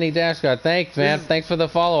shit, Mini Dash God. Thanks, man. Thanks for the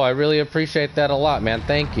follow. I really appreciate that a lot, man.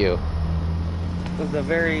 Thank you. It was a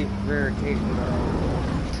very rare occasion.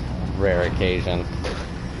 Rare occasion.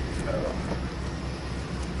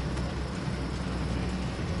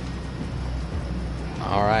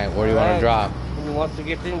 Alright, where do you want to drop? Who wants to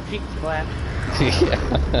get them cheeks slapped?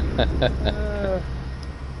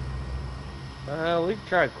 We can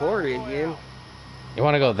try Corey again. You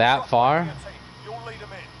want to go that far? You'll lead them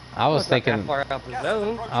in. I was Not that thinking. far out the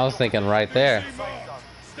zone. I was thinking right there.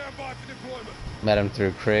 Stand by for deployment. Met him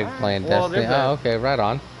through Craig playing Well, Destiny. there's a- Oh, okay, right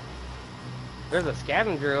on. There's a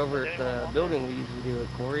scavenger over at the building we usually do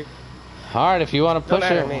with Corey. Alright, if you want to Don't push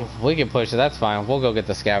matter it, to me. we can push it. That's fine. We'll go get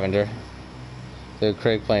the scavenger. Dude,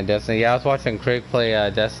 Craig playing Destiny. Yeah, I was watching Craig play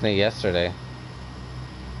Destiny yesterday.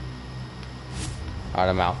 Alright,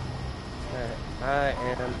 I'm out. Alright, I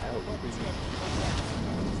am out.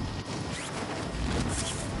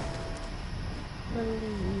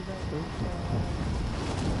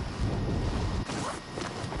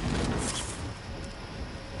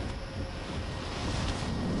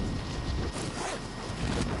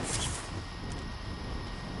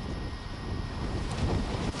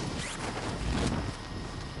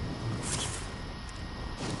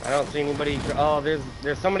 I don't see anybody. Oh,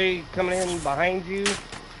 there's somebody coming in behind you.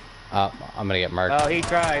 I'm gonna get murked. Oh, he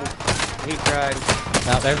tried. He tried.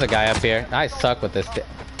 Oh, there's a guy up here. I suck with this.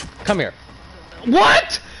 Come here.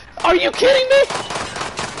 What? Are you kidding me?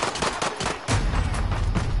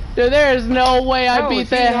 Dude, there is no way I beat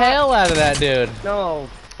the hell out of that dude. No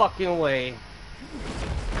fucking way.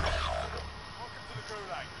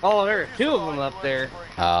 Oh, there are two of them up there.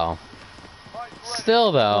 Oh.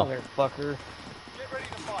 Still though. Motherfucker. Get ready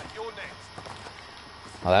to fight. You're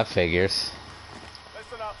next. Oh, that figures.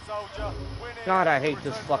 Listen up, soldier. Win here. God, I hate this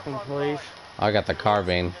Return to the fucking front place. line. I got the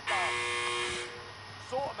carbine.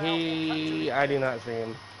 Sort 'em out and He... I do not see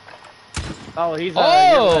him. Oh, he's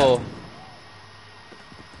Oh!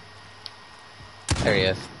 There he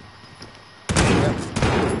is.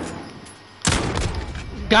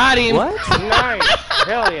 Got him! What? Nice.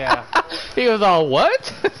 Hell yeah. He was all,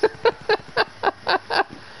 what?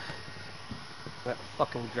 That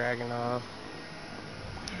fucking dragon off.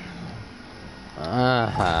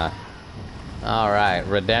 Uh-huh. Alright,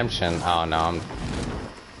 redemption. Oh no, I'm...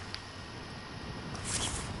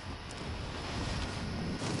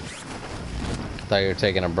 thought you were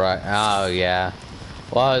taking a break. Oh yeah.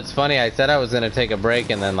 Well, it's funny, I said I was gonna take a break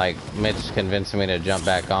and then like Mitch convinced me to jump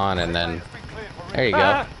back on and then... There you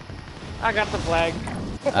go. I got the flag.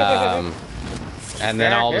 And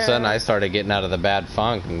then all of a sudden I started getting out of the bad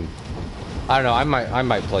funk and... I don't know, I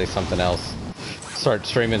might play something else. Start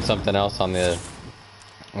streaming something else on the...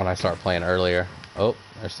 when I start playing earlier. Oh,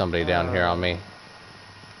 there's somebody down here on me.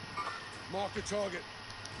 Mark the target.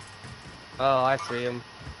 Oh, I see him.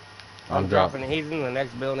 I'm dropping. He's in the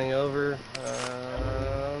next building over.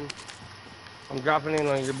 I'm dropping in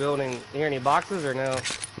on your building. You hear any boxes or no?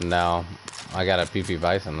 No, I got a PP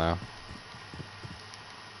Bison though.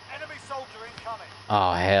 enemy soldier incoming.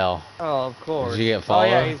 Oh hell. Oh, of course. Did you get followed? Oh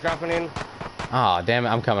yeah, he's dropping in. Oh damn it!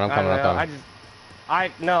 I'm coming. I'm coming. I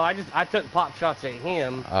took pop shots at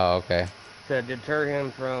him Oh okay. to deter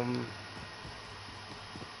him from.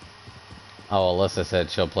 Oh, Alyssa said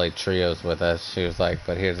she'll play trios with us. She was like,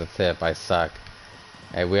 but here's a tip: I suck.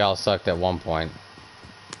 Hey, we all sucked at one point.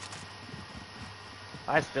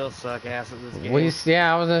 I still suck ass at this game.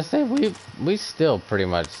 Yeah, I was gonna say we still pretty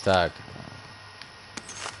much suck.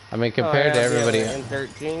 I mean, compared to everybody.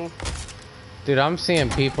 M13. Dude, I'm seeing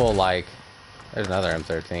people like, there's another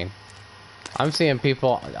M13. I'm seeing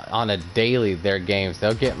people on a daily, their games,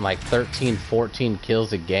 they'll get like 13, 14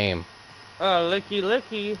 kills a game. Oh,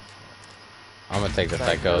 looky. I'm gonna take the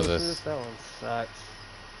psychosis. That one sucks.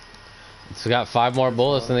 It's got 5 more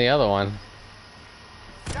bullets than the other one.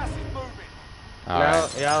 Gas is moving.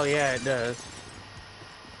 Alright, Yeah, it does.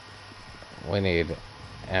 we need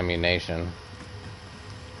ammunition.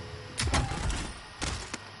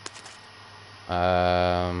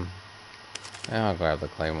 Yeah, I'll grab the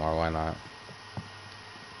claymore, why not?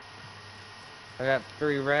 I got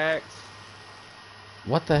 3 racks.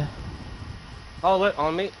 What the? Oh, look,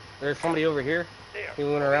 on me. There's somebody over here. He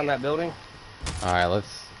went around that building. Alright,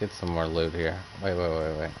 let's get some more loot here. Wait.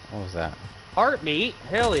 What was that? Heartbeat.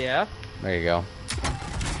 Hell yeah. There you go.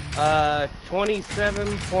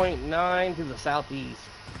 27.9 to the southeast.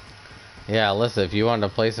 Yeah, Alyssa, if you wanted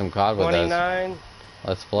to play some COD with 29. us,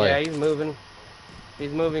 let's play. Yeah, he's moving.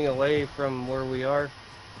 He's moving away from where we are.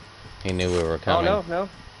 He knew we were coming. Oh, no.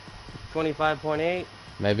 25.8.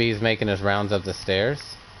 Maybe he's making his rounds up the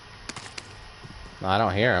stairs. No, I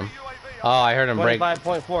don't hear him. Oh, I heard him break.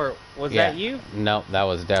 25.4. Was Yeah. that you? No, that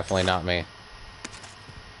was definitely not me.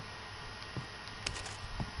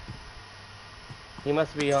 He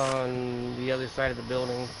must be on the other side of the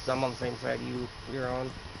building. 'Cause I'm on the same side you're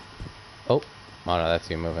on. Oh no, that's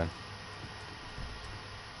you moving.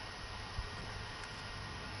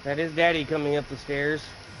 That is Daddy coming up the stairs.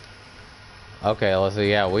 Okay, let's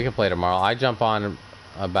see. Yeah, we can play tomorrow. I jump on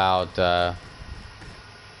about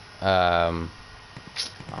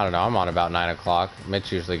I don't know. I'm on about 9 o'clock.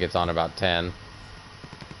 Mitch usually gets on about 10.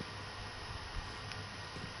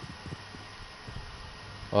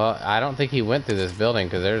 Well, I don't think he went through this building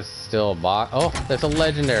because there's still a box. Oh, there's a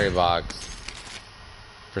legendary box.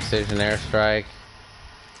 Precision airstrike.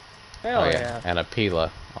 Hell Oh yeah. and a Pila.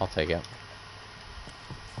 I'll take it.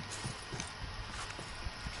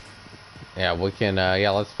 Yeah, we can.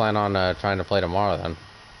 Yeah, let's plan on trying to play tomorrow then.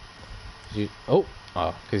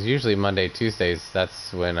 Because usually Monday, Tuesdays,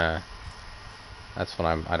 that's when I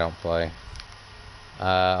don't play.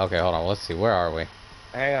 Okay, hold on. Let's see. Where are we?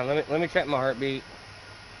 Hang on. Let me check my heartbeat.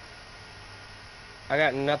 I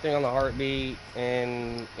got nothing on the heartbeat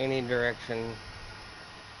in any direction.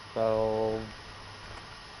 So.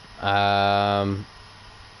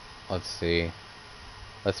 Let's see.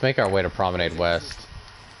 Let's make our way to Promenade West.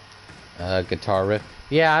 Guitar riff.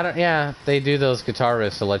 Yeah, I don't. Yeah, they do those guitar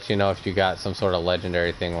riffs to let you know if you got some sort of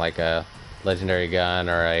legendary thing, like a legendary gun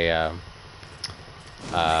or a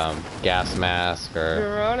gas mask or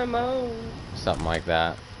Geronimo. something like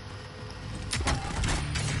that.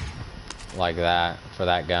 Like that for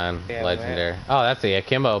that gun, Yeah, legendary. Oh, that's the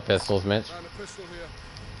akimbo pistols, Mitch. Found a pistol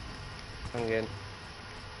here. I'm good.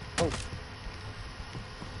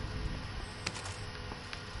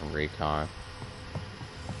 Oh, Recon.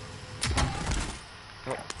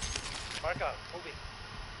 Mark out. Moving.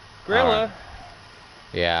 Gorilla.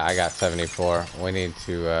 Yeah, I got 74. We need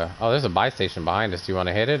to. Oh, there's a buy station behind us. Do you want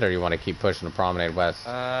to hit it, or you want to keep pushing the promenade west?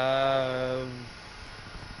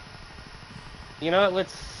 You know what?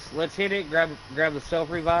 Let's hit it. Grab the self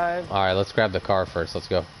revive. All right, let's grab the car first. Let's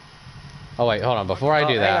go. Oh wait, hold on. Before I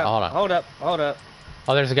do hang that, hold on. Hold up.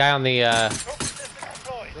 Oh, there's a guy on the.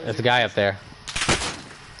 There's a guy up there.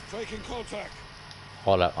 Taking contact.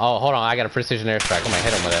 Hold up. Oh, hold on. I got a precision airstrike. I'm gonna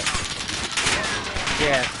hit him with it.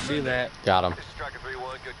 Yeah, do that. Got him.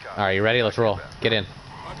 All right, you ready? Let's roll. Get in.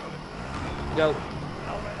 Go.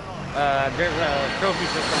 There's a trophy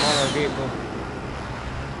system on our vehicle.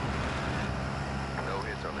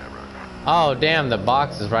 Oh, damn! The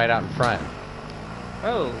box is right out in front.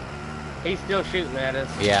 Oh, he's still shooting at us.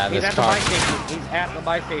 Yeah, he's this at car. the buy station. He's at the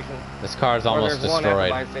buy station. This car's Or almost there's one at the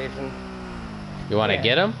destroyed. buy station. You want to Yeah.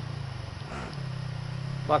 get him?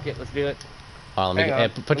 Fuck it, let's do it. Oh, let me. Hang on.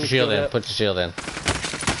 Put Let your me shield shield in. up. Put your shield in.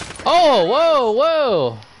 Oh, whoa,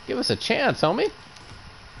 whoa! Give us a chance, homie.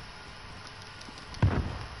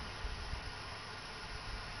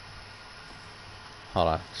 Hold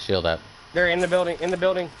on. Shield up. They're in the building. In the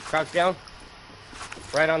building. Crouch down.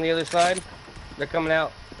 Right on the other side. They're coming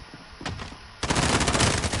out.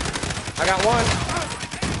 I got one.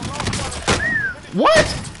 What?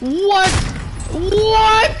 What?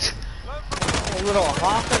 What? A little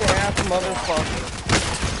hopping ass motherfucker.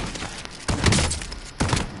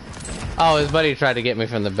 Oh, his buddy tried to get me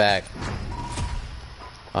from the back.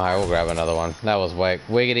 Alright, we'll grab another one. That was whack.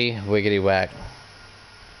 Wiggity, wiggity whack.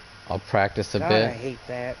 I'll practice a God, bit. I hate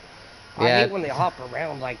that. Yeah. I hate when they hop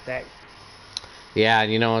around like that. Yeah,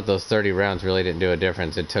 and you know what? Those 30 rounds really didn't do a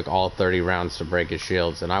difference. It took all 30 rounds to break his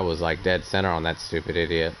shields, and I was like dead center on that stupid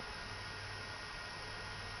idiot.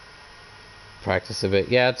 Practice a bit.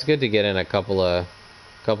 Yeah, it's good to get in a couple of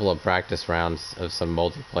practice rounds of some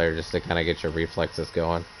multiplayer just to kind of get your reflexes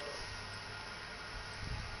going.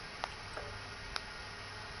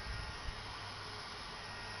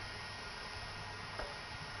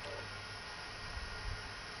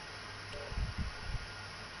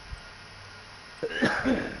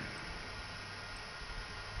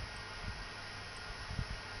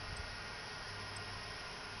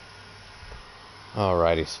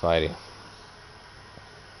 Alrighty, Spidey.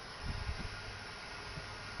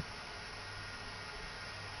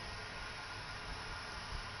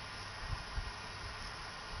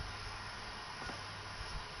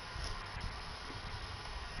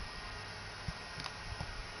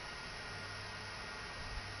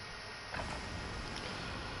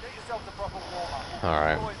 Get yourself the proper warm-up. All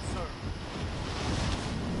right. Deployed soon.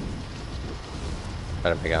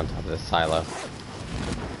 Try to pick on top of this silo.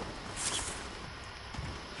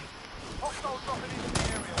 Hostiles dropping into the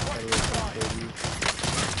area. Watch your side.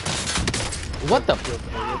 What the?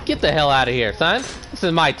 Get the hell out of here, son. This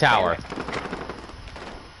is my tower.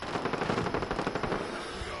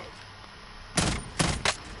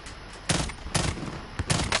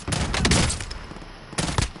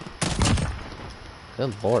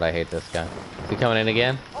 Good lord, I hate this guy. Is he coming in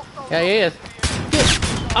again? Yeah, he is.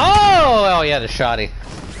 Oh, yeah, the shoddy.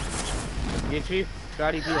 Get you?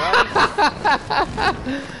 Scotty too hot?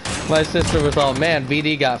 My sister was all, man,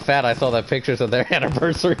 BD got fat. I saw the pictures of their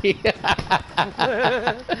anniversary.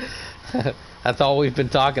 That's all we've been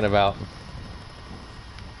talking about.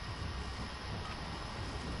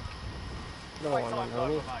 No one, Playtime's homie.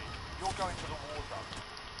 over, mate. You're going to the war zone.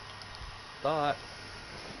 Thought.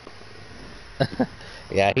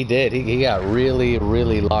 Yeah, he did. He got really,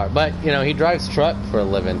 really large. But, you know, he drives truck for a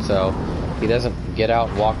living, so he doesn't get out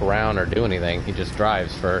and walk around or do anything. He just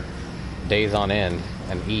drives for days on end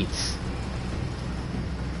and eats.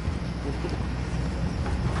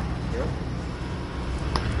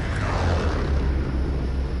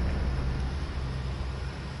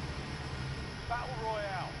 Battle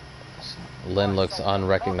Royale. Lynn looks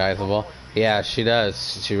unrecognizable. Yeah, she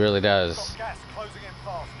does. She really does. Got gas closing in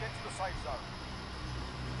fast. Get to the safe zone.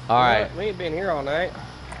 Alright. We ain't been here all night.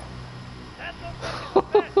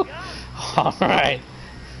 Alright.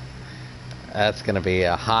 That's gonna be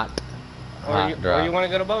a hot Or you drop. want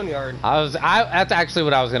to go to Boneyard? That's actually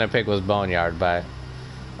what I was gonna pick was Boneyard, but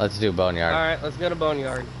Let's do boneyard. Alright, let's go to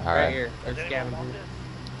Boneyard. All right right. here. There's Does anyone scavengers. want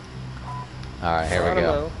this? All right, here we go.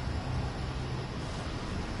 Geronimo.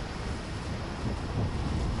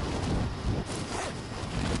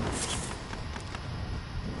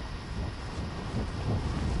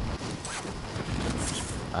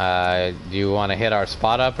 Do you want to hit our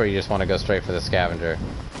spot up, or you just want to go straight for the scavenger?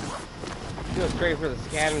 Go straight for the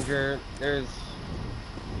scavenger. There's...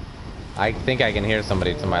 I think I can hear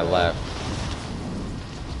somebody to my left.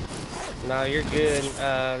 No, you're good.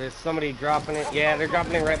 There's somebody dropping it. Yeah, they're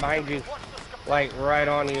dropping it right behind you. Like, right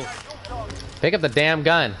on you. Pick up the damn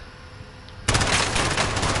gun.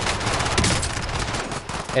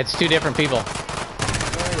 It's two different people.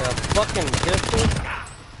 Where the fucking pistol?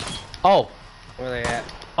 Oh. Where they at?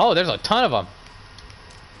 Oh, there's a ton of them.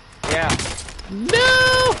 Yeah.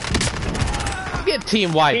 No! Get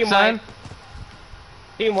team wiped, Team son. wipe.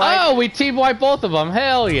 Team wipe. Oh, we team wiped both of them.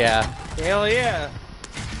 Hell yeah. Hell yeah.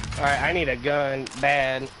 Alright, I need a gun.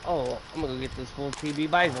 Bad. Oh, I'm gonna go get this full TB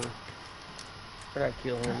Bison. Where'd I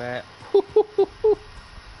kill him at?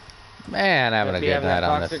 Man, having a Does he good have night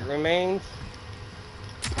on toxic this. remains?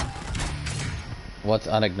 What's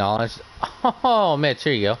unacknowledged? Oh, Mitch,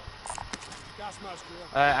 here you go. Gas mask here.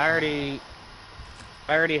 I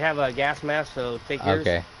already have a gas mask, so take yours.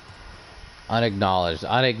 Okay. Unacknowledged.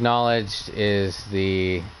 Unacknowledged is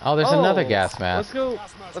the... Oh, there's another gas mask.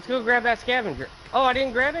 Let's go grab that scavenger. Oh, I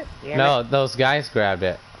didn't grab it? Damn No, it. those guys grabbed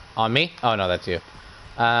it. On me? Oh, no, that's you.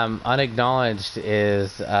 Unacknowledged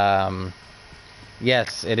is...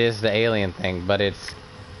 Yes, it is the alien thing, but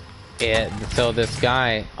so this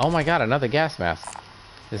guy... Oh my god, another gas mask.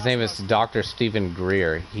 His name is Dr. Stephen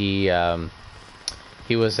Greer. He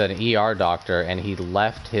was an ER doctor, and he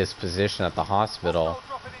left his position at the hospital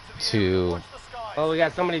to... Oh, we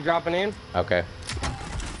got somebody dropping in. Okay.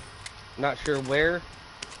 Not sure where.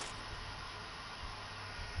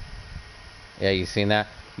 Yeah, you seen that?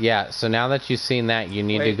 Yeah, so now that you've seen that, you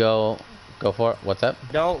need to go for it. What's up?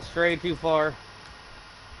 Don't stray too far.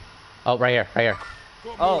 Oh, right here, right here.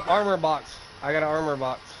 Oh, armor box. I got an armor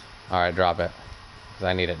box. Alright, drop it. Because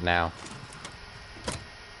I need it now.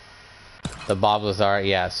 The Bob Lazar,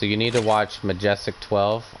 yeah, so you need to watch Majestic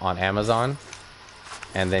 12 on Amazon.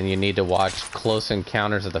 And then you need to watch Close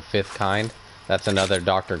Encounters of the Fifth Kind. That's another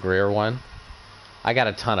Dr. Greer one. I got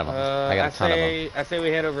a ton of them. I got a ton of them. I say we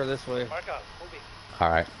head over this way. Mark out. Moving.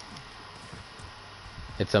 Alright.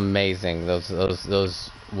 It's amazing. Those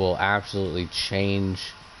will absolutely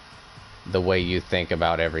change the way you think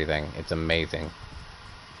about everything. It's amazing.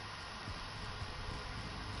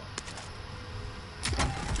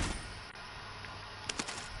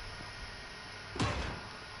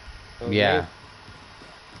 Okay. Yeah.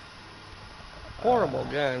 Horrible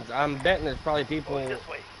guns. I'm betting there's probably people Going this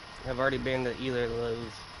way. have already been to either of those.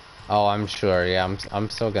 Oh, I'm sure. Yeah, I'm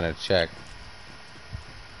still gonna check.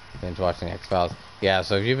 Binge watching X-Files. Yeah,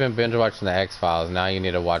 so if you've been binge watching the X-Files, now you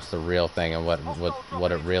need to watch the real thing and what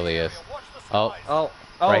it really is. Oh, Oh,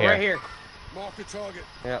 Right here. Mark the target.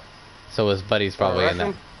 Yep. so his buddy's probably rush in there.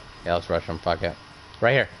 him? Yeah, let's rush him. Fuck it.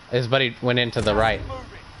 Right here. His buddy went into the right.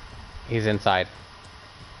 He's inside.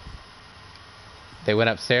 They went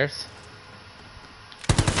upstairs.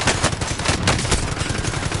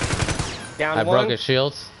 Down I one. broke his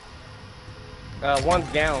shields.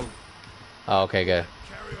 One's down. Oh, okay, good.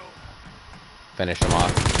 Carry on. Finish him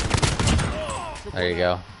off. There you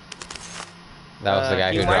go. That was the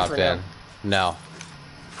guy who team wipe dropped or in. No.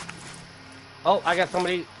 Oh, I got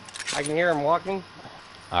somebody. I can hear him walking.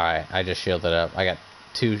 Alright, I just shielded up. I got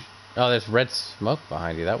two... Oh, there's red smoke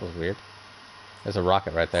behind you. That was weird. There's a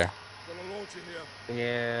rocket right there. Got a launcher here.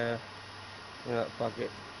 Yeah. No, fuck it.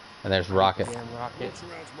 And there's rocket. Damn rocket. Launcher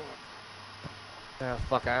rounds marked. Oh,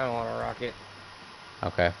 fuck, I don't want a rocket.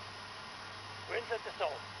 Okay. We're inside the zone.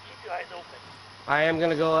 Keep your eyes open. I am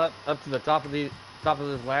gonna go up to the top of this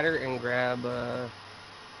ladder and grab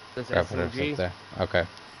this Grab whatever's SMG. up there. Okay.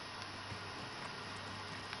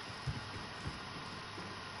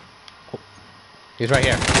 He's right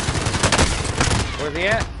here. Where's he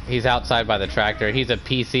at? He's outside by the tractor. He's a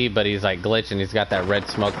PC, but he's like glitching. He's got that red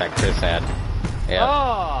smoke that Chris had. Yeah.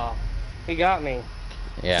 Oh, he got me.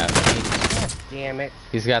 Yeah. Damn it.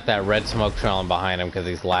 He's got that red smoke trailing behind him because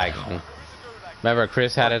he's lagging. Remember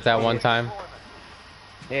Chris had it that one time?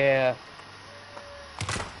 Yeah.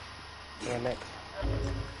 Damn it.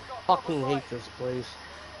 Fucking hate this place.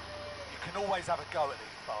 You can always have a go at these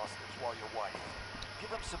bastards while you're waiting. Give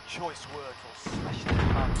them some choice words or smash their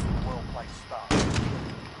guns with a well-placed start.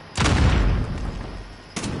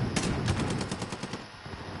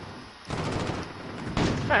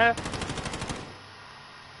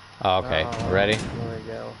 Oh, okay. Oh, Ready? There we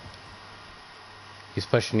go. He's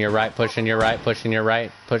pushing your right, pushing your right, pushing your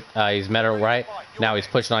right. He's metal right. Now he's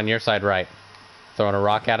pushing on your side right. Throwing a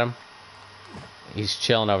rock at him. He's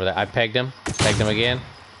chilling over there. I pegged him. Pegged him again.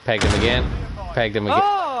 Pegged him again. Pegged him again.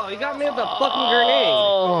 Oh, he got me with a fucking grenade.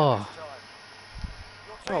 Oh.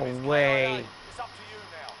 No way.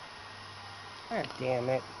 God damn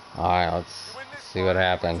it. Alright, let's see what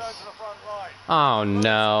happens. Oh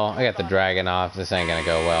no. I got the dragon off. This ain't gonna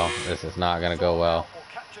go well. This is not gonna go well.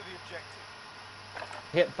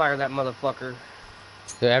 Hit fire that motherfucker.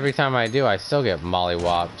 Dude, every time I do, I still get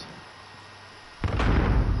mollywopped.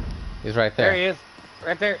 He's right there. There he is.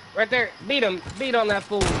 Right there. Right there. Beat him. Beat on that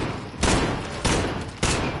fool.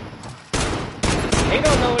 He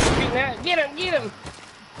don't know what he's shooting at. Get him. Get him.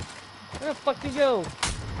 Where the fuck did he go?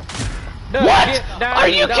 Dude, What? Down, Are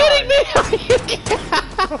you down. kidding me? Are you kidding?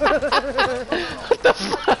 What the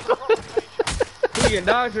fuck? You can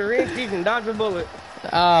dodge a wrench, you can dodge a bullet.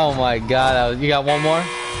 Oh my god. You got one more?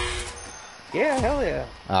 Yeah, hell yeah.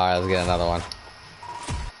 Alright, let's get another one.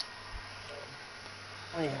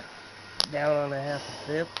 Oh, yeah. Down on a half a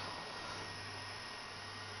sip.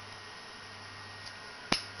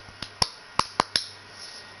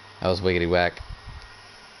 That was wiggity whack.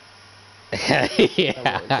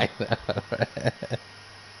 Yeah, I know.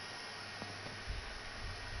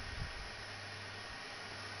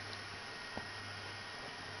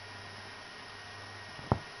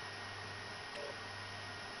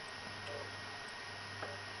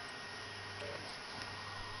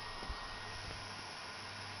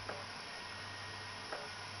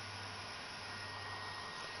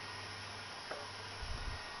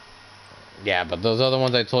 Yeah, but those other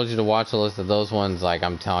ones I told you to watch, the list of those ones, like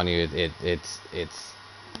I'm telling you, it's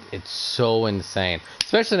so insane.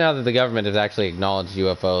 Especially now that the government has actually acknowledged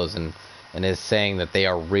UFOs and is saying that they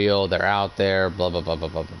are real, they're out there, blah blah blah blah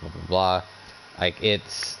blah blah blah blah blah. Like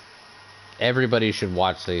everybody should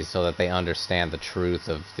watch these so that they understand the truth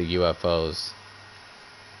of the UFOs.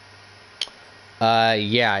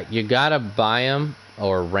 Yeah, you gotta buy them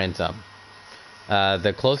or rent them.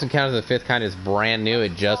 The Close Encounters of the Fifth Kind is brand new.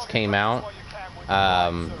 It just came out.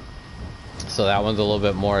 So that one's a little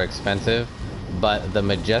bit more expensive. But the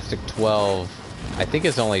Majestic 12, I think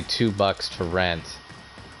it's only $2 to rent.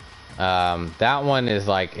 That one is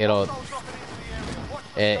like, it'll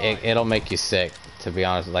make you sick, to be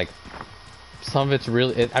honest. Like, some of it's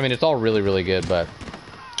really, I mean, it's all really, really good, but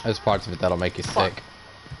there's parts of it that'll make you sick.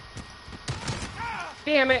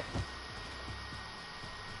 Damn it.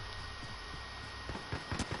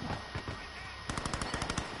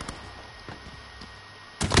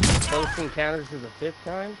 Close Encounters of the Fifth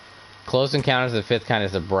Kind? Close Encounters of the Fifth Kind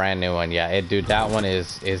is a brand new one. Yeah, dude, that one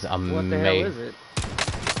is amazing. What the hell is it?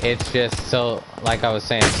 It's just, so, like I was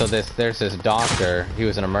saying, so there's this doctor, he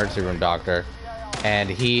was an emergency room doctor, and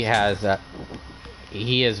he has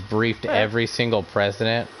briefed every single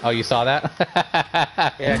president. Oh, you saw that?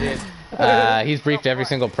 Yeah, I did. He's briefed every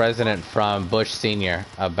single president from Bush Sr.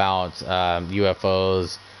 about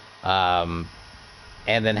UFOs,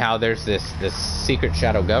 and then how there's this secret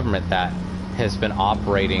shadow government that has been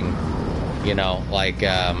operating, you know, like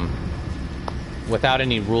without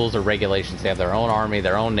any rules or regulations. They have their own army,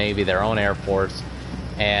 their own navy, their own air force,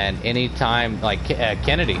 and anytime, like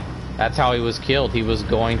Kennedy, that's how he was killed. He was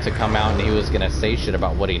going to come out and he was going to say shit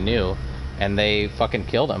about what he knew, and they fucking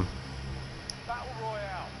killed him. Battle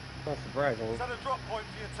Royale. Not surprising. Set a drop point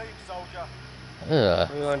for your team, soldier. Ugh.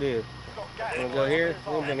 What are you gonna do? Wanna go here?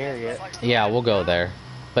 We haven't been here yet. Yeah, we'll go there.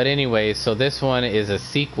 But anyway, so this one is a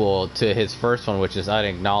sequel to his first one, which is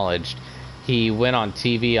Unacknowledged. He went on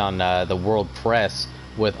TV on the World Press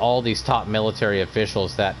with all these top military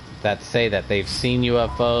officials that say that they've seen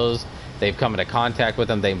UFOs, they've come into contact with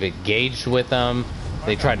them, they've engaged with them,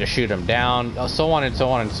 they tried to shoot them down, so on and so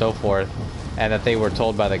on and so forth, and that they were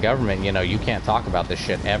told by the government, you know, you can't talk about this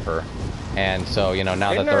shit ever. And so, you know,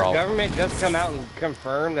 now Didn't that they're our all... government just come out and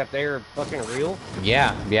confirm that they're fucking real?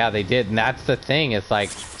 Yeah, they did, and that's the thing. It's like,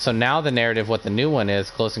 so now the narrative, what the new one is,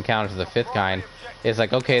 Close Encounters of the Fifth Kind, is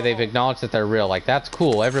like, okay, they've acknowledged that they're real. Like, that's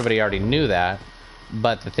cool. Everybody already knew that.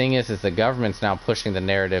 But the thing is the government's now pushing the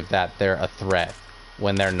narrative that they're a threat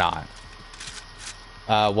when they're not.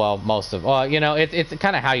 Well, you know, it's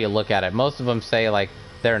kind of how you look at it. Most of them say, like,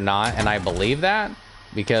 they're not, and I believe that,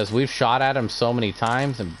 because we've shot at them so many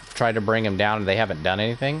times and tried to bring them down, and they haven't done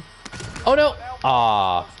anything. Oh, no!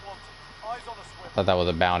 Aw. I thought that was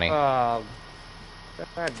a bounty. God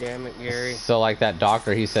damn it, Gary. So, like that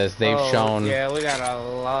doctor, he says they've shown... Yeah, we got a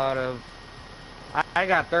lot of... I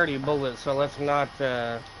got 30 bullets, so let's not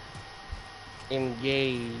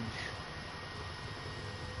engage.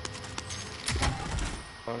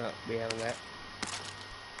 Oh no, we having that.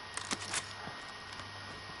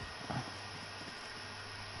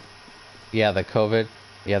 Yeah, the COVID.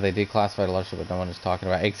 Yeah, they declassified a lot of shit, but no one is talking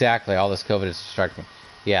about. Exactly, all this COVID is distracting.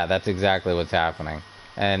 Yeah, that's exactly what's happening.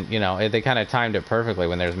 And, you know, they kind of timed it perfectly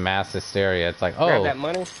when there's mass hysteria. It's like, Grab oh, that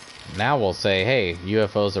money. now we'll say, hey,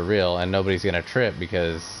 UFOs are real, and nobody's going to trip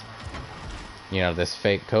because, you know, this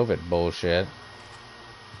fake COVID bullshit.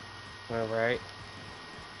 All right.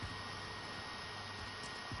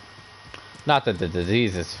 Not that the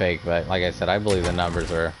disease is fake, but like I said, I believe the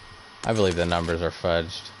numbers are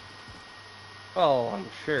fudged. Oh, I'm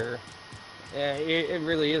sure. Yeah, it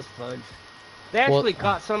really is fudge. They actually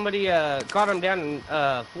caught somebody, caught them down in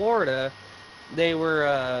Florida. They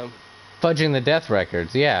were fudging the death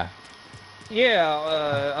records, yeah.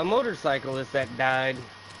 Yeah, a motorcyclist that died.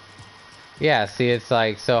 Yeah, see, it's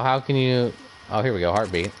like, so how can you... Oh, here we go,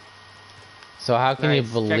 heartbeat. So how can you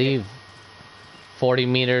believe 40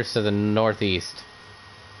 meters to the northeast?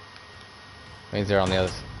 Means they're on the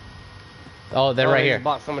other... Oh, they're right here.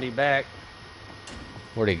 Bought somebody back.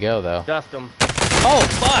 Where'd he go, though? Dust him. Oh,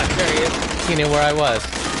 fuck! There he is. He knew where I was.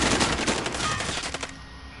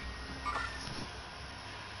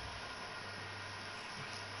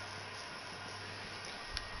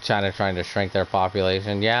 China trying to shrink their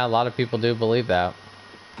population. Yeah, a lot of people do believe that.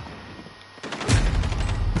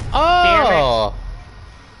 Oh!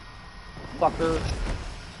 Fucker.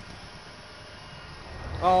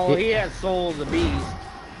 Oh, he has soul of the beast.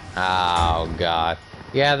 Oh, God.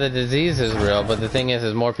 Yeah, the disease is real, but the thing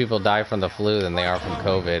is more people die from the flu than they are from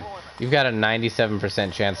COVID. You've got a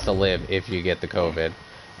 97% chance to live if you get the COVID.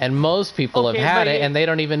 And most people have had it, and they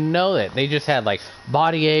don't even know it. They just had, like,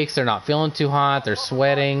 body aches, they're not feeling too hot, they're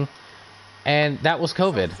sweating. And that was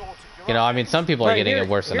COVID. You know, I mean, some people are getting it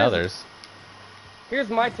worse than others. Here's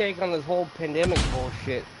my take on this whole pandemic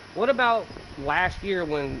bullshit. What about last year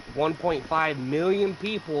when 1.5 million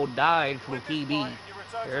people died from TB?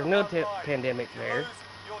 There's no pandemic there.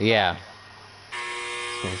 Yeah.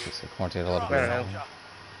 Let's just quarantine a little bit. I don't know.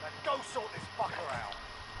 Go sort this fucker out.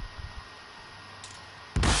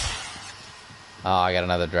 Oh, I got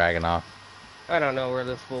another dragon off. I don't know where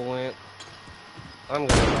this fool went. I'm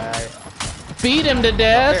gonna die. Beat him to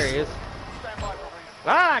death! Oh, there he is.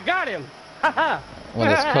 Ah, I got him! Haha! When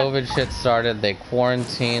this COVID shit started, they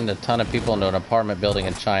quarantined a ton of people into an apartment building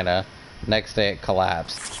in China. Next day it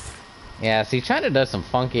collapsed. Yeah, see, China does some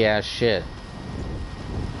funky ass shit.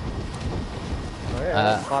 Oh,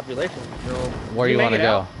 yeah, population control. Where do you want to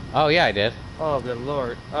go? Oh, yeah, I did. Oh, good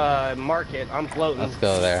lord. Market. I'm floating. Let's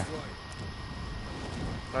go there.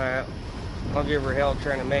 Alright. I'll give her hell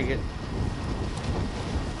trying to make it.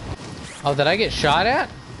 Oh, did I get shot at?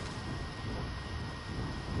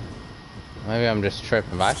 Maybe I'm just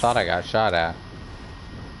tripping, but I thought I got shot at.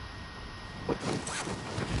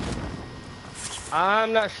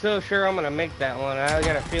 I'm not so sure I'm gonna make that one. I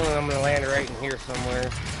got a feeling I'm gonna land right in here somewhere.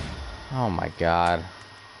 Oh my god.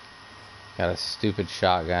 Got a stupid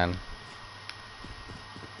shotgun.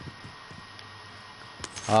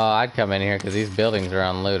 Oh, I'd come in here because these buildings are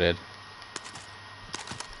unlooted.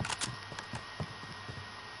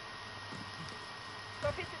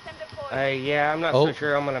 Yeah, I'm not so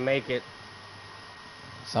sure I'm gonna make it.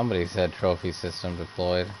 Somebody said trophy system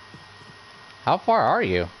deployed. How far are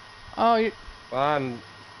you? Oh, you... Well,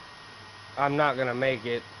 I'm not gonna make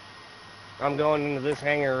it. I'm going into this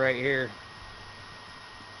hangar right here.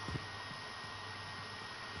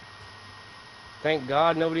 Thank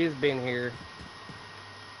God nobody's been here.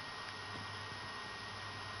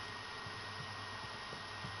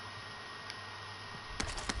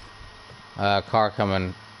 Car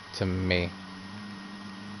coming to me.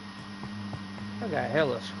 I got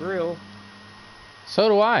hella skrill. So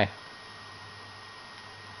do I.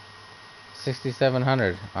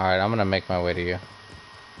 6,700. Alright, I'm gonna make my way to you.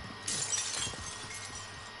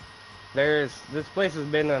 This place has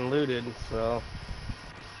been unlooted, so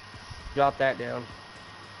jot that down.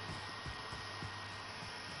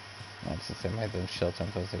 Since they made them shield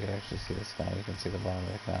templates, they could actually see the sky. You can see the bottom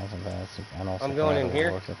of the clouds and vast. And also I'm going in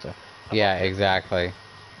here. Yeah, exactly.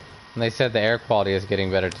 And they said the air quality is getting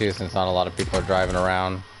better too, since not a lot of people are driving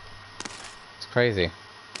around. It's crazy.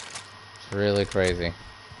 It's really crazy.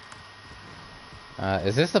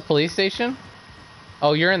 Is this the police station?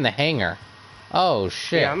 Oh, you're in the hangar. Oh,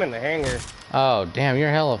 shit. Yeah, I'm in the hangar. Oh, damn,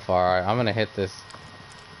 you're hella far. Alright, I'm gonna hit this.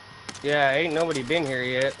 Yeah, ain't nobody been here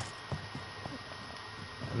yet.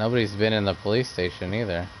 Nobody's been in the police station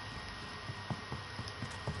either.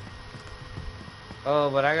 Oh,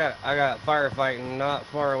 but I got firefighting not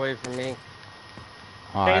far away from me.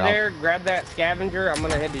 Oh, Stay there, grab that scavenger. I'm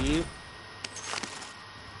gonna head to you.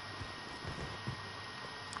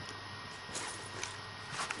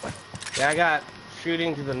 Yeah, I got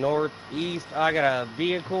shooting to the northeast. I got a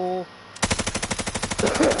vehicle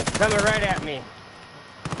coming right at me.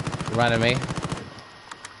 Running me.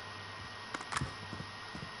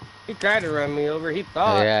 He tried to run me over. He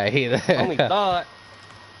thought. Yeah, he. Only thought.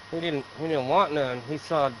 He didn't want none. He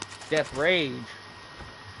saw death rage.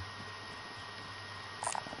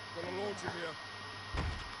 Got a launcher here.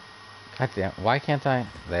 God damn, why can't I?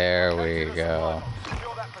 There we go.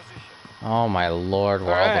 Secure that position. Oh my lord,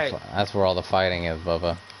 where Alright. that's where all the fighting is,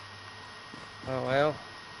 Bubba. Oh well.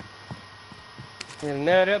 You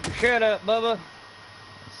nut up or shut up, Bubba.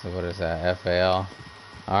 So what is that? FAL.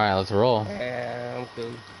 Alright, let's roll. Yeah, I'm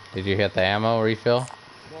cool. Did you hit the ammo refill?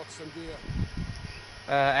 Mark some gear.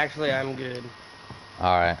 Actually, I'm good.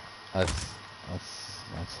 Alright, let's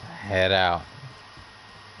head out.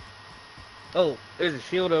 Oh, there's a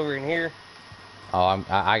shield over in here. Oh,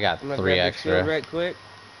 I got I'm gonna 3 grab the shield extra. right quick.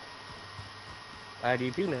 I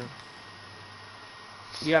do too now.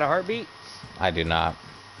 You got a heartbeat? I do not.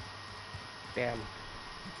 Damn.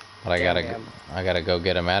 But Damn. I gotta go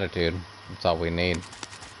get him attitude. That's all we need.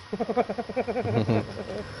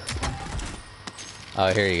 Oh,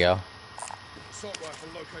 here you go. Assault rifle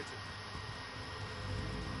located.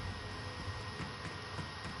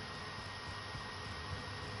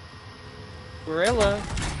 Gorilla.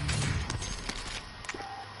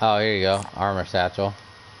 Oh, here you go. Armor satchel.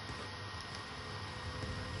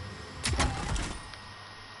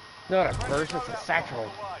 Not a purse, it's a satchel.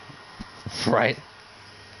 Right.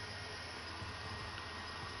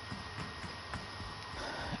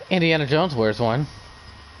 Indiana Jones wears one.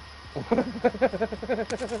 Gas is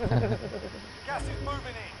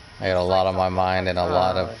moving in. I got a lot on my mind and a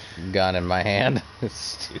lot of gun in my hand.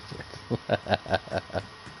 Stupid.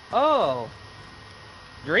 Oh.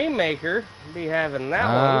 Dreammaker. Be having that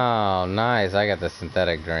one. Oh, nice. I got the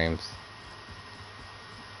synthetic dreams.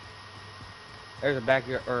 There's a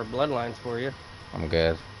backyard or bloodlines for you. I'm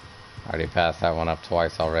good. I already passed that one up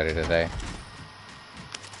twice already today.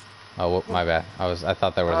 Oh, whoop, my bad. I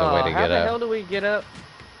thought there was a way to how get the up. hell do we get up?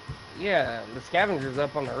 Yeah, the scavenger's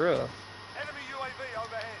up on the roof. Enemy UAV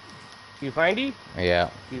overhead. You findy? Yeah.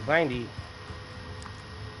 You findy.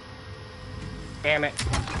 Damn it.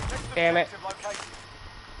 Damn it. Objective located.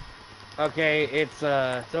 Okay, it's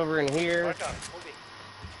over in here. Roger. Moving.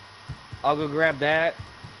 I'll go grab that,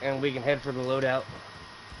 and we can head for the loadout.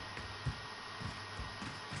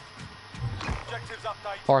 Objectives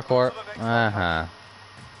update. Forecourt. To the next Uh-huh.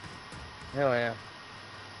 Hell yeah.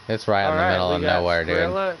 It's right in the Alright, middle we of got nowhere, dude.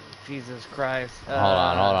 Skrilla. Jesus Christ. Hold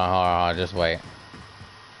on. Just wait.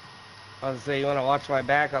 I was gonna say, you wanna watch my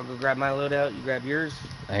back? I'll go grab my loadout, you grab yours.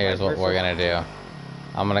 Here's Vice what we're versa. gonna do.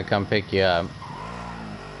 I'm gonna come pick you up,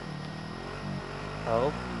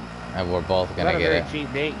 Oh. and we're both Not gonna a get very it.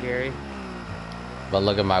 cheap date, Gary. But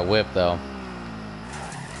look at my whip, though.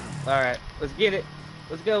 Alright, let's get it.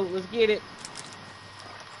 Let's go, let's get it.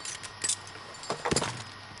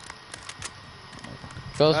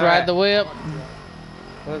 Ghost Alright. ride the whip.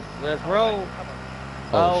 Let's roll.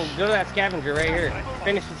 Oh, Oh, go to that scavenger right here.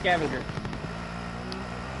 Finish the scavenger.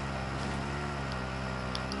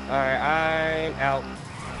 Alright, I'm out.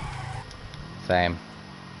 Same.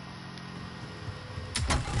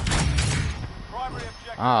 Primary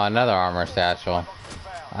objective. Oh, another armor satchel.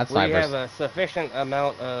 That's We have snipers. a sufficient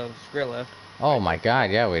amount of Skrilla. Oh my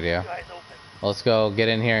god, yeah, we do. Eyes open. Let's go get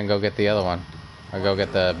in here and go get the other one. Or go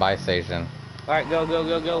get the buy station. Alright, go.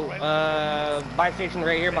 Buy station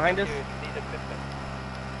right here behind us. Need equipment.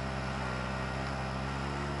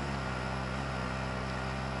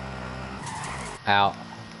 Out.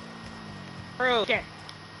 Froze. Okay.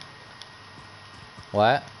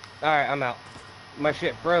 What? Alright, I'm out. My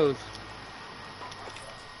shit froze.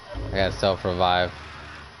 I got self-revive.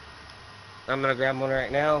 I'm gonna grab one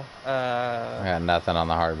right now. I got nothing on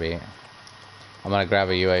the heartbeat. I'm gonna grab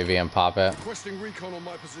a UAV and pop it. Requesting recon on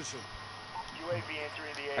my position. UAV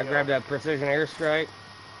entering the AO. I grabbed that precision airstrike.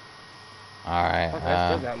 Alright, Fuck, I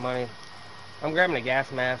still got money. I'm grabbing a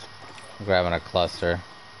gas mask. I'm grabbing a cluster.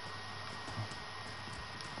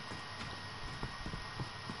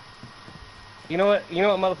 You know what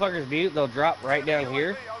motherfuckers do? They'll drop right down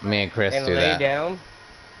here Me and Chris and do lay that. down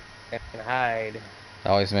and hide. It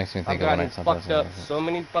always makes me I've think of when I gotten fucked up so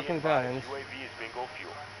many Be fucking advised, times. UAV is bingo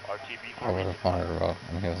fuel. RTB for I would have resupply. wanted to roll.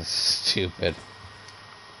 I mean, it was stupid.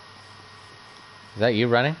 Is that you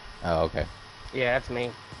running? Oh, okay. Yeah, that's me.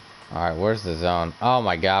 Alright, where's the zone? Oh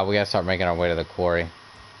my god, we gotta start making our way to the quarry. Is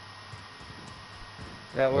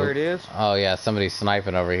that where it is? Oh yeah, somebody's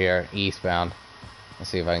sniping over here, eastbound. Let's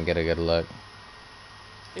see if I can get a good look.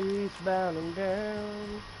 Eastbound and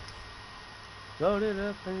down. Loaded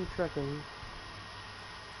up and trucking.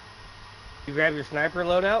 You grab your sniper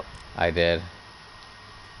loadout? I did.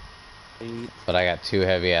 But I got 2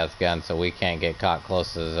 heavy-ass guns, so we can't get caught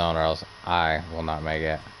close to the zone, or else I will not make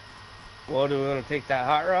it. Well, do we want to take that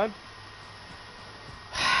hot rod?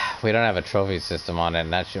 We don't have a trophy system on it,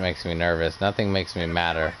 and that shit makes me nervous. Nothing makes me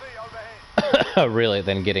madder, really,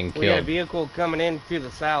 than getting We got a killed. vehicle coming in to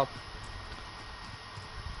the south.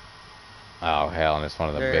 Oh hell, and it's one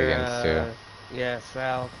of the big ones too. Yeah,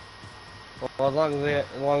 south. Well, as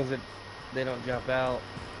long as they don't jump out,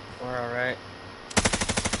 we're all right.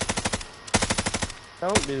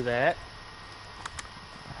 Don't do that.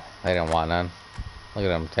 They don't want none. Look at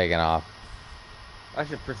them taking off. I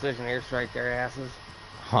should precision airstrike their asses.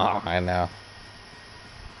 Oh, I know.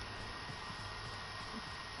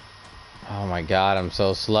 Oh my god, I'm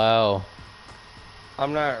so slow.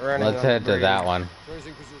 I'm not running. Let's head to that one.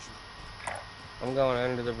 Changing position. I'm going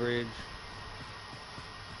under the bridge.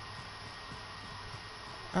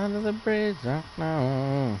 Under the bridge, I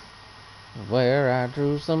know where I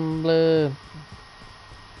drew some blood.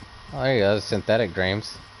 Oh, there you go, synthetic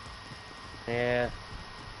dreams. Yeah.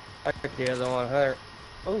 I took the other one.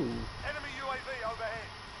 Oh. Enemy UAV overhead.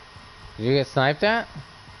 Did you get sniped at?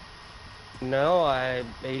 No,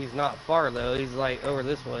 he's not far though. He's like over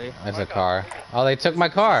this way. There's a car. Oh, they took my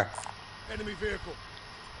car. Enemy vehicle.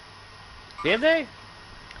 Did they?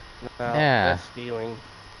 No, Yeah. that's stealing.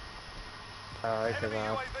 Oh, they took Enemy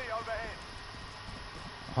off. UAV overhead.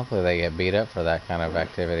 Hopefully they get beat up for that kind of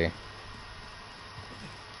activity.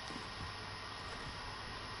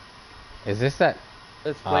 Is this that?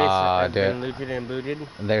 This place Ah, has been dude. looted and booted.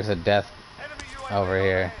 There's a death Enemy UAV over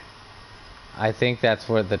here. overhead. I think that's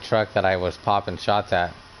where the truck that I was popping shots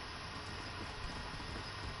at.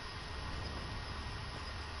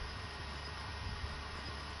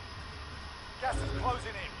 Gas is closing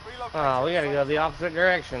in. Relocate. Oh, we gotta go the opposite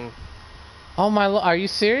direction. Oh my, are you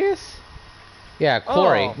serious? Yeah,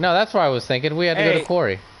 quarry. Oh. No, that's what I was thinking. We had to go Hey. to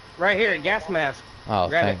quarry. Right here, gas mask. Oh,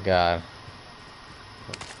 Grab thank it. God.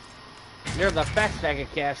 There's a fat stack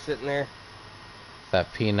of cash sitting there.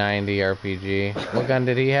 That P90 RPG. What gun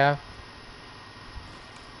did he have?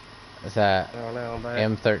 Is that I don't know, but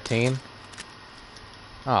M13?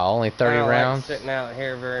 Oh, only I 30 don't rounds? like sitting out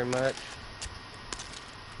here very much.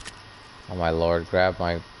 Oh my lord, grab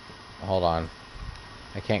my... Hold on.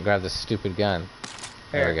 I can't grab this stupid gun.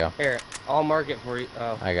 There we go. Here, I'll mark it for you.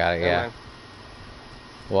 Oh, I got it, never yeah. mind.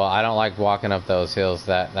 Well, I don't like walking up those hills.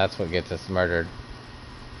 That's what gets us murdered.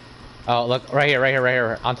 Oh, look, right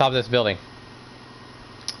here, on top of this building.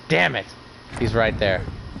 Damn it! He's right there.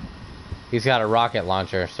 He's got a rocket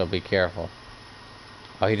launcher, so be careful.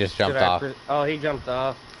 Oh, he just jumped off. Oh, he jumped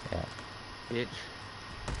off. Yeah. Bitch.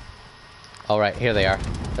 All right, here they are.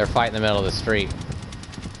 They're fighting in the middle of the street.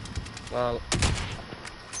 Well.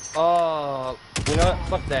 Oh, you know what?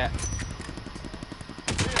 Fuck that.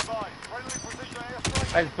 Be advised. Friendly precision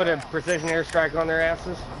airstrike. I just put a precision airstrike on their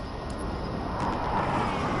asses.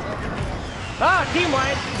 Ah, team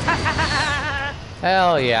wipe!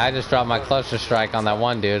 Hell yeah, I just dropped my cluster strike on that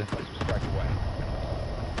one dude. Strike away.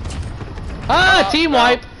 Ah, team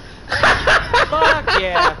wipe! Fuck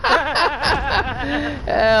yeah!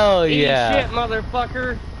 Hell Eat yeah. shit,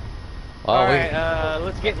 motherfucker! Well, Alright,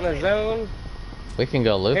 let's get in the zone. we can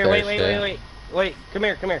go loot Here, their wait, shit. wait. Come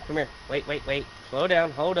here. Wait. Slow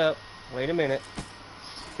down, hold up. Wait a minute.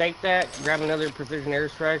 Take that, grab another precision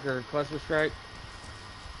airstrike or cluster strike.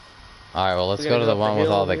 Alright, well, let's We go gotta to the go up one the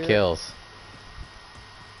with all hill the here. kills.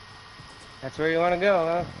 That's where you want to go,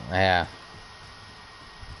 huh? Yeah.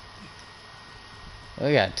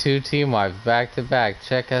 We got 2 team wipes back to back.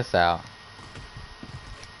 Check us out.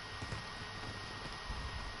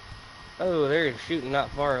 Oh, they're shooting not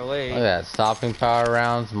far away. Look at that. Stopping power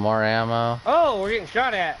rounds, more ammo. Oh, we're getting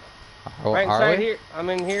shot at. Are, Right are inside we? here. I'm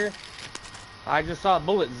in here. I just saw a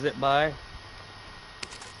bullet zip by.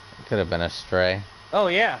 Could have been a stray. Oh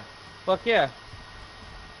yeah. Fuck yeah.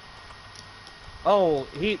 Oh,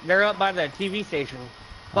 they're up by the TV station.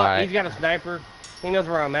 Fuck, Alright. he's got a sniper. He knows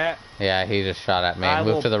where I'm at. Yeah, he just shot at me. I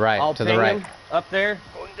Move will- to the right. I'll to the ping right. him up there.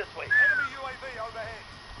 Going this way. Enemy UAV overhead.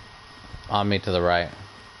 On me to the right.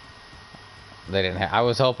 They didn't have... I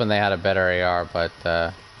was hoping they had a better AR, but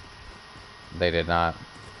they did not.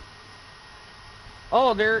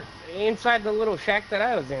 Oh, they're inside the little shack that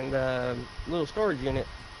I was in, the little storage unit.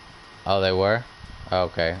 Oh, they were?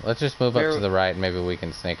 Okay. Let's just move up They're- to the right. Maybe we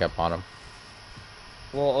can sneak up on them.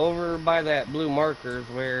 Well, over by that blue markers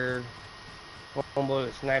where homeboy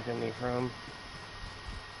was sniping me from.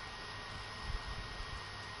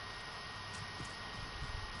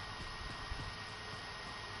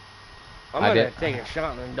 I'm I gonna did- take a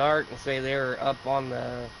shot in the dark and say they were up on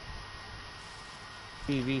the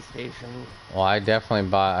TV station. Well, I definitely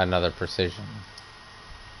bought another precision.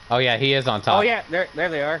 Oh yeah, he is on top. Oh yeah, there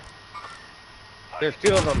they are. There's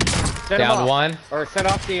 2 of them. Set Down them off. one. Or set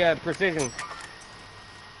off the precision.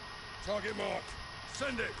 Target marked.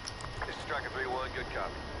 Send it. This is Striker 3-1, good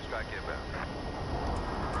copy. Strike inbound.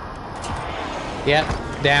 Yep,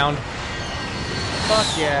 down.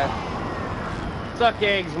 Fuck yeah. Suck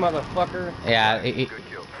eggs, motherfucker. Yeah, Good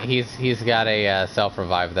kill. he's got a self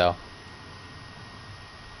revive though.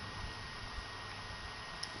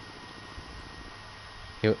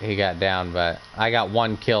 He got down, but I got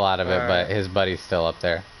 1 kill out of it, but his buddy's still up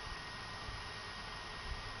there.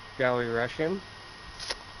 Shall we rush him?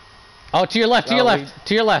 Oh, to your left, to your left,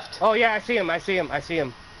 to your left. Oh yeah, I see him, I see him, I see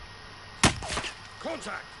him.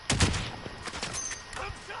 Contact.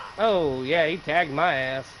 Oh yeah, he tagged my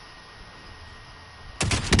ass.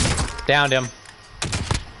 Downed him.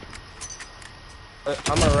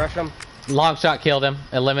 I'm gonna rush him. Long shot killed him.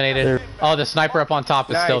 Eliminated. Oh, the sniper up on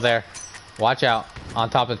top is still Nice. there. Watch out. On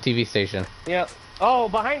top of the TV station. Yep. Oh,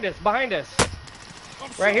 behind us, behind us.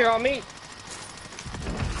 Right here on me.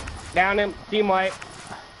 Down him, team white.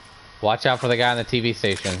 Watch out for the guy on the TV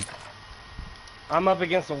station. I'm up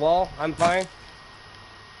against the wall, I'm fine.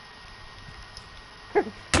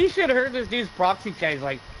 He should have heard this dude's proxy chat. He's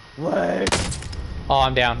like, what? Oh,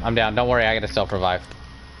 I'm down. I'm down. Don't worry, I got a self-revive.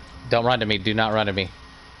 Don't run to me. Do not run to me.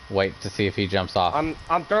 Wait to see if he jumps off.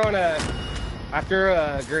 I'm throwing I threw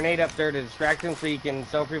a grenade up there to distract him so he can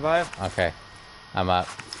self-revive. Okay. I'm up.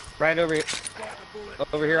 Right over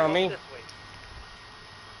here on me. This way.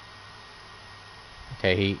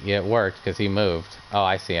 Okay, it worked because he moved. Oh,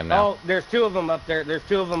 I see him now. Oh, there's 2 of them up there. There's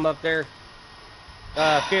 2 of them up there.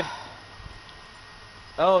 Fifth.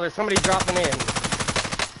 Oh, there's somebody dropping in.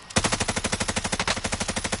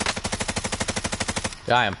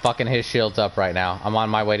 I am fucking his shields up right now. I'm on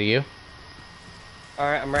my way to you.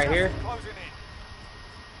 Alright, I'm right here. Closing in.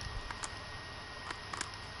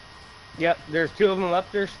 Yep, there's 2 of them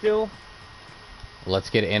up there still. Let's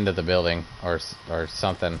get into the building or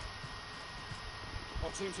something.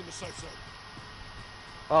 Our team's in the safe zone.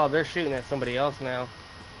 Oh, they're shooting at somebody else now.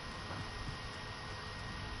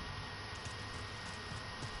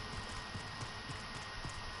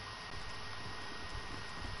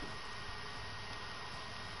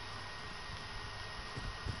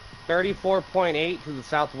 .8 to the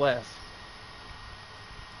southwest.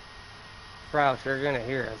 Crouch, they're gonna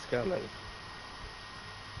hear us coming.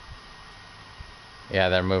 Yeah,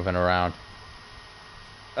 they're moving around.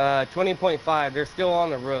 20.5, they're still on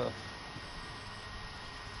the roof.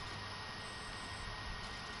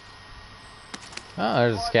 Oh,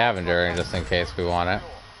 there's a scavenger just in case we want it.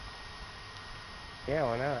 Yeah,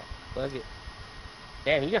 why not? Plug it.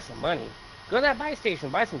 Damn, you got some money. Go to that buy station,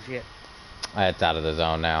 buy some shit. It's out of the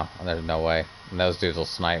zone now. There's no way. And those dudes will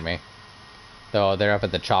snipe me. Though they're up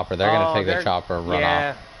at the chopper. They're gonna take the chopper and run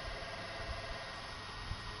off.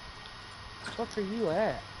 What are you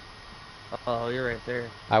at? Oh, you're right there.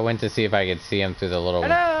 I went to see if I could see him through the little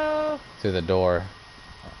through the door.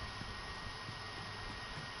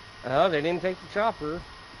 Oh, they didn't take the chopper.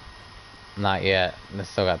 Not yet. They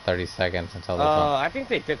still got 30 seconds until they I think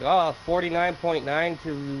they took off 49.9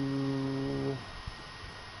 to.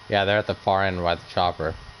 Yeah, they're at the far end by the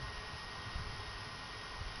chopper.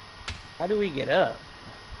 How do we get up?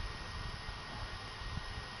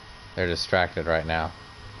 They're distracted right now.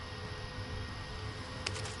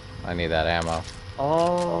 I need that ammo.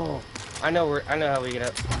 Oh, I know how we get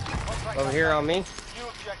up. Contact Over here on me. New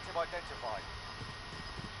objective identified.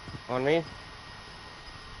 On me.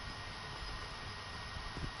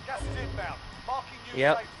 Gas is inbound. Marking new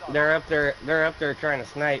Yep, safe zone. they're up there. They're up there trying to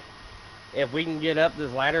snipe. If we can get up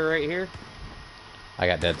this ladder right here, I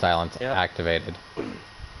got dead silence Yep. activated.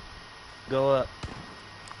 go up.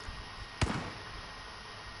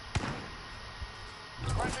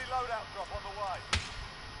 Friendly loadout drop on the way.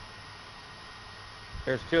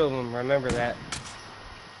 There's 2 of them. Remember that.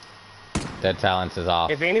 Dead silence is off.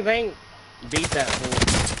 If anything, beat that fool.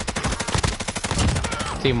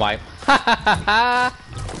 Team wipe.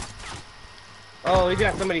 Oh, he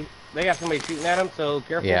got somebody. They got somebody shooting at him. So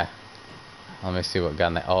careful. Yeah. Let me see what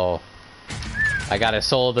gun they. Oh, I got a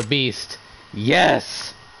soul of the beast.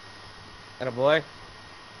 Yes. Atta boy.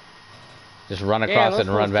 Just run across it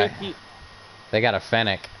and run back. 50. They got a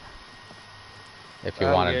fennec. If you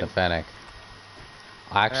I'm wanted good. the fennec.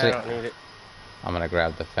 I Actually, don't need it. I'm gonna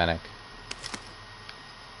grab the fennec.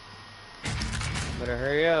 Better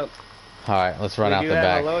hurry up. All right, let's run out We the do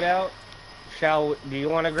have back. a loadout. Do you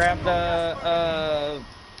want to grab the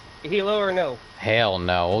helo or no? Hell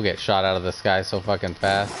no, we'll get shot out of the sky so fucking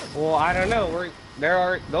fast. Well, I don't know.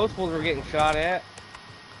 Those fools were getting shot at.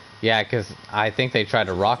 Yeah, because I think they tried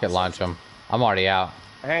to rocket launch them. I'm already out.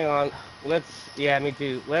 Hang on. Yeah, me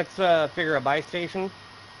too. Let's figure a buy station.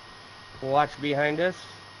 Watch behind us.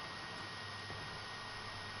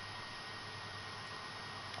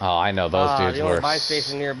 Oh, I know those dudes the only were. buy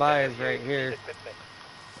station nearby is right here.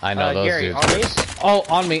 I know those Gary, dudes. on me? Oh,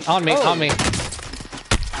 on me, on me, Oh. on me.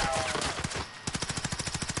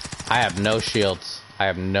 I have no shields. I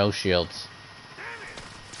have no shields.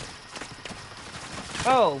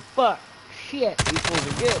 Oh, fuck. Shit. These fools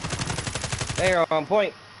are good. They are on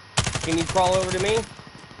point. Can you crawl over to me?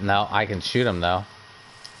 No, I can shoot them though.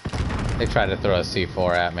 They tried to throw a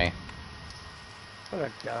C4 at me. What a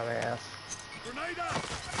dumbass. Grenade out!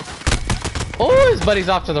 Oh, his buddy's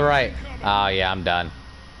off to the right. Oh, yeah, I'm done.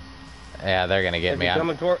 Yeah, they're gonna get me.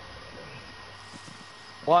 Coming toward.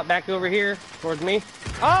 Walk back over here towards me.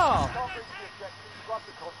 Oh! Can't reach the objective. Grab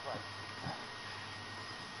the contract.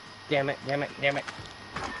 Damn it! Damn it! Damn it!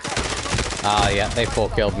 Oh, yeah, they full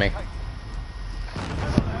killed me. Keep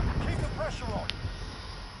the pressure on.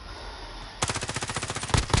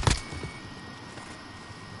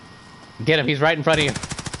 Get him, he's right in front of you.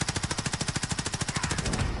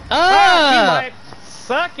 Ah!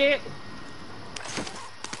 Suck it!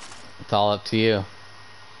 It's all up to you.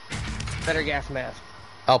 Better gas mask.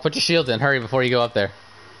 Oh, put your shield in. Hurry before you go up there.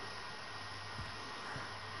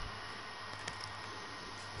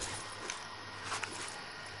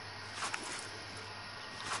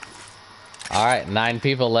 Alright, 9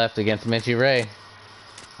 people left against Minchy Ray.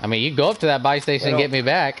 I mean, you go up to that buy station and get me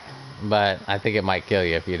back, but I think it might kill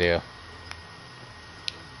you if you do.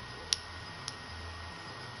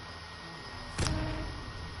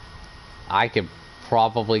 I could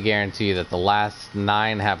probably guarantee you that the last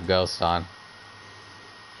 9 have ghosts on.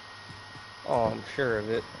 Oh, I'm sure of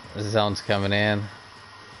it. The zone's coming in.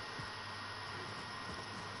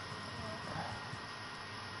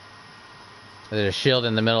 There's a shield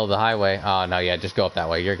in the middle of the highway. Oh, no, yeah, just go up that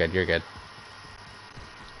way. You're good, you're good.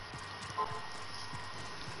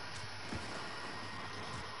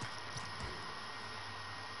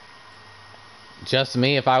 Just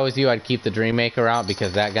me, if I was you, I'd keep the Dreammaker out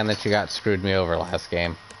because that gun that you got screwed me over last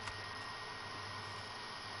game.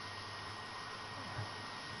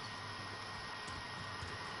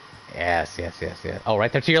 Yes, yes, yes, yes. Oh,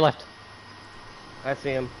 right there to your left. I see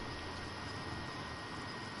him.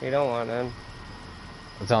 You don't want none.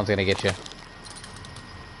 The zone's gonna get you.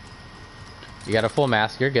 You got a full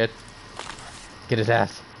mask, you're good. Get his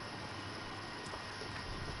ass.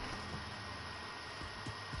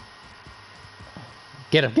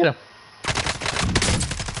 Get him, get him.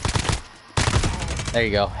 There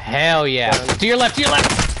you go. Hell yeah. Done. To your left, to your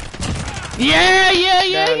left. Yeah, yeah,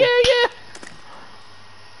 yeah, Done. yeah, yeah.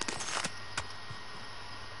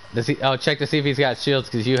 Does he? Oh, check to see if he's got shields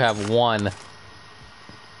because you have 1.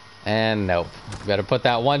 And nope. Better put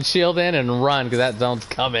that 1 shield in and run because that zone's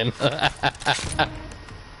coming.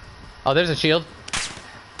 Oh, there's a shield.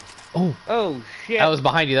 Oh. Oh shit! That was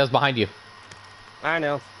behind you. That was behind you. I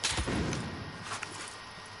know.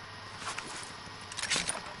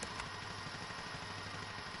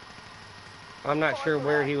 I'm not sure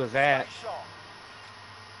where he was at.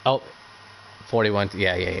 Oh. 41.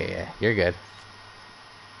 Yeah, yeah, yeah, yeah. You're good.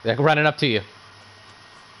 They're running up to you.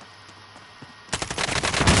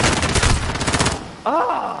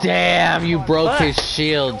 Oh! Damn, you broke his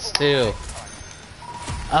shields too.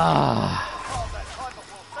 Ah.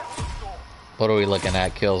 What are we looking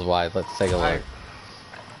at kills wise? Let's take a look.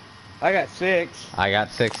 I got 6. I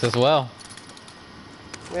got 6 as well.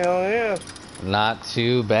 Hell yeah. Not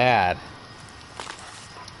too bad.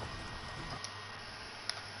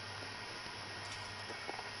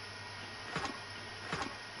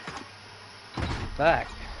 Fuck.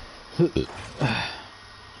 Hey,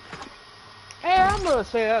 I'm gonna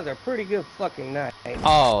say that was a pretty good fucking night.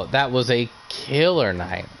 Oh, that was a killer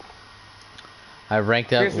night. I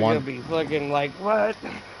ranked up Chris is 1. gonna be fucking like, what?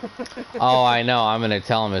 Oh, I know. I'm gonna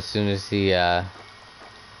tell him as soon as he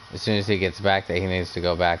gets back that he needs to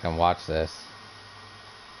go back and watch this.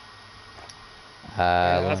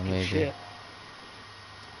 Yeah, that's Let good me shit.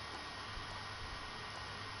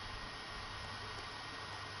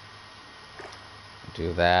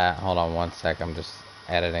 do that. Hold on 1 sec. I'm just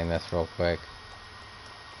editing this real quick.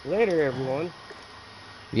 Later, everyone.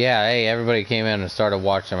 Yeah, hey, everybody came in and started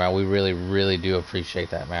watching, man. We really, really do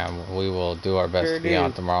appreciate that, man. We will do our best Sure to be do.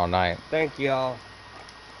 on tomorrow night. Thank y'all.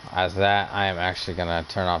 As that, I am actually gonna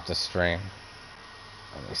turn off the stream.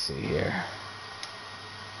 Let me see here.